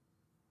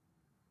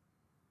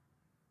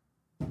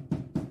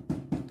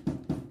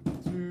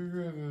 Too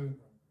good.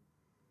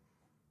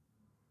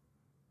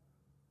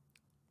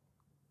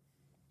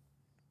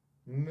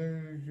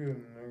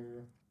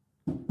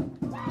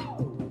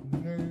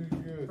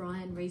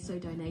 Doriso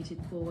donated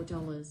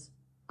 $4.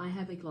 I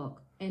have a Glock.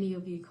 Any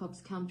of you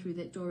cops come through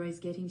that door is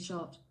getting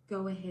shot.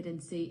 Go ahead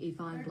and see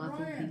if I'm Hey,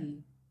 bluffing Brian.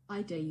 you.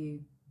 I dare you.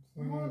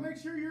 We want to make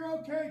sure you're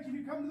okay. Can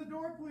you come to the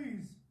door,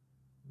 please?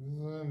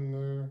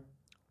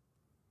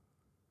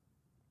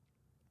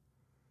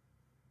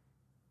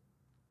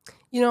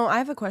 You know, I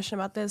have a question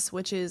about this,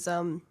 which is,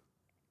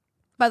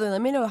 by the way,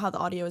 let me know how the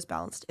audio is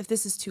balanced, if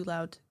this is too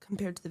loud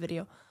compared to the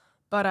video.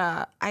 But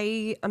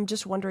I'm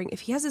just wondering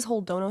if he has this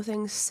whole dono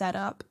thing set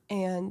up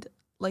and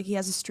like he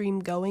has a stream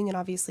going and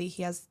obviously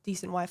he has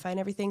decent Wi-Fi and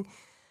everything,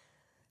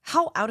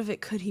 how out of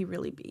it could he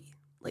really be?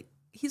 Like,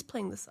 he's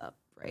playing this up,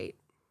 right?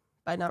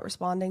 By not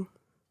responding.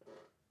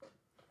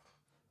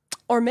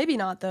 Or maybe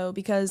not, though,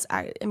 because,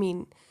 I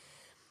mean,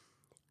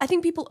 I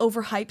think people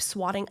overhype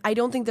swatting. I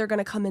don't think they're going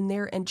to come in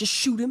there and just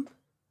shoot him,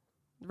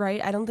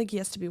 right? I don't think he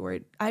has to be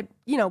worried.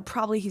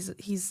 Probably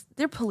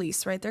they're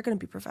police, right? They're going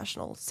to be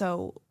professional.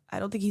 So I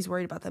don't think he's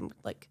worried about them,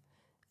 like,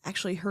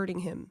 actually hurting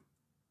him.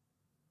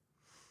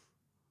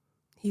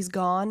 He's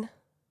gone.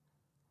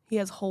 He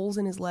has holes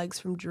in his legs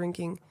from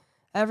drinking.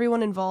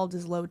 Everyone involved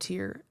is low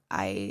tier.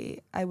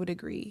 I would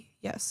agree,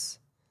 yes.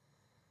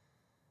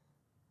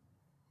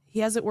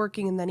 He has it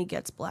working and then he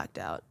gets blacked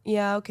out.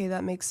 Yeah, okay,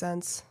 that makes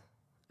sense.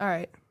 All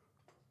right.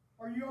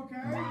 Are you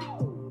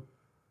okay?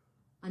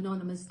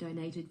 Anonymous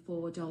donated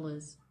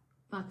 $4.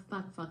 Fuck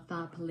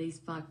the police,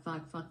 fuck the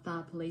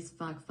police,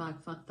 fuck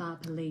the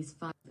police,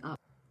 fuck up.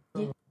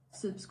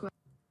 Subscribe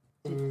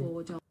to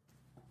 $4.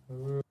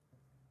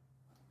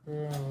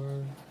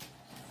 Can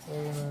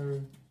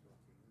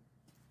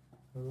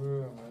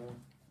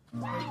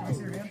I see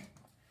your hand?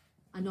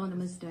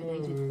 Anonymous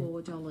donated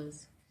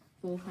 $4.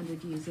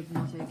 400 years of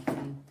not okay.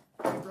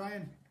 Hey,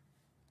 Brian.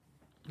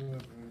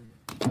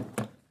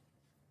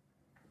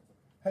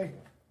 Hey.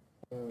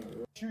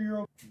 Sure you're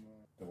okay.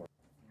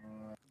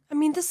 I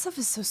mean, this stuff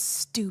is so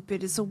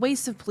stupid. It's a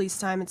waste of police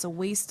time. It's a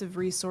waste of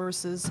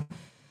resources.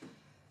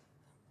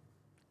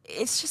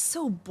 It's just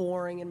so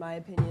boring, in my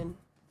opinion.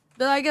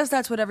 But I guess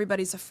that's what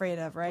everybody's afraid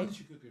of, right?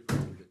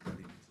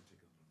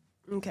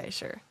 Okay,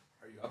 sure.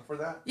 Are you up for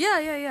that?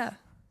 Yeah.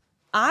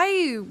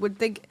 I would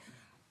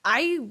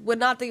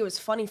not think it was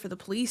funny for the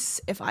police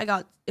if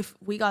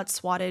we got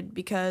swatted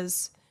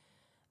because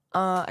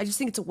I just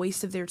think it's a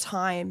waste of their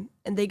time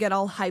and they get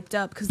all hyped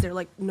up because they're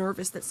like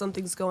nervous that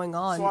something's going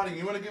on. Swatting,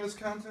 you want to give us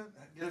content?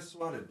 Get us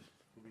swatted.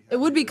 It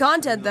would be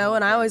content though,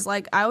 and I always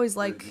like.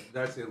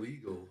 That's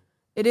illegal.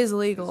 It is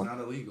illegal. It's not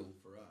illegal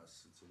for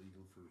us. It's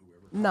illegal for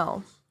whoever.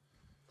 No.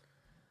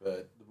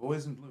 But the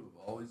boys in blue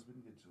have always been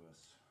good to us.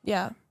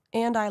 Yeah,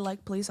 and I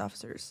like police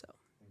officers. So.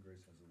 And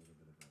Grace has a little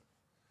bit of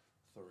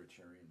a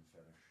authoritarian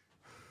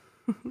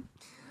fetish.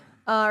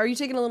 Are you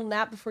taking a little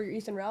nap before your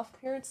Ethan Ralph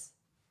appearance?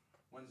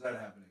 When's that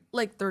happening?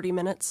 Like 30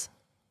 minutes.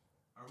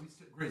 Are we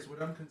still, Grace? What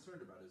I'm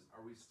concerned about is,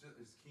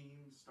 is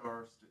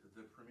Keemstar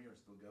the premiere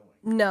still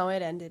going? No,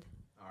 it ended.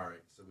 All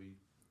right, so we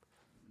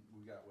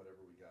got whatever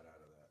we got out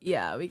of that.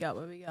 Yeah, we got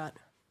what we got.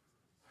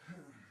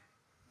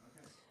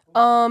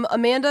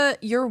 Amanda,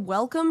 you're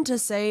welcome to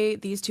say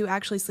these two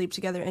actually sleep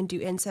together and do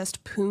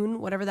incest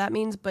poon, whatever that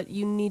means, but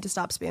you need to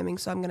stop spamming,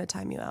 so I'm going to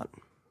time you out.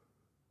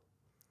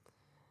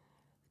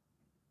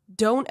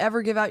 Don't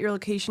ever give out your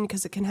location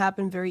because it can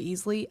happen very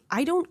easily.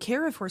 I don't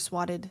care if we're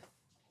swatted.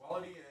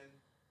 Quality Inn,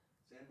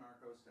 San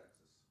Marcos, Texas.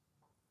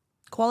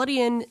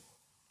 Quality Inn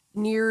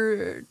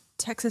near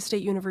Texas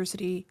State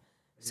University,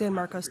 San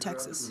Marcos,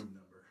 Texas.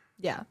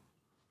 Yeah.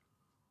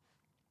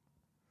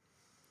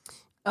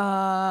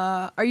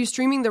 Are you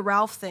streaming the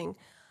Ralph thing?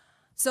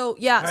 So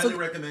yeah, Highly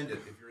recommend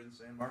it if you're in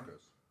San Marcos.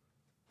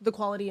 The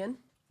Quality Inn.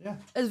 Yeah,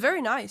 it's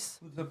very nice.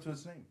 Lives up to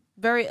its name.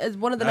 It's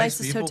one of the Nice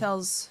nicest people.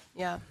 hotels.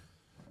 Yeah.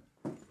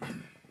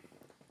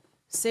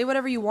 Say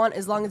whatever you want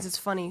as long as it's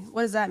funny.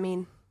 What does that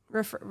mean?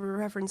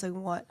 Referencing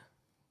what?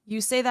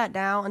 You say that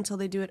now until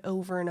they do it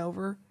over and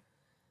over.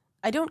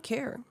 I don't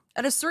care.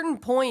 At a certain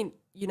point,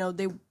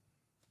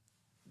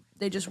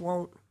 they just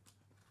won't.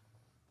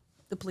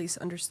 The police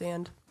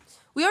understand.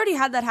 We already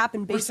had that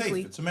happen, basically. We're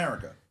safe. It's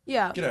America.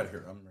 Yeah. Get out of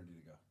here. I'm ready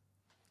to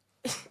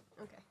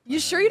go. Okay. You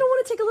sure you don't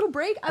want to take a little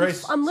break?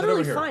 Grace, I'm sit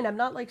literally over here. fine. I'm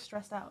not like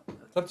stressed out.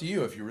 It's up to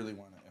you if you really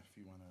want to.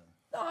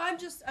 No, I'm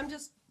just,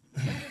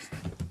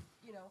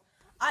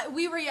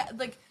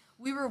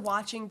 we were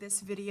watching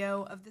this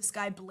video of this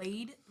guy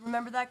Blade.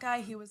 Remember that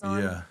guy? He was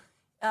on.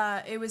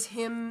 Yeah. It was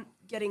him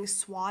getting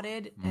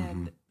swatted,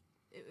 and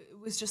it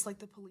was just like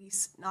the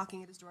police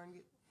knocking at his door, and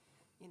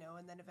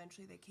and then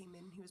eventually they came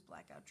in. And he was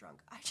blackout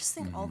drunk. I just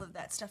think all of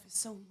that stuff is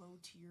so low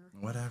tier.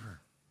 Whatever.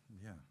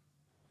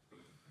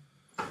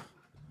 Yeah.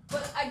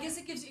 But I guess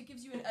it gives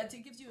you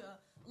a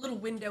little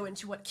window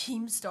into what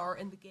Keemstar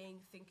and the gang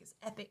think is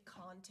epic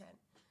content.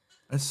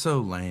 It's so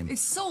lame.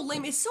 It's so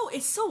lame. It's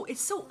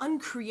so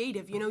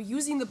uncreative.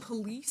 Using the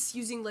police,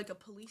 using like a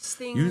police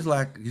thing. You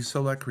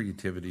so lack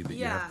creativity that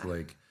you have to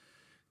like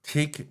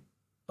take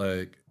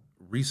like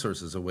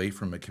resources away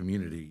from a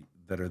community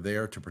that are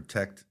there to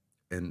protect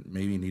and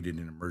maybe needed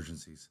in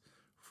emergencies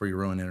for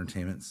your own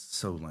entertainment. It's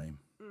so lame.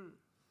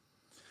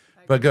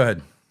 But go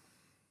ahead.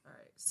 All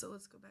right. So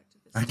let's go back to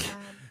this I tab.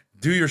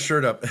 do your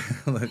shirt up.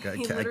 Look, I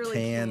literally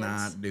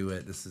cannot can't. do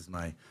it. This is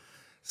my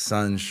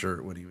son's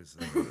shirt when he was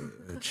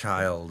a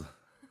child.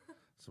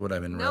 It's what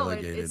I've been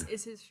relegated.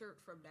 It's his shirt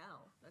from now.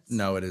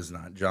 No, it is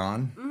not.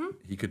 John,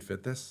 he could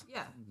fit this?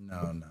 Yeah.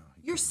 No.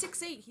 You're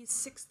 6'8", he's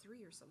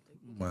 6'3" or something.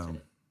 He can Well. fit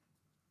it.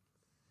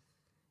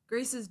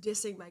 Grace is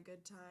dissing my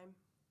good time.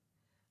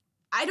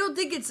 I don't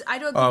think it's.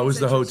 Oh, it was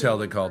the actually hotel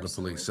taken that called the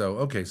personally. police. So,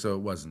 okay, so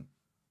it wasn't.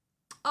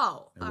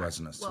 Oh. It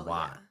wasn't a SWAT.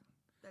 Well, yeah.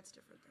 That's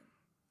different then.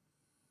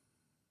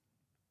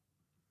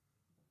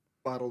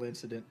 Bottle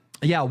incident.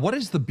 Yeah, what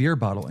is the beer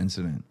bottle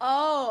incident?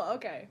 Oh,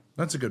 okay.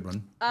 That's a good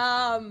one.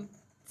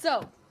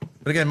 So.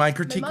 But again, my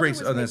critique mother race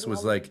was on this making was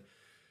all-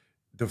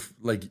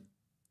 like,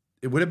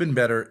 it would have been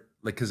better,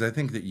 like, because I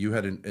think that you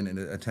had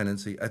a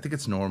tendency. I think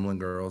it's normal in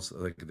girls,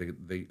 like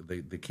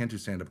they can't do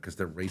stand up because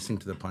they're racing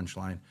to the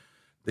punchline.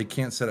 They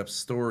can't set up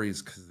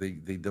stories because they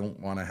don't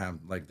want to have,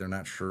 like, they're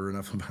not sure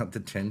enough about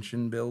the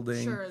tension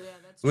building. Sure, yeah,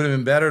 that's It would have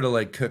been better to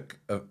like cook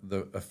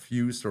a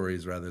few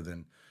stories rather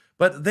than.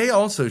 But they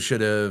also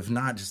should have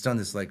not just done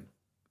this like,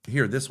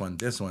 here, this one.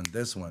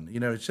 You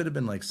know, it should have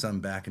been like some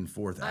back and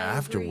forth I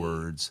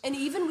afterwards. agree.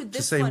 And even with To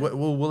this say, one,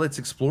 well, let's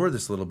explore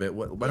this a little bit.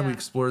 Why don't we Yeah.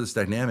 explore this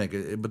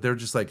dynamic? But they're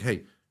just like,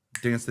 hey,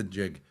 dance the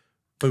jig.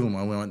 Boom,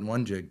 I went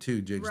one jig,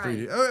 two jigs,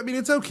 three. Right. Oh, I mean,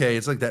 it's okay.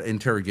 It's like that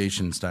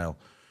interrogation style.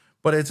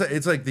 But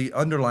it's like the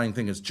underlying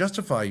thing is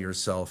justify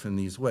yourself in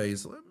these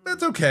ways.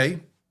 That's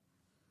okay.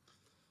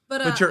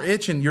 But you're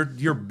itching,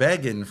 you're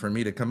begging for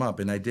me to come up,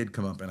 and I did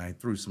come up, and I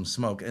threw some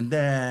smoke, and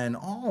then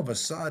all of a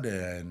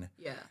sudden,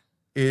 yeah.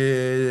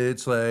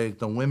 it's like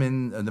the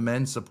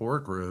men's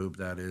support group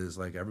that is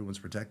like everyone's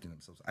protecting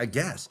themselves, I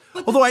guess.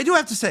 Although I do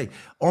have to say,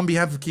 on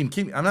behalf of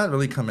Keem, I'm not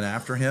really coming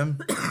after him.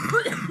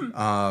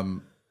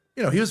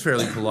 You know, he was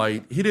fairly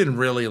polite. He didn't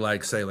really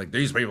like say like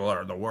these people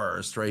are the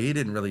worst, right? He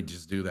didn't really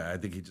just do that. I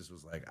think he just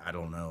was like, I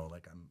don't know,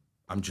 like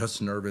I'm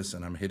just nervous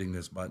and I'm hitting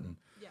this button.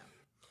 Yeah.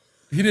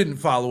 He didn't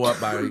follow up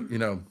by,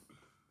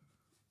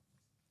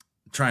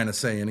 trying to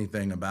say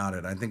anything about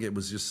it. I think it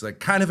was just like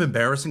kind of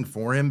embarrassing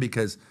for him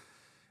because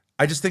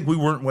I just think we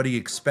weren't what he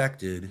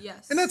expected.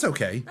 Yes. And that's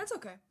okay. That's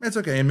okay. That's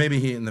okay. And maybe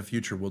he in the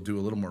future will do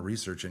a little more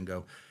research and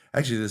go,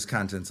 actually, this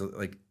content's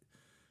like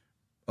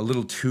a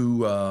little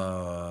too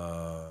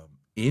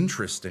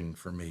interesting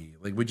for me.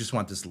 Like, we just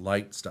want this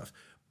light stuff.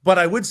 But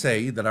I would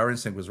say that our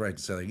instinct was right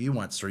to say, like, you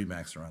want Street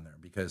Maxer on there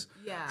because,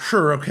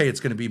 sure, okay,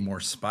 it's going to be more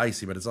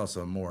spicy, but it's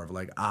also more of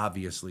like,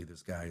 obviously,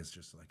 this guy is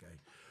just like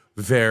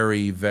a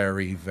very,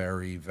 very,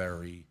 very,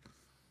 very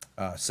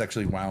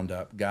sexually wound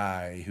up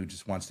guy who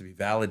just wants to be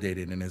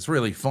validated, and it's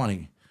really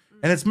funny.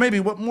 And it's maybe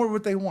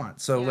what they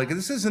want. So like,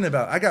 this isn't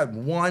about, I got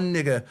one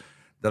nigga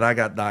that I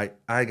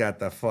got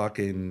the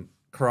fucking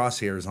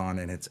crosshairs on,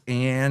 and it's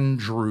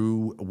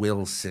Andrew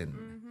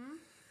Wilson.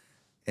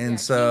 And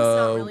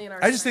so really in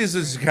our I just think this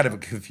is kind of a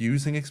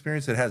confusing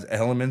experience. It has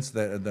elements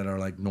that are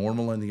like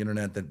normal on the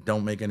internet that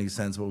don't make any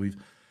sense. But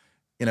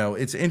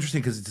it's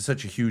interesting because it's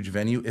such a huge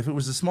venue. If it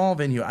was a small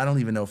venue, I don't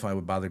even know if I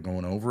would bother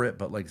going over it,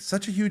 but like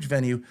such a huge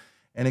venue.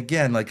 And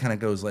again, like kind of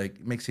goes like,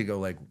 makes you go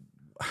like,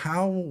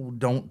 how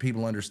don't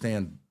people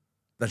understand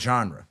the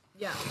genre?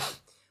 Yeah.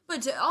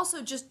 But to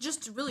also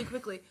just really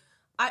quickly,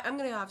 I'm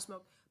going to have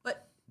smoke.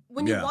 But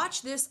when you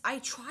watch this, I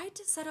tried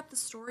to set up the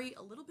story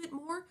a little bit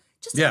more,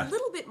 just a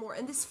little bit more.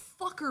 And this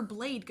fucker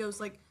Blade goes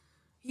like,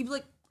 he'd be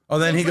like, oh,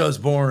 then he goes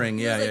like, boring.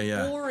 he was,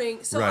 like,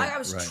 boring. So I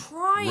was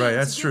trying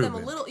that's to true, give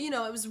them a little,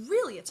 it was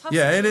really a tough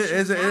yeah,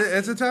 situation.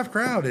 it's a tough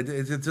crowd.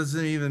 It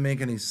doesn't even make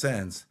any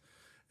sense.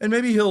 And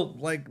maybe he'll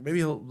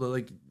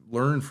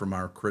learn from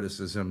our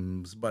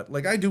criticisms. But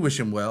like, I do wish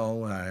him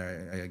well.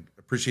 I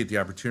appreciate the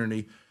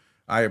opportunity.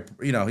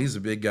 He's a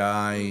big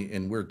guy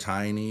and we're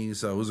tiny,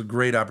 so it was a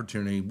great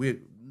opportunity.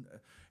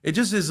 It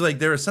just is like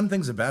there are some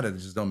things about it that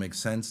just don't make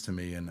sense to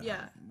me. And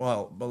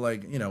but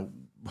like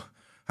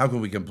how can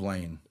we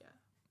complain? Yeah.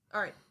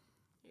 All right.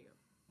 Here you go.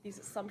 These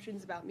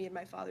assumptions about me and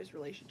my father's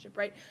relationship,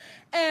 right?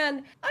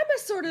 And I'm a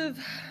sort of.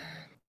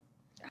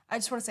 I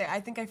just want to say, I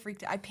think I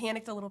freaked out. I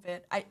panicked a little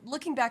bit.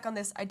 Looking back on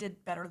this, I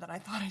did better than I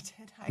thought I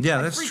did.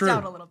 I that's freaked true.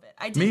 out a little bit.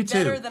 I did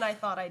better than I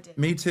thought I did.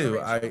 Me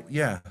too.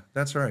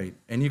 That's right.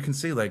 And you can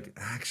see, like,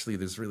 actually,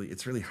 it's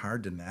really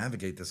hard to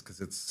navigate this because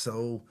it's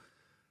so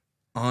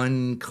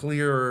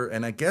unclear.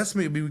 And I guess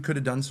maybe we could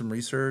have done some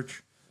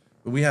research,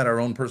 but we had our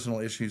own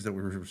personal issues that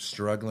we were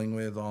struggling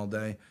with all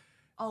day.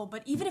 Oh,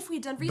 but even if we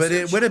had done research, but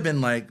it would have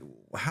been like,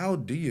 how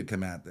do you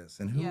come at this?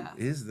 And who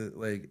is the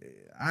like?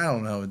 I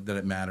don't know that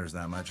it matters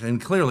that much. And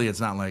clearly, it's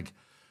not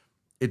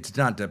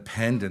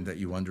dependent that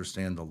you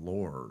understand the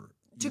lore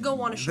to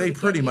go on a show. They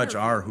pretty much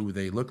are who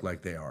they look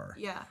like they are.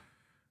 Yeah.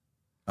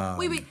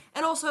 Wait,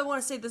 and also I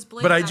want to say this.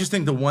 Blade but I just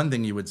think the one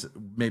thing you would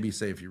maybe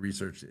say if you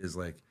researched is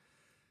like,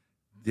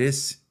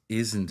 this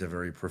isn't a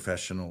very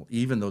professional,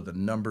 even though the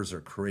numbers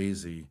are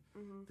crazy.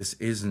 This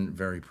isn't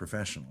very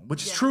professional,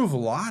 which is true of a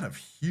lot of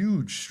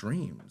huge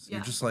streams.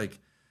 You're just like,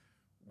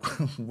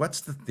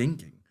 what's the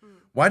thinking?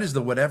 Why does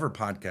the Whatever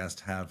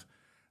podcast have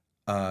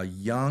a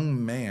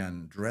young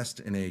man dressed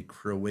in a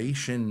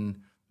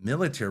Croatian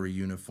military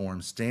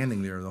uniform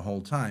standing there the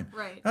whole time.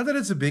 Right. Not that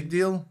it's a big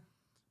deal,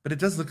 but it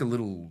does look a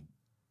little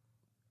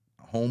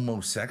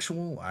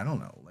homosexual. I don't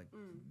know. Like,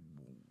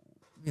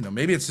 you know,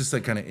 maybe it's just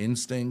like kind of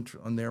instinct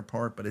on their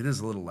part, but it is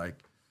a little like,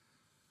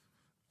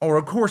 or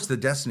of course the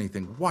Destiny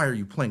thing. Why are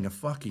you playing a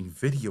fucking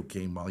video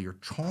game while you're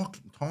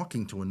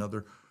talking to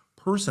another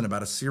person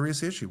about a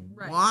serious issue?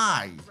 Right.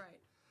 Why? Right.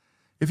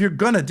 If you're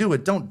gonna do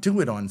it, don't do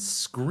it on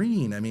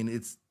screen. I mean,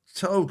 it's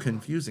so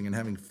confusing and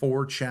having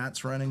 4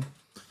 chats running.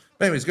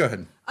 But anyways, go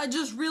ahead.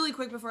 Just really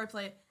quick before I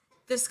play it.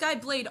 This guy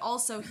Blade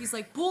also, he's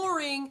like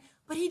boring,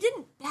 but he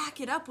didn't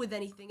back it up with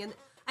anything. And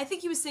I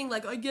think he was saying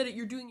like, I get it,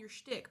 you're doing your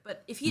shtick.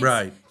 But if he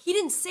he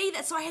didn't say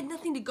that, so I had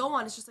nothing to go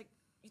on. It's just like,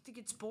 you think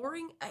it's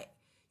boring?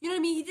 You know what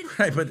I mean? He didn't.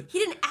 Right, but he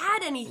didn't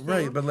add anything.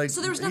 Right, but like,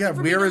 so there was nothing yeah,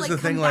 for me where to is like the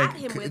thing? combat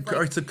Like, him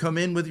with, to come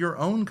in with your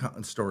own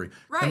story.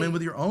 Come in Right.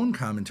 with your own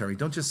commentary.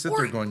 Don't just sit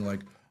there going like,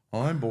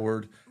 "Oh, I'm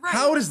bored." Right.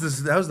 How's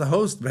the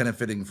host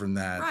benefiting from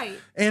that? Right.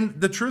 And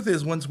the truth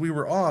is, once we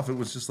were off, it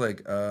was just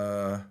like,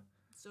 So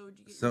did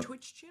you get your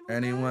Twitch channel?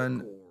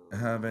 anyone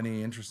have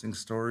any interesting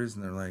stories?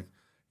 And they're like,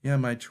 yeah,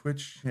 my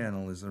Twitch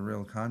channel is a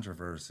real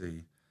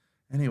controversy.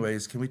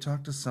 Anyways, can we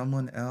talk to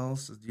someone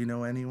else? Do you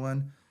know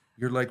anyone?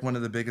 You're like one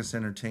of the biggest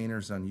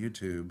entertainers on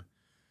YouTube.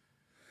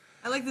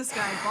 I like this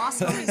guy. Boss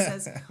Homie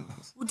says,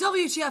 well,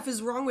 WTF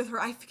is wrong with her.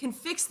 I can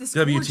fix this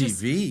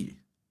WTV.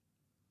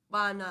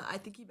 Well, no, I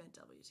think he meant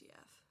WTF.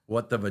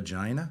 What, the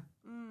vagina?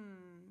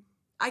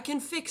 I can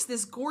fix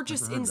this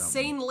gorgeous, Never heard that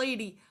insane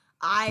lady.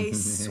 I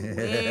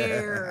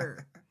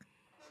swear.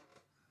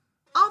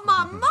 I'm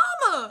my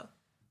mama.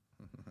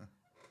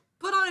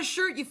 Put on a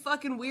shirt, you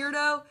fucking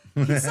weirdo.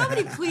 Can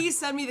somebody please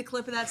send me the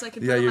clip of that so I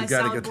can put it on my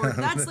soundboard?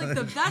 That's like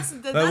the that's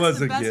the was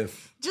the a best.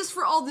 gif. Just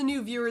for all the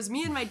new viewers,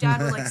 me and my dad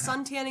were like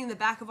suntanning in the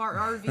back of our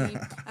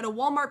RV at a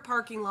Walmart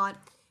parking lot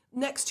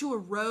next to a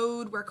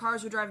road where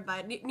cars were driving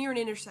by near an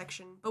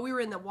intersection. But we were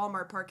in the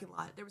Walmart parking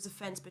lot. There was a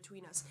fence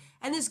between us.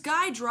 And this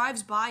guy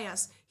drives by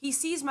us. He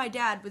sees my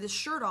dad with his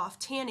shirt off,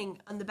 tanning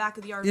on the back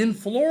of the RV. In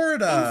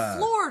Florida. In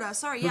Florida,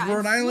 sorry, With yeah. Rhode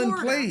in Island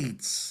Florida.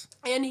 plates.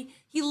 And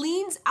he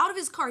leans out of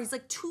his car. He's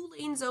like 2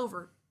 lanes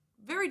over,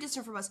 very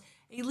distant from us.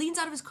 And he leans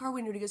out of his car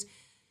window and he goes,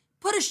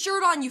 "Put a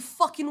shirt on, you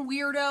fucking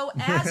weirdo,"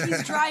 as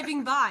he's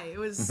driving by. It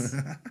was...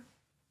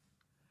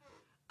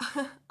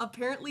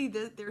 Apparently,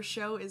 their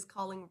show is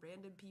calling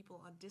random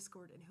people on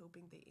Discord and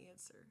hoping they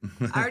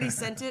answer. I already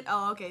sent it.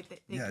 Oh, okay.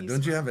 Thank you. Yeah,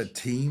 don't you have a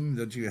team?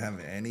 Don't you have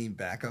any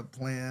backup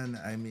plan?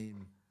 I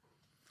mean...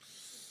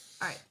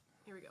 All right,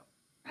 here we go.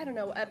 I don't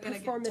know, a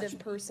performative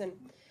person.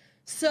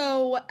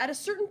 So at a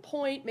certain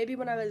point, maybe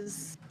when I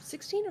was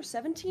 16 or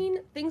 17,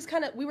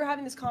 we were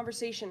having this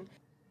conversation.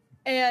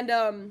 And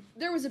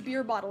there was a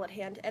beer bottle at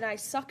hand, and I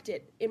sucked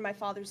it in my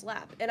father's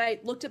lap. And I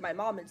looked at my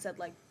mom and said,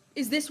 like,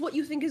 "Is this what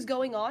you think is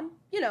going on?"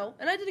 You know,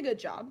 and I did a good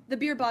job. The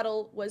beer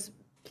bottle was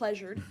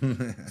pleasured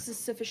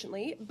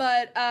sufficiently.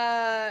 But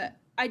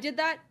I did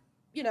that,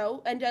 you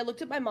know, and I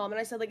looked at my mom and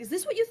I said, like, "Is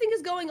this what you think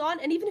is going on?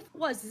 And even if it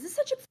was, is this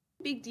such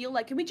a big deal?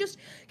 Like, can we just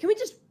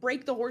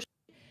break the horse?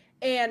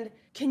 And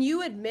can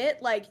you admit,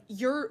 like,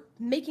 you're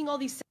making all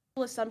these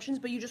sexual assumptions,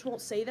 but you just won't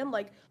say them?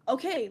 Like,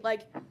 okay,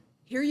 like,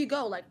 here you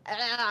go. Like,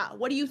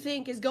 what do you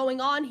think is going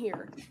on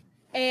here?"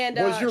 And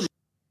That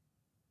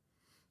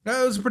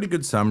was a pretty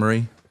good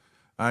summary.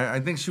 I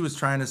think she was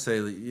trying to say,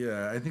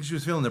 I think she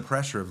was feeling the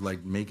pressure of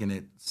like making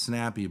it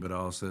snappy, but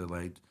also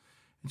like,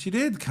 and she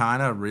did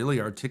kind of really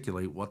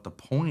articulate what the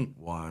point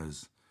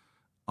was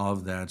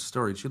of that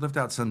story. She left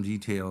out some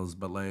details,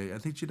 but like, I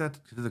think she got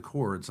to the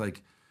core. It's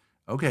like,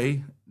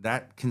 okay,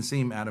 that can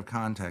seem out of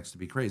context to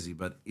be crazy,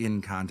 but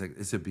in context,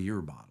 it's a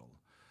beer bottle.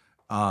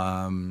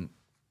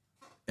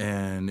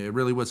 And it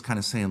really was kind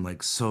of saying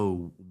like,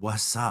 so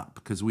what's up?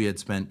 Because we had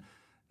spent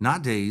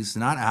not days,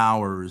 not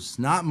hours,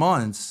 not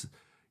months,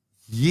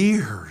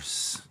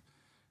 years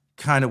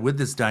kind of with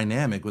this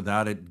dynamic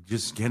without it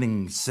just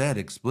getting said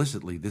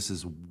explicitly. This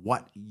is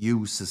what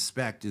you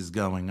suspect is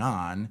going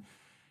on.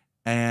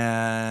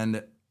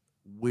 And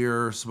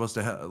we're supposed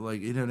to have,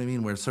 like, you know what I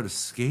mean? We're sort of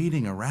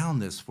skating around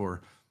this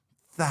for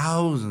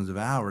thousands of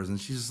hours. And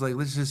she's just like,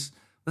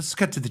 let's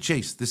cut to the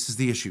chase. This is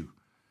the issue.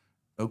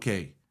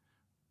 Okay.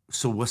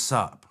 So what's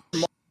up?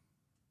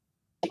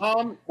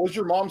 Was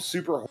your mom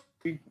super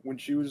horny when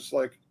she was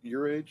like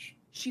your age?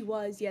 She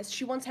was, yes.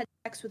 She once had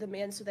sex with a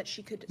man so that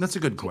she could That's a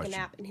good take question. a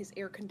nap in his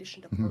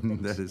air-conditioned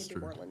apartment That is in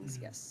true. New Orleans,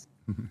 yes.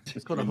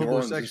 It's called a New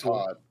Orleans is homosexual.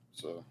 hot,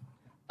 so.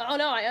 Oh,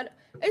 no,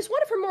 it's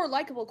one of her more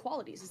likable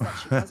qualities is that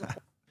she was a whore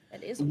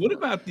and is a What whore.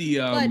 about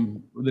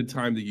the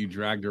time that you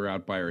dragged her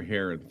out by her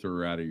hair and threw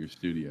her out of your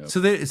studio?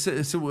 So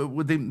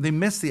they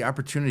missed the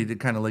opportunity to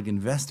kind of like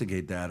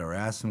investigate that or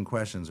ask some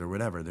questions or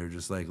whatever. They're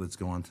just like, let's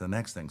go on to the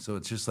next thing. So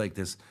it's just like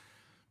this.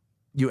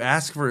 You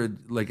ask for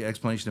like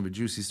explanation of a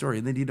juicy story,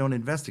 and then you don't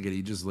investigate it.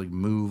 You just like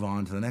move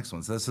on to the next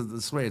one. So that's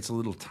this way. It's a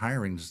little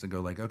tiring just to go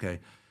like, okay,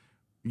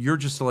 you're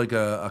just like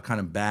a kind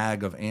of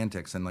bag of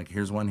antics, and like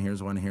here's one,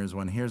 here's one, here's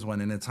one, here's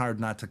one, and it's hard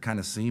not to kind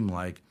of seem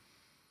like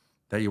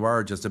that you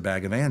are just a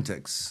bag of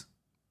antics.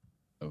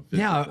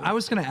 Yeah, I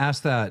was going to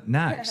ask that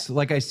next.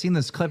 Like, I seen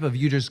this clip of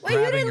you just Wait, you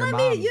grabbing didn't your let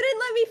mom. me. You didn't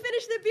let me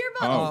finish the beer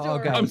bottle story.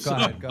 Okay, I'm go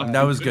sorry. ahead, go ahead.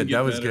 That was good. Couldn't That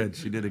get was better. good.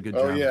 She did a good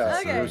Oh job. yeah,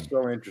 Okay. we're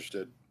so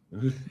interested.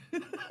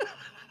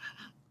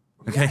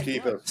 Okay,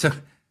 Keep us. so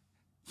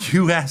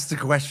you asked a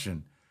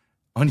question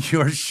on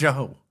your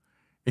show,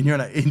 and you're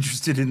not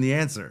interested in the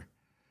answer.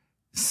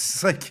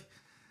 It's like,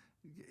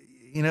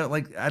 you know,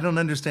 like I don't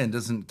understand.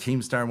 Doesn't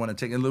Keemstar want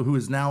to take, and who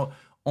is now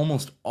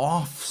almost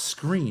off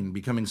screen,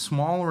 becoming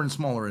smaller and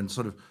smaller, and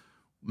sort of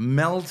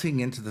melting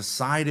into the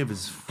side of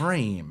his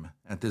frame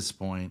at this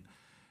point?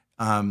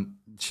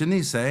 Shouldn't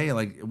he say,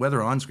 like,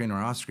 whether on screen or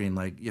off screen,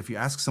 like, if you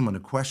ask someone a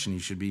question, you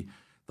should be,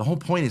 the whole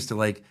point is to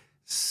like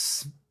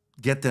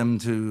get them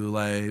to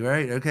like,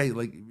 right, okay,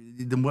 like,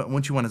 then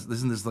once you want to,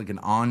 isn't this like an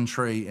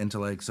entree into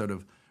like sort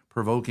of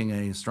provoking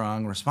a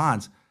strong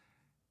response?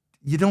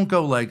 You don't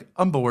go like,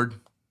 I'm bored.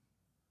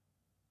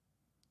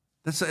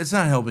 It's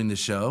not helping the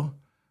show.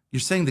 You're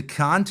saying the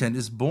content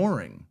is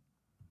boring.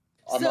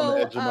 I'm on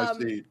the edge of my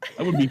seat.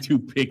 I would be too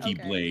picky,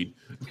 Okay. Blade.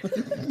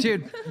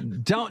 Dude,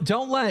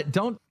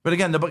 don't. But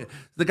again,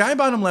 the guy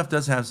bottom left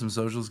does have some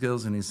social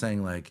skills, and he's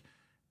saying like,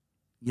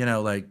 you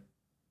know, like,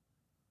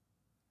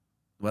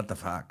 what the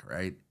fuck,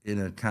 right?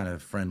 In a kind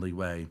of friendly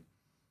way.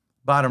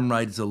 Bottom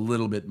right is a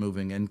little bit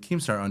moving, and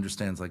Keemstar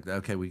understands like,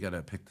 okay, we got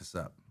to pick this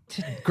up.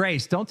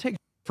 Grace, don't take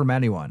from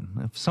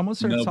anyone. If someone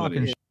starts Nobody.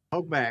 talking,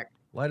 Hold back.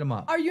 light them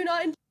up. Are you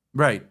not?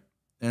 Right.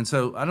 And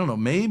so I don't know,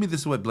 maybe this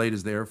is what Blade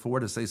is there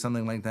for, to say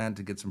something like that,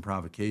 to get some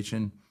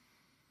provocation.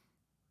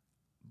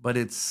 But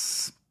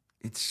it's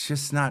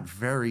just not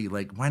very,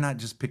 like, why not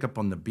just pick up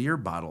on the beer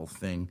bottle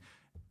thing?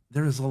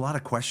 There's a lot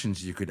of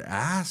questions you could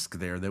ask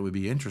there that would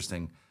be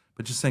interesting.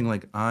 But just saying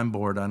like, I'm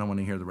bored, I don't want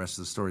to hear the rest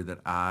of the story that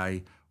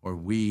I or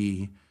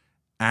we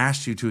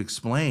asked you to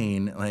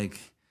explain, like,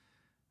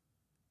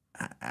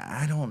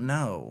 I don't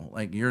know.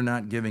 Like, you're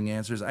not giving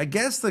answers. I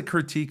guess the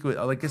critique would,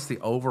 I guess the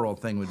overall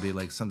thing would be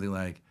like something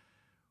like,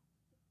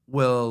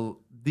 well,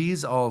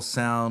 these all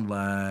sound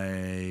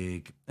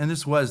like, and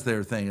this was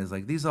their thing, is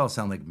like, these all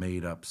sound like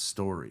made up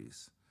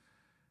stories.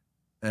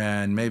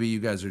 And maybe you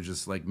guys are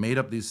just like made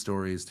up these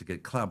stories to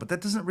get clout, but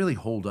that doesn't really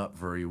hold up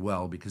very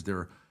well, because there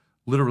are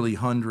literally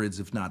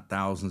hundreds, if not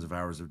thousands of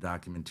hours of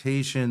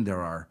documentation.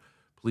 There are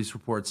police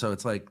reports. So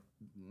it's like,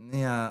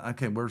 yeah,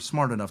 okay, we're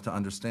smart enough to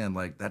understand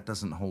like that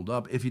doesn't hold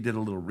up if you did a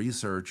little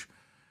research.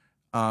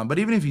 But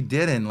even if you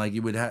didn't, like,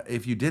 you would have,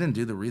 if you didn't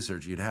do the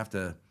research, you'd have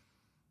to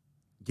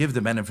give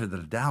the benefit of the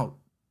doubt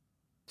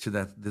to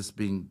that this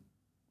being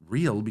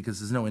real, because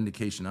there's no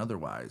indication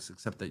otherwise,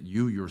 except that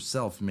you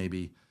yourself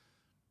maybe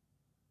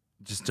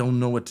just don't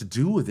know what to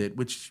do with it,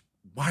 which,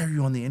 why are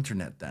you on the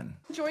internet then?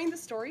 Enjoying the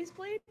stories,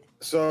 Blade?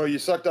 So you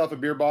sucked off a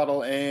beer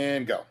bottle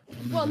and go.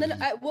 Well, and then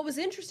what was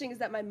interesting is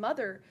that my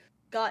mother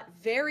got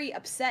very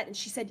upset, and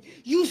she said,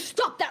 "You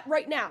stop that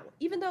right now!"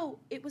 Even though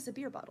it was a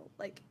beer bottle.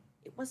 Like,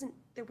 it wasn't,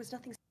 there was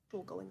nothing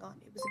sexual going on.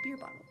 It was a beer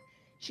bottle.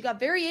 She got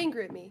very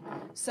angry at me.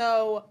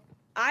 So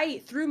I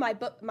threw my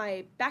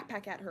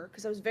backpack at her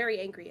because I was very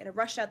angry, and I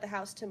rushed out the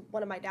house to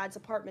one of my dad's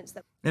apartments.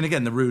 And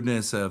again, the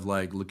rudeness of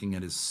like looking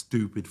at his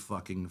stupid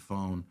fucking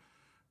phone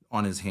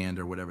on his hand,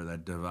 or whatever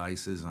that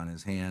device is on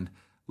his hand.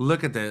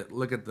 Look at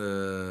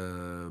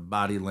the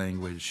body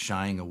language,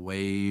 shying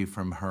away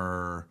from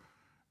her,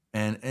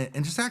 and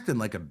just acting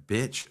like a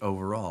bitch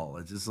overall.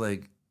 It's just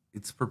like,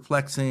 it's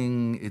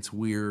perplexing, it's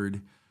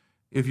weird.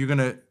 If you're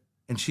gonna,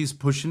 and she's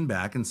pushing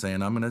back and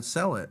saying, I'm gonna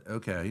sell it,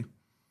 okay.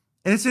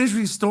 And it's an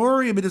interesting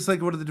story. I mean, it's like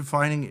it's one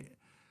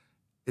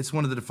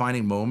of the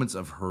defining moments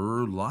of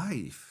her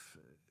life.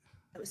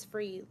 It was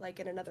free, like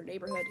in another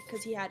neighborhood,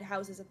 because he had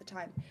houses at the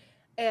time.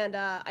 And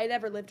I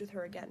never lived with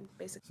her again,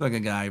 basically. It's like a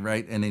guy,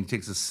 right? And then he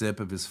takes a sip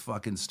of his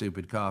fucking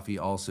stupid coffee,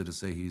 also to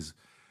say he's,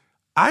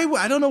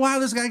 I don't know how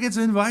this guy gets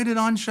invited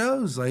on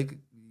shows. Like,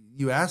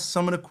 you asked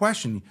someone a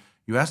question,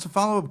 you asked a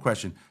follow-up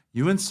question,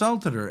 you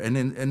insulted her,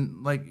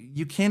 and like,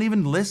 you can't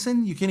even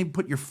listen, you can't even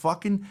put your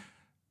fucking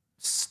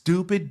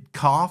stupid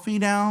coffee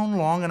down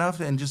long enough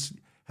and just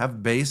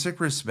have basic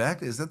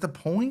respect. Is that the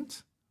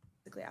point?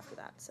 Basically after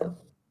that, so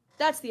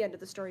that's the end of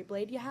the story.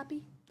 Blade, you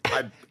happy?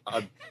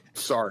 I'm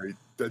sorry.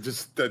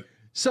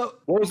 So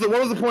what was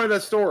the point of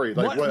that story?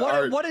 Like,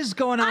 what is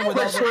going on with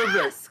I all was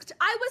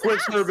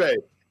asked. survey.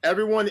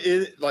 Everyone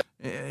is like,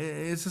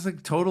 it's just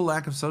like total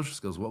lack of social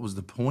skills. What was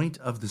the point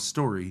of the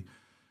story?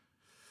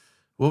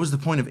 What was the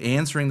point of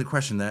answering the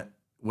question that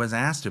was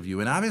asked of you?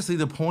 And obviously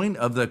the point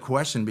of the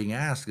question being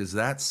asked is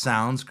that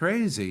sounds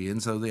crazy.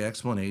 And so the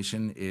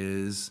explanation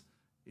is,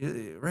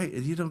 right,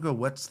 you don't go,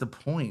 what's the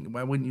point?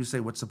 Why wouldn't you say,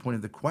 what's the point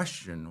of the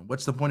question?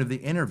 What's the point of the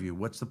interview?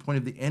 What's the point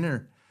of the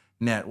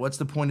internet? What's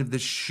the point of the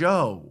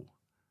show?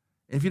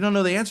 If you don't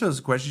know the answer to those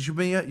questions,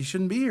 you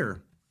shouldn't be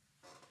here.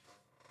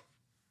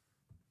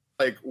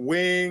 Like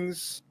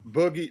Wings,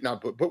 Boogie,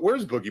 but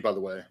where's Boogie, by the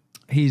way?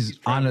 He's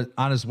on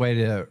his way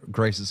to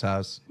Grace's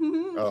house.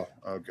 Oh,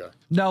 okay.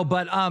 No,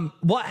 but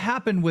what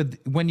happened with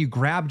when you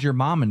grabbed your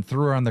mom and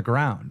threw her on the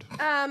ground?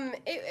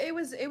 It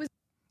was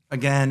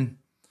Again,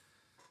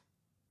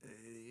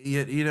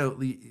 you know,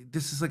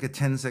 this is like a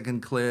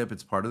 10-second clip.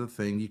 It's part of the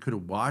thing. You could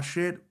have watched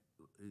it.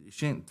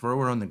 She didn't throw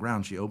her on the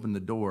ground. She opened the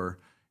door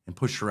and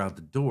pushed her out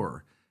the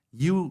door.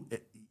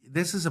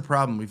 This is a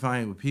problem we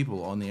find with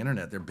people on the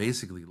internet. They're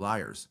basically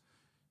liars.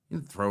 You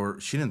didn't throw her.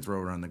 She didn't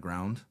throw her on the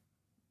ground.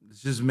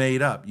 It's just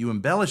made up. You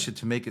embellish it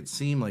to make it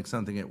seem like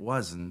something it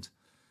wasn't.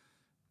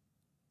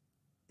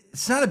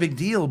 It's not a big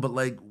deal, but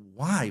like,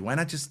 why? Why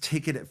not just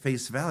take it at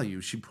face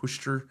value? She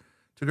took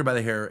her by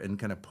the hair and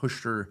kind of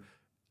pushed her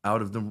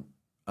out of the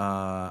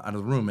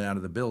room and out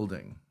of the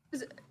building.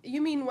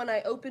 You mean when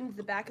I opened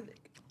the back of the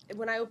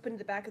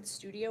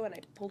studio and I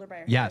pulled her by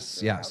her hair?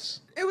 Yes, yes.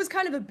 It was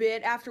kind of a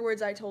bit.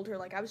 Afterwards, I told her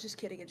like I was just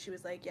kidding, and she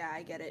was like, "Yeah,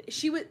 I get it."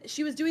 She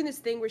was doing this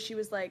thing where she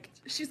was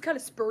kind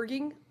of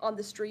spurging on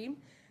the stream,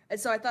 and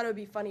so I thought it would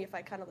be funny if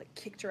I kind of like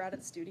kicked her out of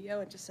the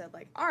studio and just said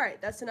like, "All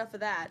right, that's enough of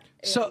that."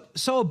 And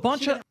So a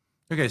bunch of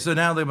Okay, so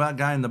now the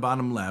guy in the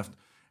bottom left,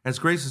 as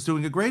Grace is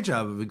doing a great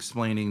job of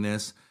explaining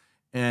this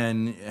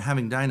and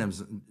having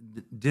dynamism,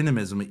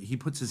 he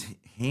puts his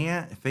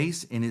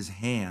face in his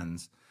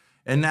hands.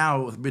 And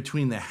now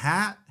between the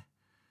hat,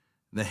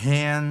 the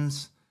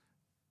hands,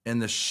 and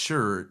the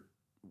shirt,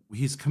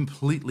 he's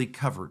completely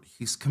covered.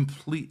 He's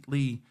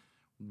completely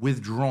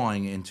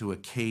withdrawing into a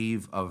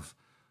cave of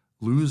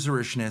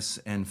loserishness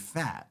and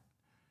fat.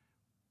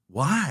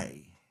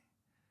 Why?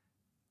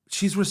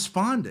 She's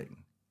responding.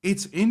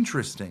 It's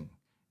interesting.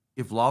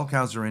 If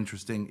lolcows are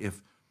interesting,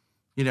 if,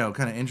 you know,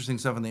 kind of interesting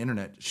stuff on the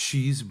internet,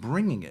 she's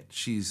bringing it.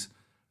 She's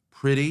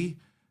pretty.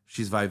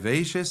 She's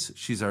vivacious.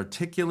 She's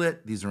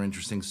articulate. These are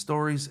interesting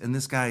stories. And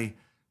this guy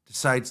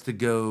decides to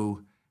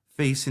go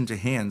face into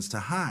hands to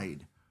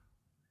hide.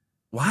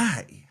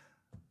 Why?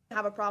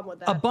 Have a problem with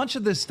that. a bunch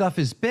of this stuff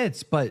is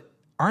bits, but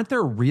aren't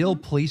there real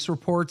police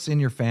reports in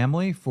your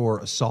family for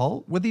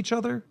assault with each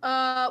other?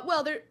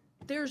 Well,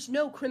 there's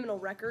no criminal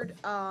record,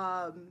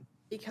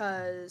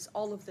 because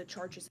all of the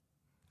charges.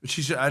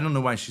 I don't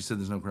know why she said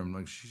there's no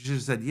criminal. She should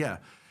have said yeah.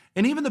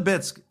 And even the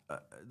bits,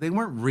 they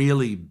weren't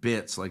really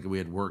bits like we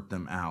had worked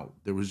them out.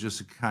 There was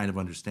just a kind of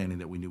understanding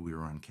that we knew we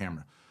were on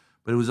camera.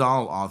 But it was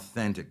all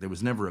authentic. There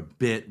was never a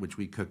bit which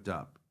we cooked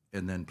up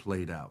and then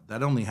played out.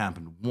 That only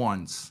happened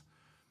once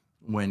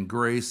when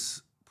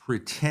Grace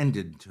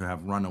pretended to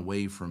have run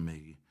away from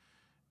me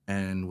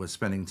and was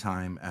spending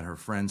time at her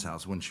friend's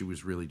house when she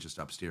was really just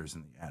upstairs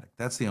in the attic.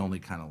 That's the only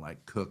kind of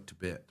like cooked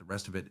bit. The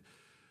rest of it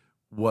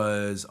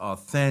was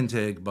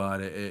authentic,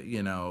 but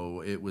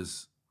it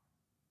was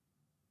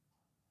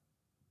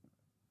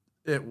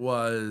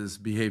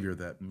behavior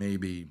that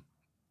maybe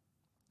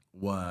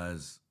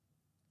was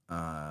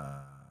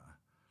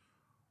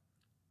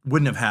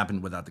wouldn't have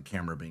happened without the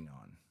camera being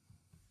on.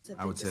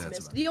 I would say that's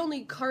about it. The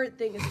only current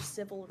thing is a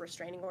civil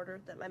restraining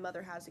order that my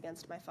mother has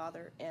against my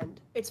father, and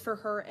it's for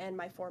her and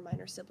my 4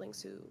 minor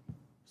siblings who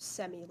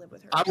semi-live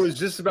with her. I was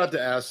just about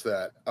to ask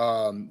that.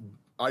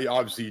 I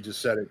obviously you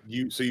just said it.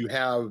 You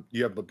have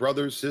the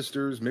brothers,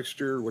 sisters,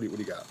 mixture. What do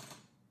you got?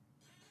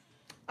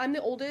 I'm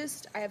the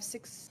oldest. I have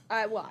 6.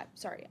 I'm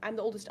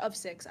the oldest of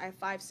 6. I have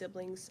 5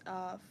 siblings.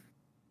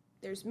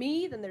 There's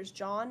me, then there's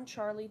John,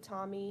 Charlie,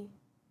 Tommy,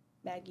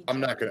 Maggie.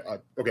 I'm not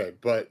gonna. Okay,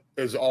 but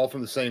is it all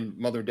from the same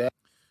mother and dad?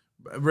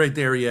 Right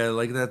there, yeah.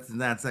 Like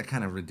that's that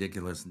kind of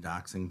ridiculous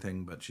doxing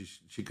thing. But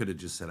she could have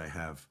just said I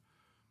have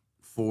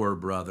 4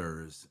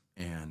 brothers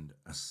and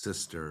a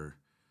sister,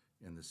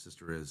 and the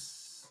sister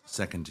is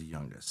second to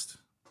youngest.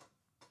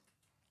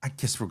 I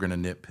guess we're gonna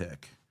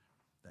nitpick.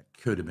 That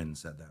could have been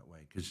said that way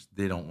because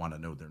they don't want to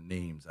know their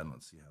names. I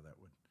don't see how that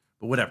would,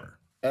 but whatever.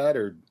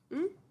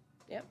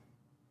 Yep.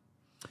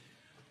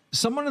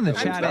 Someone in the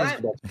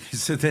chat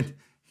So then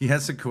he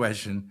has a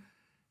question,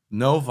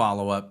 no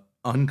follow-up,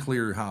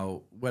 unclear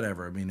how,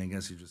 whatever. I mean, I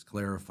guess you're just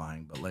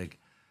clarifying, but like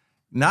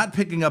not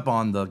picking up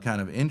on the kind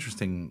of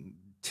interesting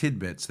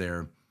tidbits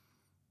there,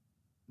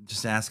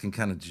 just asking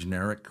kind of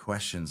generic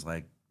questions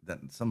like that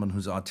someone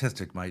who's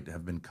autistic might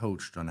have been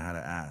coached on how to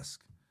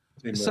ask.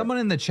 Someone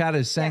in the chat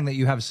is saying that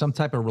you have some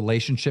type of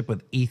relationship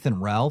with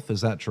Ethan Ralph.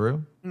 Is that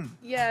true?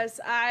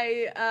 Yes,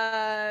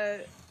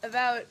 I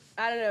about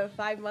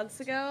 5 months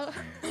ago.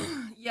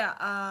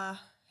 Yeah,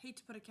 hate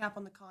to put a cap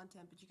on the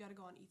content, but you got to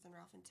go on Ethan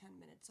Ralph in 10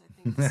 minutes. So I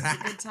think this is a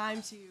good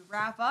time to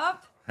wrap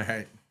up. All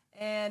right.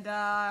 And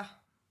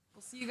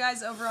we'll see you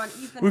guys over on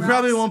Ethan We Ralph's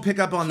probably won't pick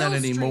up on that kill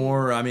stream.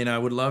 anymore. I mean, I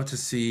would love to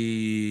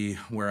see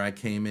where I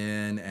came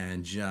in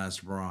and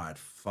just brought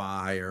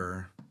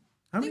fire.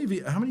 How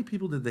many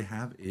people did they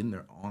have in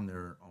there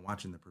on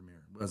watching the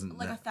premiere? It wasn't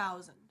like that,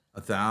 1,000.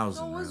 1,000.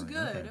 So it was really?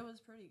 good. Okay. It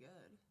was pretty good.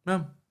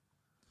 Well,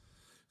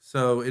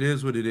 so it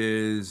is what it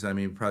is. I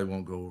mean, probably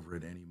won't go over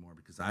it anymore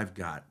because I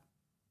got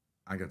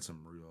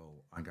some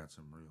real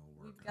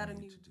work. We've got a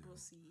new. We'll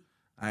see.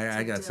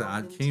 I got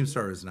some.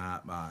 Keemstar is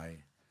not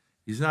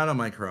he's not on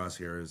my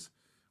crosshairs.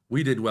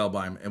 We did well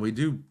by him, and we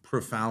do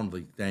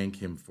profoundly thank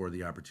him for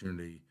the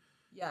opportunity.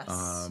 Yes.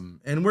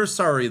 And we're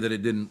sorry that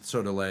it didn't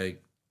sort of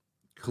like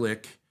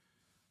click.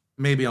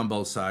 Maybe on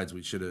both sides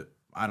we should have.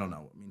 I don't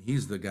know. I mean,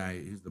 he's the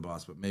guy. He's the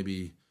boss, but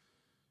maybe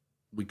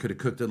we could have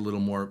cooked it a little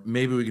more.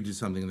 Maybe we could do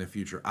something in the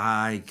future.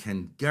 I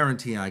can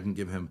guarantee I can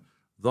give him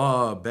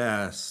the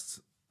best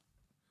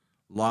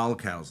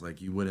lolcows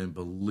like you wouldn't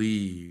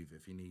believe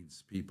if he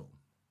needs people.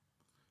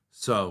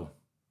 So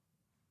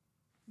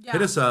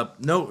hit us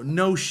up.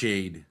 No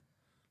shade.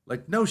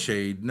 Like no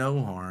shade,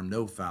 no harm,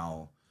 no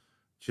foul.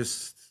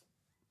 Just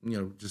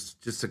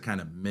just to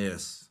kind of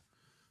miss.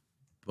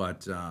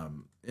 But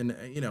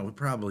and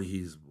probably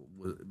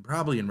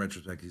in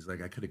retrospect he's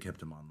like, I could have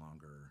kept him on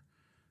longer,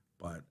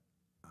 but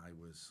I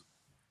was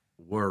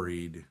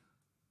worried,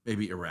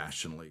 maybe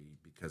irrationally,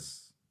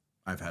 because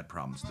I've had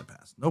problems in the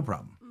past. No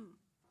problem.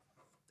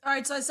 All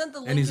right, so I sent the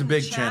link. And he's a in the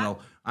big chat.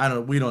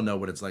 channel. We don't know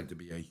what it's like to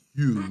be a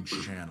huge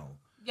channel.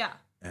 Yeah.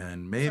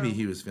 And maybe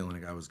he was feeling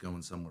like I was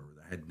going somewhere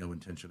where I had no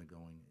intention of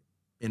going.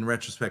 In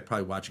retrospect,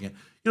 probably watching it.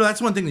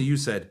 That's one thing that you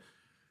said.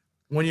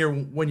 When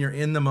you're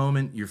in the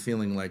moment, you're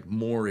feeling like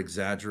more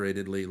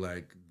exaggeratedly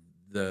like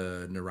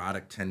the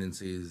neurotic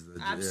tendencies,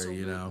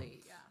 Absolutely,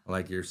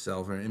 like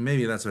yourself. And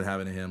maybe that's what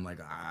happened to him. Like,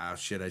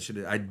 shit,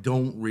 I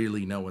don't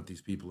really know what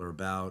these people are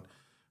about,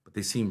 but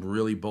they seem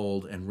really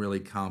bold and really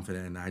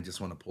confident. And I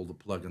just want to pull the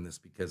plug on this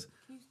because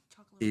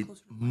it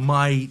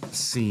might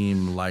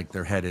seem like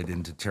they're headed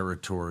into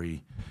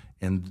territory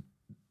and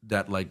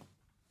that like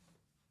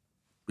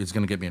it's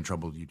going to get me in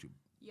trouble with YouTube.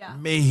 Yeah.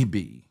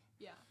 Maybe.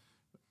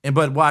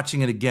 But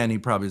watching it again, he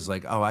probably is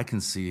like, oh, I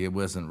can see it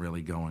wasn't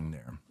really going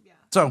there. Yeah.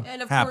 So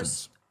And of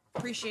happens. course,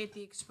 appreciate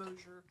the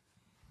exposure.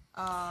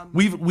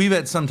 We've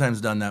had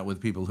sometimes done that with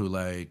people who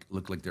like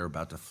look like they're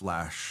about to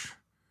flash.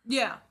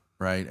 Yeah.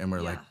 Right? And we're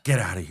like, get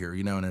out of here,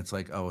 and it's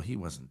like, oh, he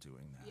wasn't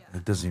doing that. Yeah.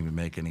 It doesn't even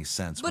make any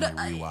sense when you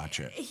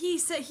rewatch it. He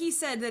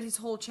said that his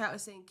whole chat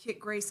was saying kick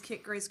Grace,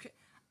 kick Grace.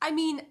 I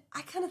mean,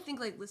 I kind of think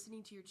like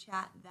listening to your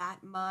chat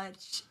that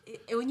much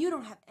when you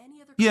don't have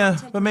any other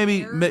content but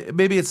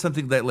maybe it's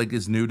something that like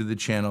is new to the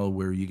channel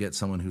where you get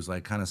someone who's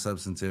like kind of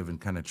substantive and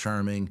kind of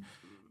charming,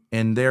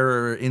 and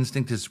their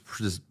instinct is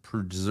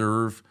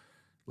preserve,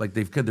 like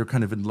they're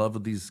kind of in love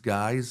with these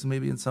guys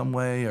maybe in some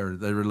way, or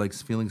they're like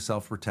feeling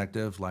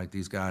self-protective, like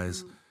these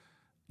guys,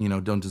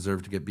 don't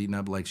deserve to get beaten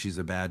up, like she's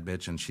a bad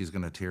bitch and she's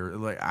gonna tear.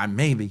 Like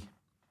maybe.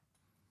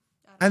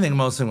 I think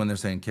mostly when they're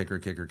saying kick her,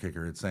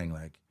 it's saying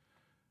like,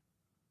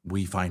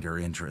 we find her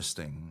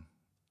interesting.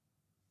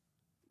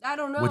 I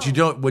don't know. What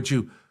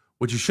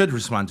you should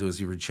respond to is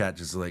your chat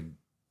just like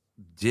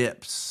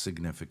dips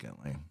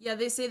significantly. Yeah,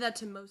 they say that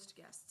to most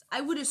guests.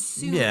 I would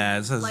assume. Yeah,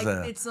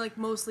 it's like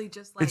mostly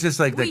just like. It's just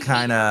like the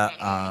kind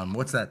of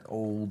what's that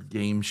old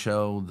game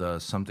show,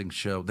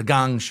 the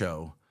Gong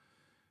Show,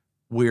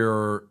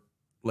 where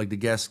like the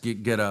guests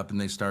get up and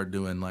they start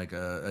doing like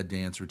a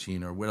dance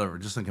routine or whatever,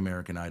 just like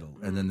American Idol,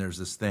 and then there's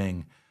this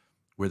thing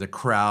where the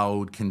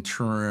crowd can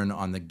turn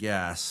on the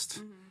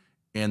guest,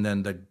 and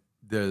then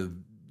the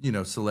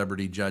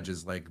celebrity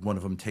judges, like one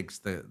of them takes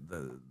the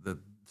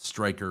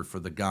striker for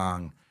the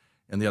gong,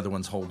 and the other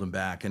one's holding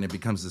back, and it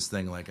becomes this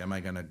thing like, am I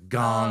gonna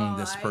gong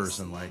this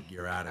person? Like,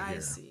 you're out of here.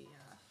 See,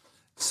 yeah.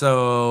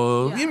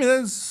 So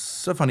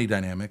that's a funny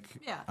dynamic.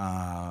 Yeah.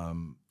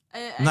 I'm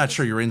not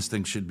sure your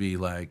instinct should be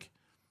like,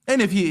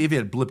 and if he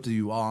had blipped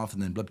you off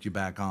and then blipped you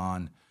back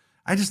on,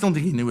 I just don't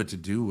think he knew what to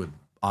do with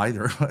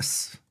either of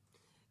us.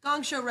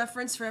 Gong Show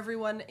reference for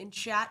everyone in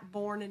chat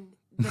born in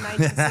the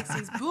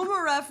 1960s.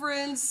 Boomer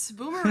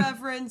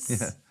reference.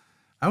 Yeah.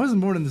 I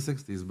wasn't born in the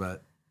 60s,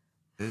 but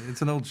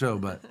it's an old show,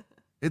 but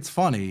it's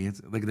funny.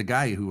 It's like the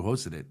guy who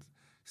hosted it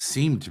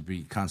seemed to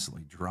be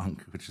constantly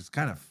drunk, which is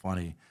kind of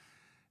funny.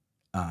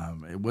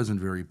 It wasn't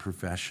very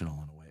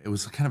professional in a way. It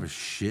was kind of a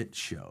shit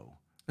show.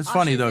 It's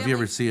funny, though, if you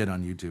ever see it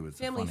on YouTube. It's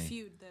Family funny.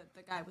 Feud,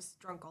 the guy was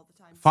drunk all the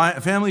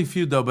time. Family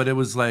Feud, though, but it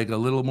was like a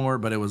little more,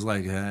 but it was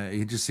like,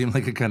 he just seemed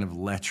like a kind of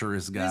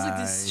lecherous guy. He was like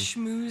this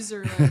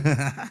schmoozer.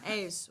 Like,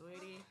 hey,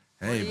 sweetie.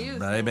 Hey,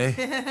 baby.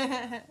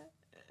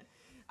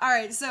 All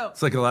right, so.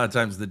 It's like a lot of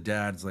times the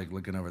dad's like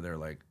looking over there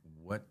like,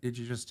 what did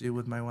you just do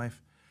with my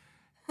wife?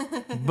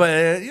 But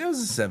it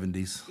was the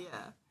 70s. Yeah.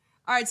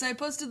 All right, so I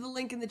posted the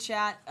link in the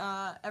chat.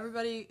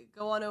 Everybody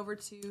go on over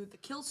to the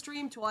Kill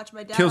Stream to watch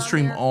my dad. Kill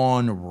Stream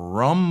on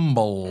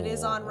Rumble. It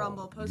is on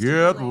Rumble.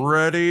 Get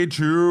ready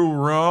to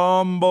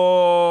rumble.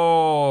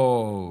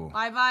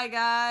 Bye-bye,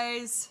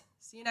 guys.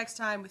 See you next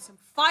time with some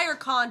fire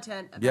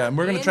content. Yeah, and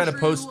we're going to try to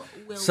post,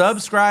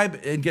 subscribe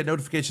and get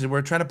notifications.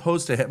 We're trying to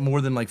post to hit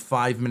more than like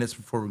 5 minutes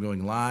before we're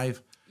going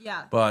live.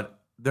 Yeah. But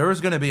there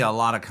is going to be a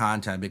lot of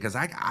content because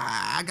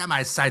I got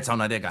my sights on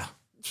a digger.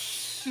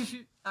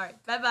 All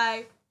right,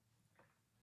 bye-bye.